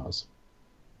Rotten Tomatoes.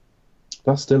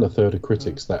 That's still a third of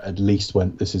critics that at least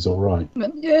went, this is all right.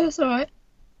 but yeah, it's all right.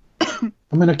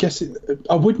 I mean, I guess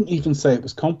I wouldn't even say it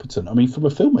was competent. I mean, from a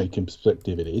filmmaking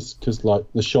perspective, it is, because like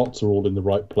the shots are all in the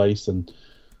right place and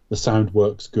the sound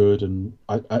works good, and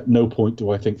at no point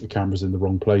do I think the camera's in the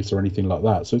wrong place or anything like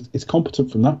that. So it's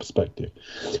competent from that perspective.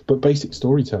 But basic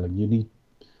storytelling, you need.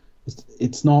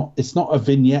 It's not a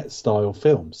vignette style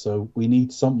film, so we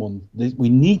need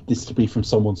this to be from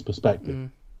someone's perspective,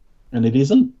 and it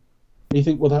isn't. And you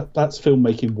think, well, that's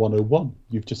filmmaking 101.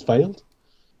 You've just failed.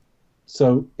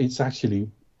 So it's actually,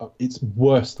 it's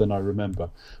worse than I remember.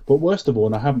 But worst of all,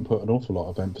 and I haven't put an awful lot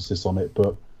of emphasis on it,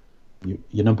 but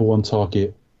your number one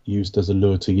target used as a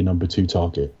lure to your number two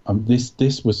target.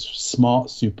 This was smart,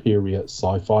 superior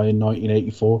sci-fi in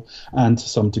 1984 and to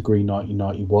some degree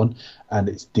 1991, and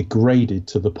it's degraded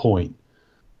to the point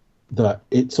that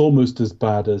it's almost as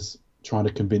bad as trying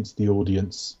to convince the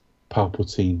audience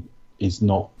Palpatine is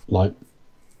not like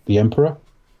the Emperor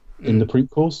in the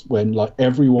prequels, when like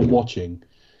everyone watching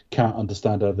can't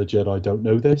understand how the Jedi don't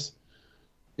know this.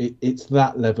 It's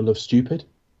that level of stupid.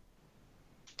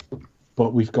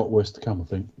 But we've got worse to come, I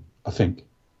think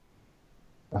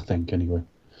anyway.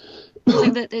 I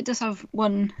think that it does have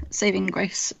one saving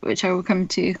grace, which I will come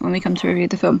to when we come to review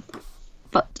the film.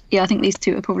 But yeah, I think these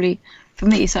two are probably, for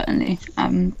me certainly,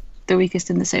 the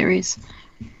weakest in the series.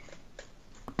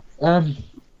 I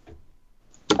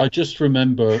just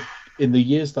remember in the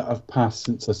years that have passed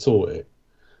since I saw it,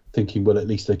 thinking, well, at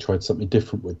least they tried something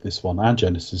different with this one, and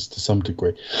Genesis to some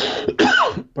degree.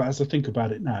 But as I think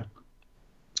about it now,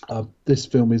 this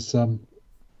film is kind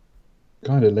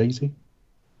of lazy.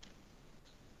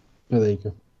 But there you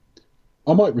go.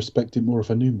 I might respect it more if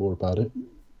I knew more about it.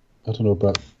 I don't know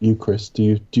about you, Chris.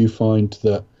 Do you find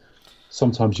that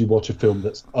sometimes you watch a film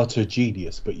that's utter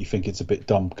genius, but you think it's a bit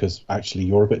dumb because actually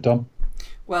you're a bit dumb?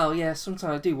 Well, yeah,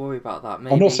 sometimes I do worry about that.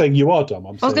 Maybe. I'm not saying you are dumb.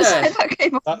 I'm saying that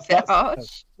came off a bit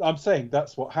harsh. I'm saying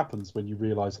that's what happens when you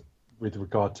realise, with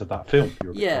regard to that film.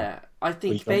 You're a bit dumb. I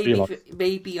think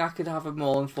maybe I could have a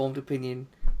more informed opinion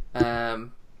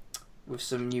with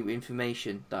some new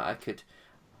information that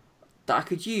I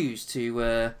could use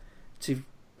to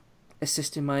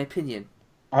assist in my opinion.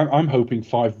 I'm hoping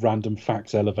 5 random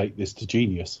facts elevate this to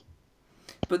genius.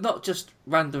 But not just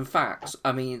random facts.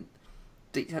 I mean,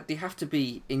 they have to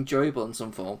be enjoyable in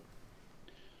some form.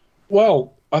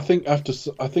 Well, I think after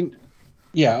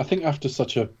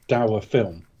such a dour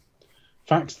film,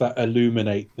 facts that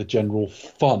illuminate the general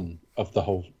fun of the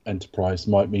whole enterprise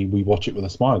might mean we watch it with a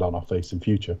smile on our face in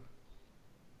future.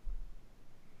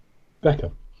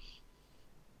 Becca.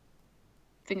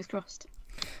 Fingers crossed.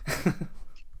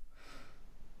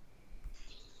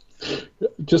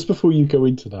 Just before you go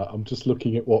into that, I'm just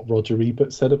looking at what Roger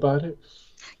Ebert said about it.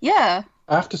 Yeah.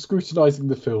 After scrutinising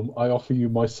the film, I offer you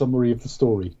my summary of the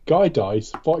story. Guy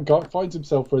dies, finds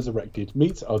himself resurrected,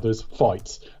 meets others,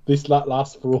 fights. This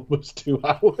lasts for almost 2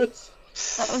 hours.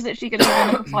 That was literally going to be my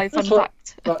number 5 fun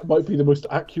fact That might be the most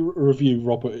accurate review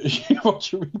Roger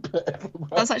Ebert ever wrote.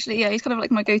 That's actually, yeah, he's kind of like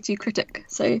my go-to critic.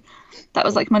 So that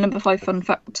was like my number 5 fun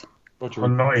fact. Roger Well,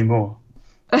 Ebert. not anymore.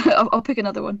 I'll pick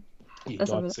another one. He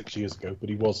Let's have died a- 6 years ago, but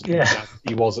he was Yeah.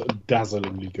 he was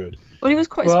dazzlingly good. Well, he was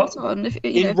quite Well, spot on. If,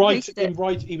 He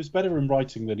was better in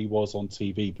writing than he was on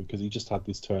TV because he just had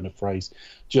this turn of phrase.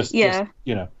 Just go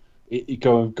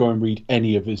and read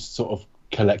any of his sort of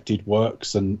collected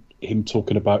works and him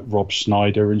talking about Rob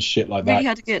Schneider and shit like really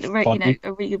that. had a good,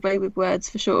 a really good way with words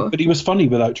for sure. But he was funny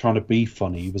without trying to be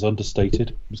funny. He was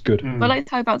understated. It was good. But I liked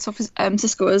how he bounced off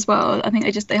Siskel as well. I think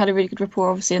they had a really good rapport,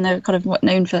 obviously, and they were kind of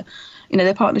known for,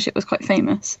 their partnership was quite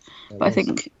famous. But I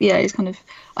think, he's kind of,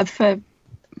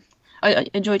 I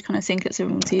enjoyed kind of seeing clips of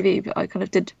him on TV, but I kind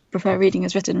of did prefer reading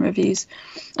his written reviews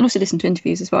and also listen to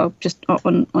interviews as well, just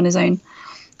on his own.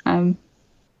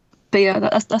 But yeah,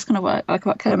 that's kind of what I like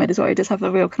about Kermit as well. He does have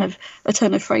a real kind of a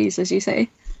turn of phrase, as you say.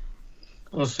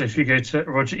 Also, if you go to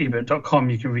rogerebert.com,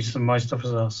 you can read some of my stuff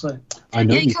as well. So I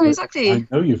know Yeah, you can, exactly. I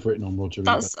know you've written on Roger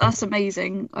Ebert. That's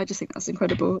amazing. I just think that's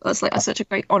incredible. That's such a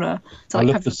great honour to I like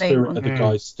love have the your name spirit on. of the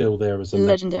guy's still there as a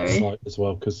Legendary. site as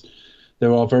well, because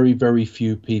there are very, very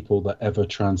few people that ever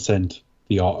transcend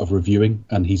the art of reviewing,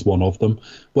 and he's one of them.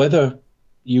 Whether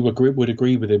you would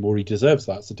agree with him or he deserves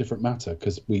that, it's a different matter,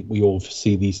 because we all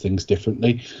see these things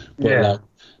differently. But Yeah. like,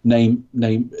 name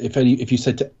if you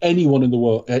said to anyone in the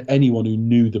world, anyone who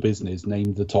knew the business,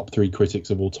 name the top 3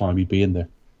 critics of all time, he'd be in there.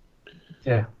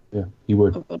 yeah, Yeah, he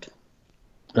would. Oh god.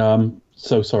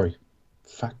 So sorry.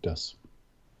 Fact us.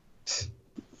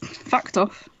 Fact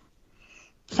off.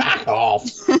 Fuck off.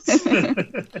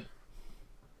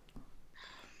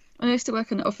 I used to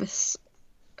work in an office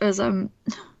as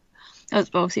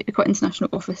obviously a quite international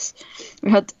office.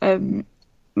 We had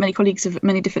many colleagues of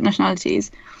many different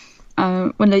nationalities.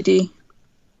 One lady,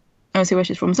 I don't say where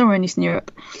she's from, somewhere in Eastern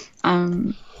Europe.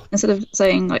 Instead of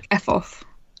saying like "f off,"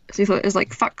 she thought it was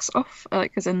like "fax off,"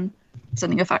 like as in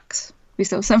sending a fax. We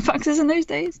still send faxes in those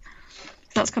days.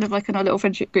 So that's kind of like in our little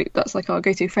friendship group. That's like our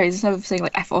go-to phrase. Instead of saying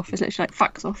like "f off," it's literally like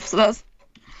 "fax off." So that's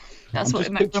I'm what just it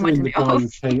reminded picturing the me guy who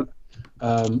of.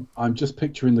 came. I'm just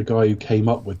picturing the guy who came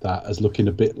up with that as looking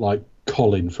a bit like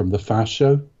Colin from the Fast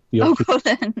Show, the Oh, office,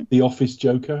 Colin. the Office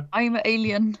Joker. I'm an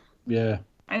alien. Yeah,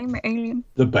 I'm an alien.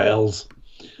 the bells.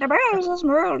 The bells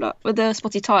Esmeralda. With the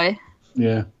spotty tie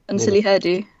Yeah, and well, silly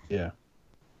hairdo. Yeah.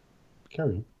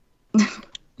 Carry on.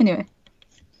 Anyway.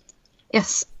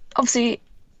 Yes. Obviously,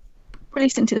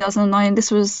 released in 2009,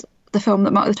 this was the film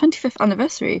that marked the 25th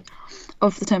anniversary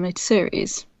of the Terminator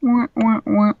series. Fun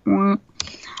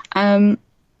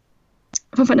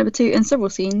fact number 2, in several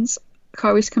scenes,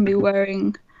 Karius can be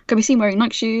seen wearing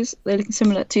Nike shoes. They're looking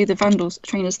similar to the Vandals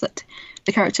trainers that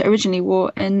the character originally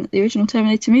wore in the original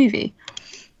Terminator movie.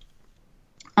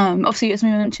 Obviously, as we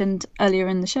mentioned earlier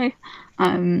in the show,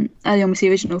 early on we see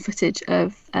original footage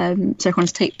of Sarah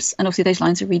Connor's tapes, and obviously those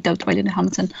lines are redubbed by Linda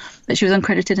Hamilton, but she was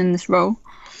uncredited in this role.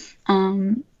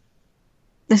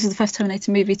 This is the first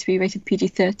Terminator movie to be rated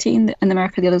PG-13. In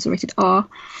America, the others were rated R.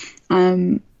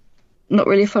 Not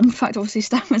really a fun fact, obviously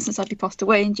Stan Winston sadly passed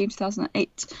away in June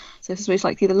 2008, so this is most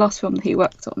likely the last film that he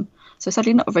worked on. So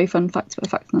sadly not a very fun fact, but a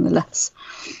fact nonetheless.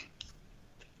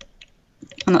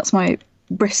 And that's my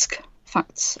brisk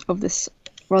facts of this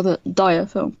rather dire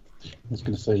film. I was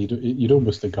going to say, you'd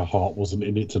almost think her heart wasn't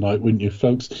in it tonight, wouldn't you,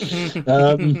 folks?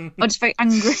 I'm just very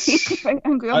angry. Very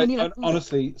angry.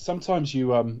 Honestly, sometimes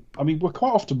we're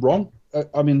quite often wrong.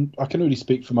 I can only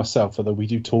speak for myself, although we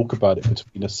do talk about it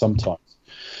between us sometimes.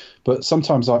 But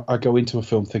sometimes I go into a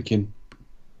film thinking,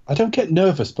 I don't get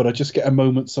nervous, but I just get a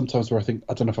moment sometimes where I think,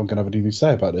 I don't know if I'm going to have anything to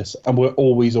say about this. And we're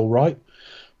always all right.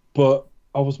 But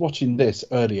I was watching this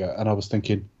earlier and I was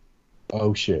thinking,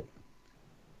 oh shit.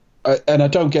 And I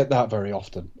don't get that very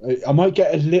often. I might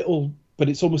get a little, but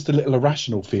it's almost a little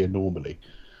irrational fear normally.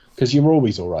 Because you're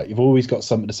always all right. You've always got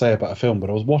something to say about a film. But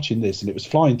I was watching this and it was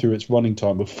flying through its running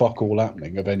time with fuck all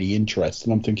happening of any interest.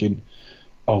 And I'm thinking,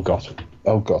 oh god,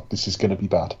 this is going to be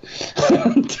bad.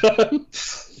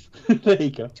 There you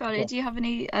go. Charlie, do you have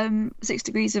any 6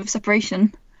 degrees of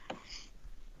separation?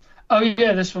 Oh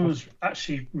yeah, this one was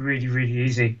actually really, really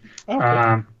easy.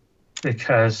 Okay.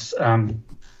 Because I've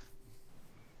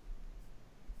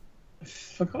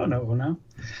forgotten it all now.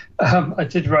 I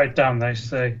did write it down though,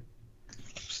 so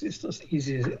it's not as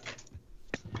easy as it.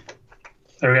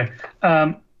 There we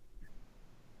go.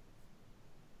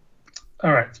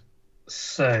 All right.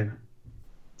 So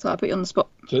I put you on the spot.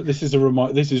 So this is a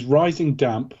reminder. This is Rising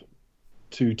Damp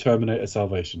to Terminator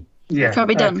Salvation. yeah, Can't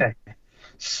be done. Okay.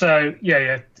 So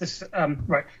yeah. This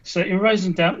right. So in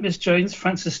Rising Damp, Miss Jones,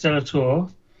 Frances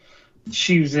Delator,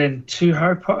 she was in 2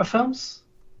 Harry Potter films.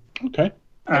 Okay.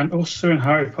 And also in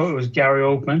Harry Potter was Gary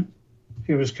Oldman,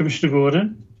 who was Commissioner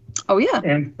Gordon Oh yeah.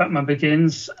 in Batman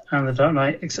Begins and The Dark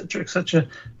Knight, etc.,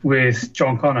 with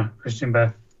John Connor, Christian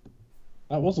Bale.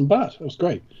 That wasn't bad. That was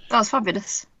great. That was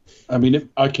fabulous. I mean,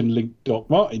 I can link Doc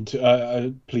Martin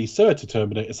to Please Sir to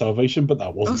Terminator Salvation, but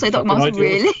that wasn't. Also, Doc fucking Martin,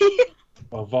 ideal. really?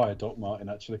 Well, via Doc Martin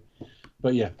actually,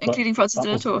 but yeah, Including Francis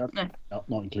de la Tour? No.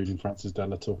 not including Francis de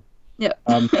la Tour. Yeah.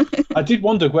 I did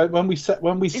wonder when we said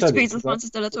Disagrees it, with Francis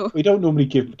de la Tour. we don't normally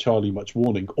give Charlie much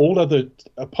warning.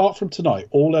 Apart from tonight,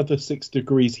 all other 6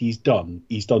 degrees he's done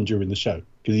during the show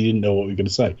because he didn't know what we were going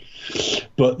to say.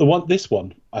 But this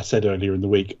one, I said earlier in the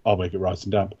week, I'll make it rise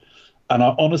and damp. And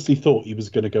I honestly thought he was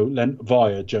going to go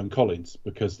via Joan Collins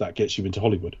because that gets you into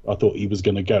Hollywood. I thought he was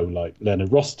going to go like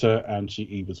Leonard Rossiter and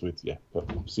he was with, but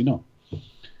obviously not.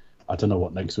 I don't know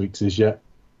what next week's is yet,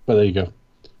 but there you go.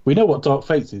 We know what Dark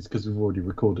Fates is because we've already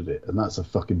recorded it, and that's a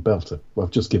fucking belter. Well,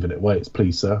 I've just given it away. It's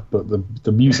Please Sir, but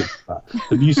the music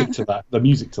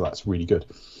to that's really good.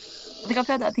 I think I've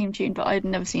heard that theme tune, but I've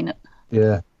never seen it.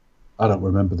 Yeah, I don't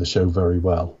remember the show very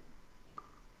well,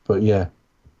 but yeah,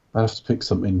 I have to pick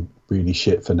something really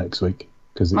shit for next week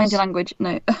because Mind your language.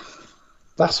 No.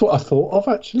 That's what I thought of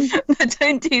actually.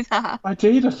 Don't do that. I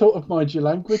did. I thought of Mind Your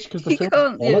Language because the You film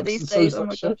can't do it bollocks, these and so days. is Oh that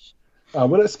my show. gosh. Well,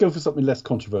 let's go for something less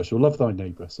controversial. Love Thy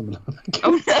Neighbour. Something like that.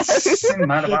 Oh no. Something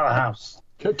mad about the house.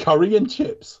 Curry and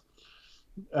chips.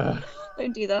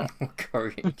 Don't do that.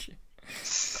 Courage.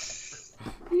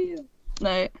 Yeah.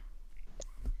 No.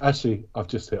 Actually, I've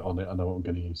just hit on it. I know what I'm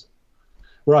going to use.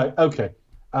 Right. Okay.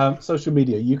 Social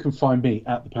media. You can find me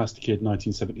at the Pastor Kid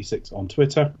 1976 on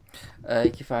Twitter.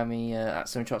 You can find me at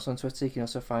Cinetrots on Twitter. You can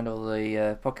also find all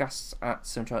the podcasts at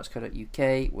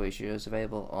cinetrots.co.uk, which is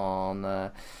available on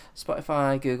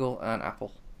Spotify, Google, and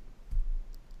Apple.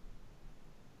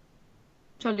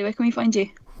 Charlie, where can we find you?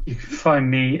 You can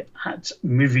find me at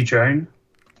Movie Drone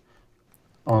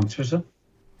on Twitter.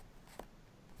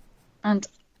 And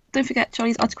don't forget,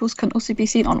 Charlie's articles can also be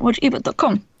seen on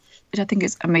watchebook.com, which I think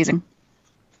is amazing.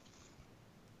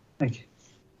 Thank you.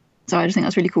 So I just think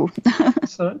that's really cool.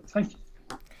 So, thank you.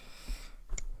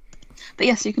 But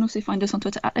yes, you can also find us on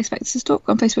Twitter at Expect Us to Talk,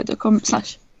 on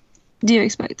Facebook.com/Do You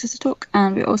Expect Us to Talk,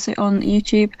 and we're also on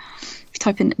YouTube. If you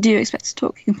type in Do You Expect Us to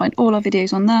Talk, you can find all our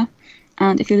videos on there.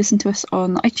 And if you listen to us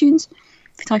on iTunes,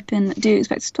 if you type in Do You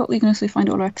Expect Us to Talk, you can also find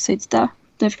all our episodes there.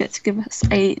 Don't forget to give us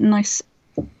a nice,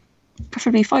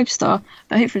 preferably 5-star,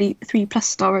 but hopefully 3+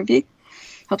 star review.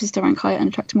 Helps us to rank higher and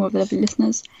attract more of the lovely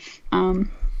listeners.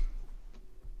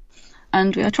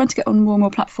 And we are trying to get on more and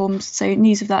more platforms, so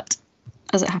news of that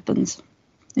as it happens.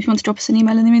 If you want to drop us an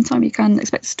email in the meantime, you can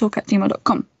expect us to talk at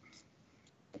gmail.com.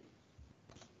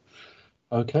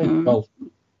 Okay. Well,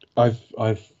 I've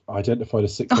identified a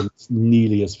sitcom that's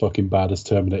nearly as fucking bad as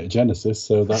Terminator Genesis,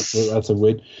 so that's a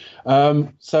win.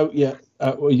 So yeah,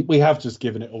 we have just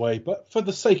given it away, but for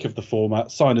the sake of the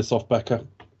format, sign us off, Becca.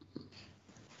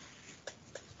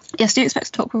 Yes, Do You Expect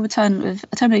to Talk will return with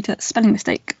a Terminator spelling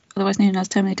mistake, otherwise known as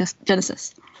Terminator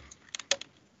Genesis.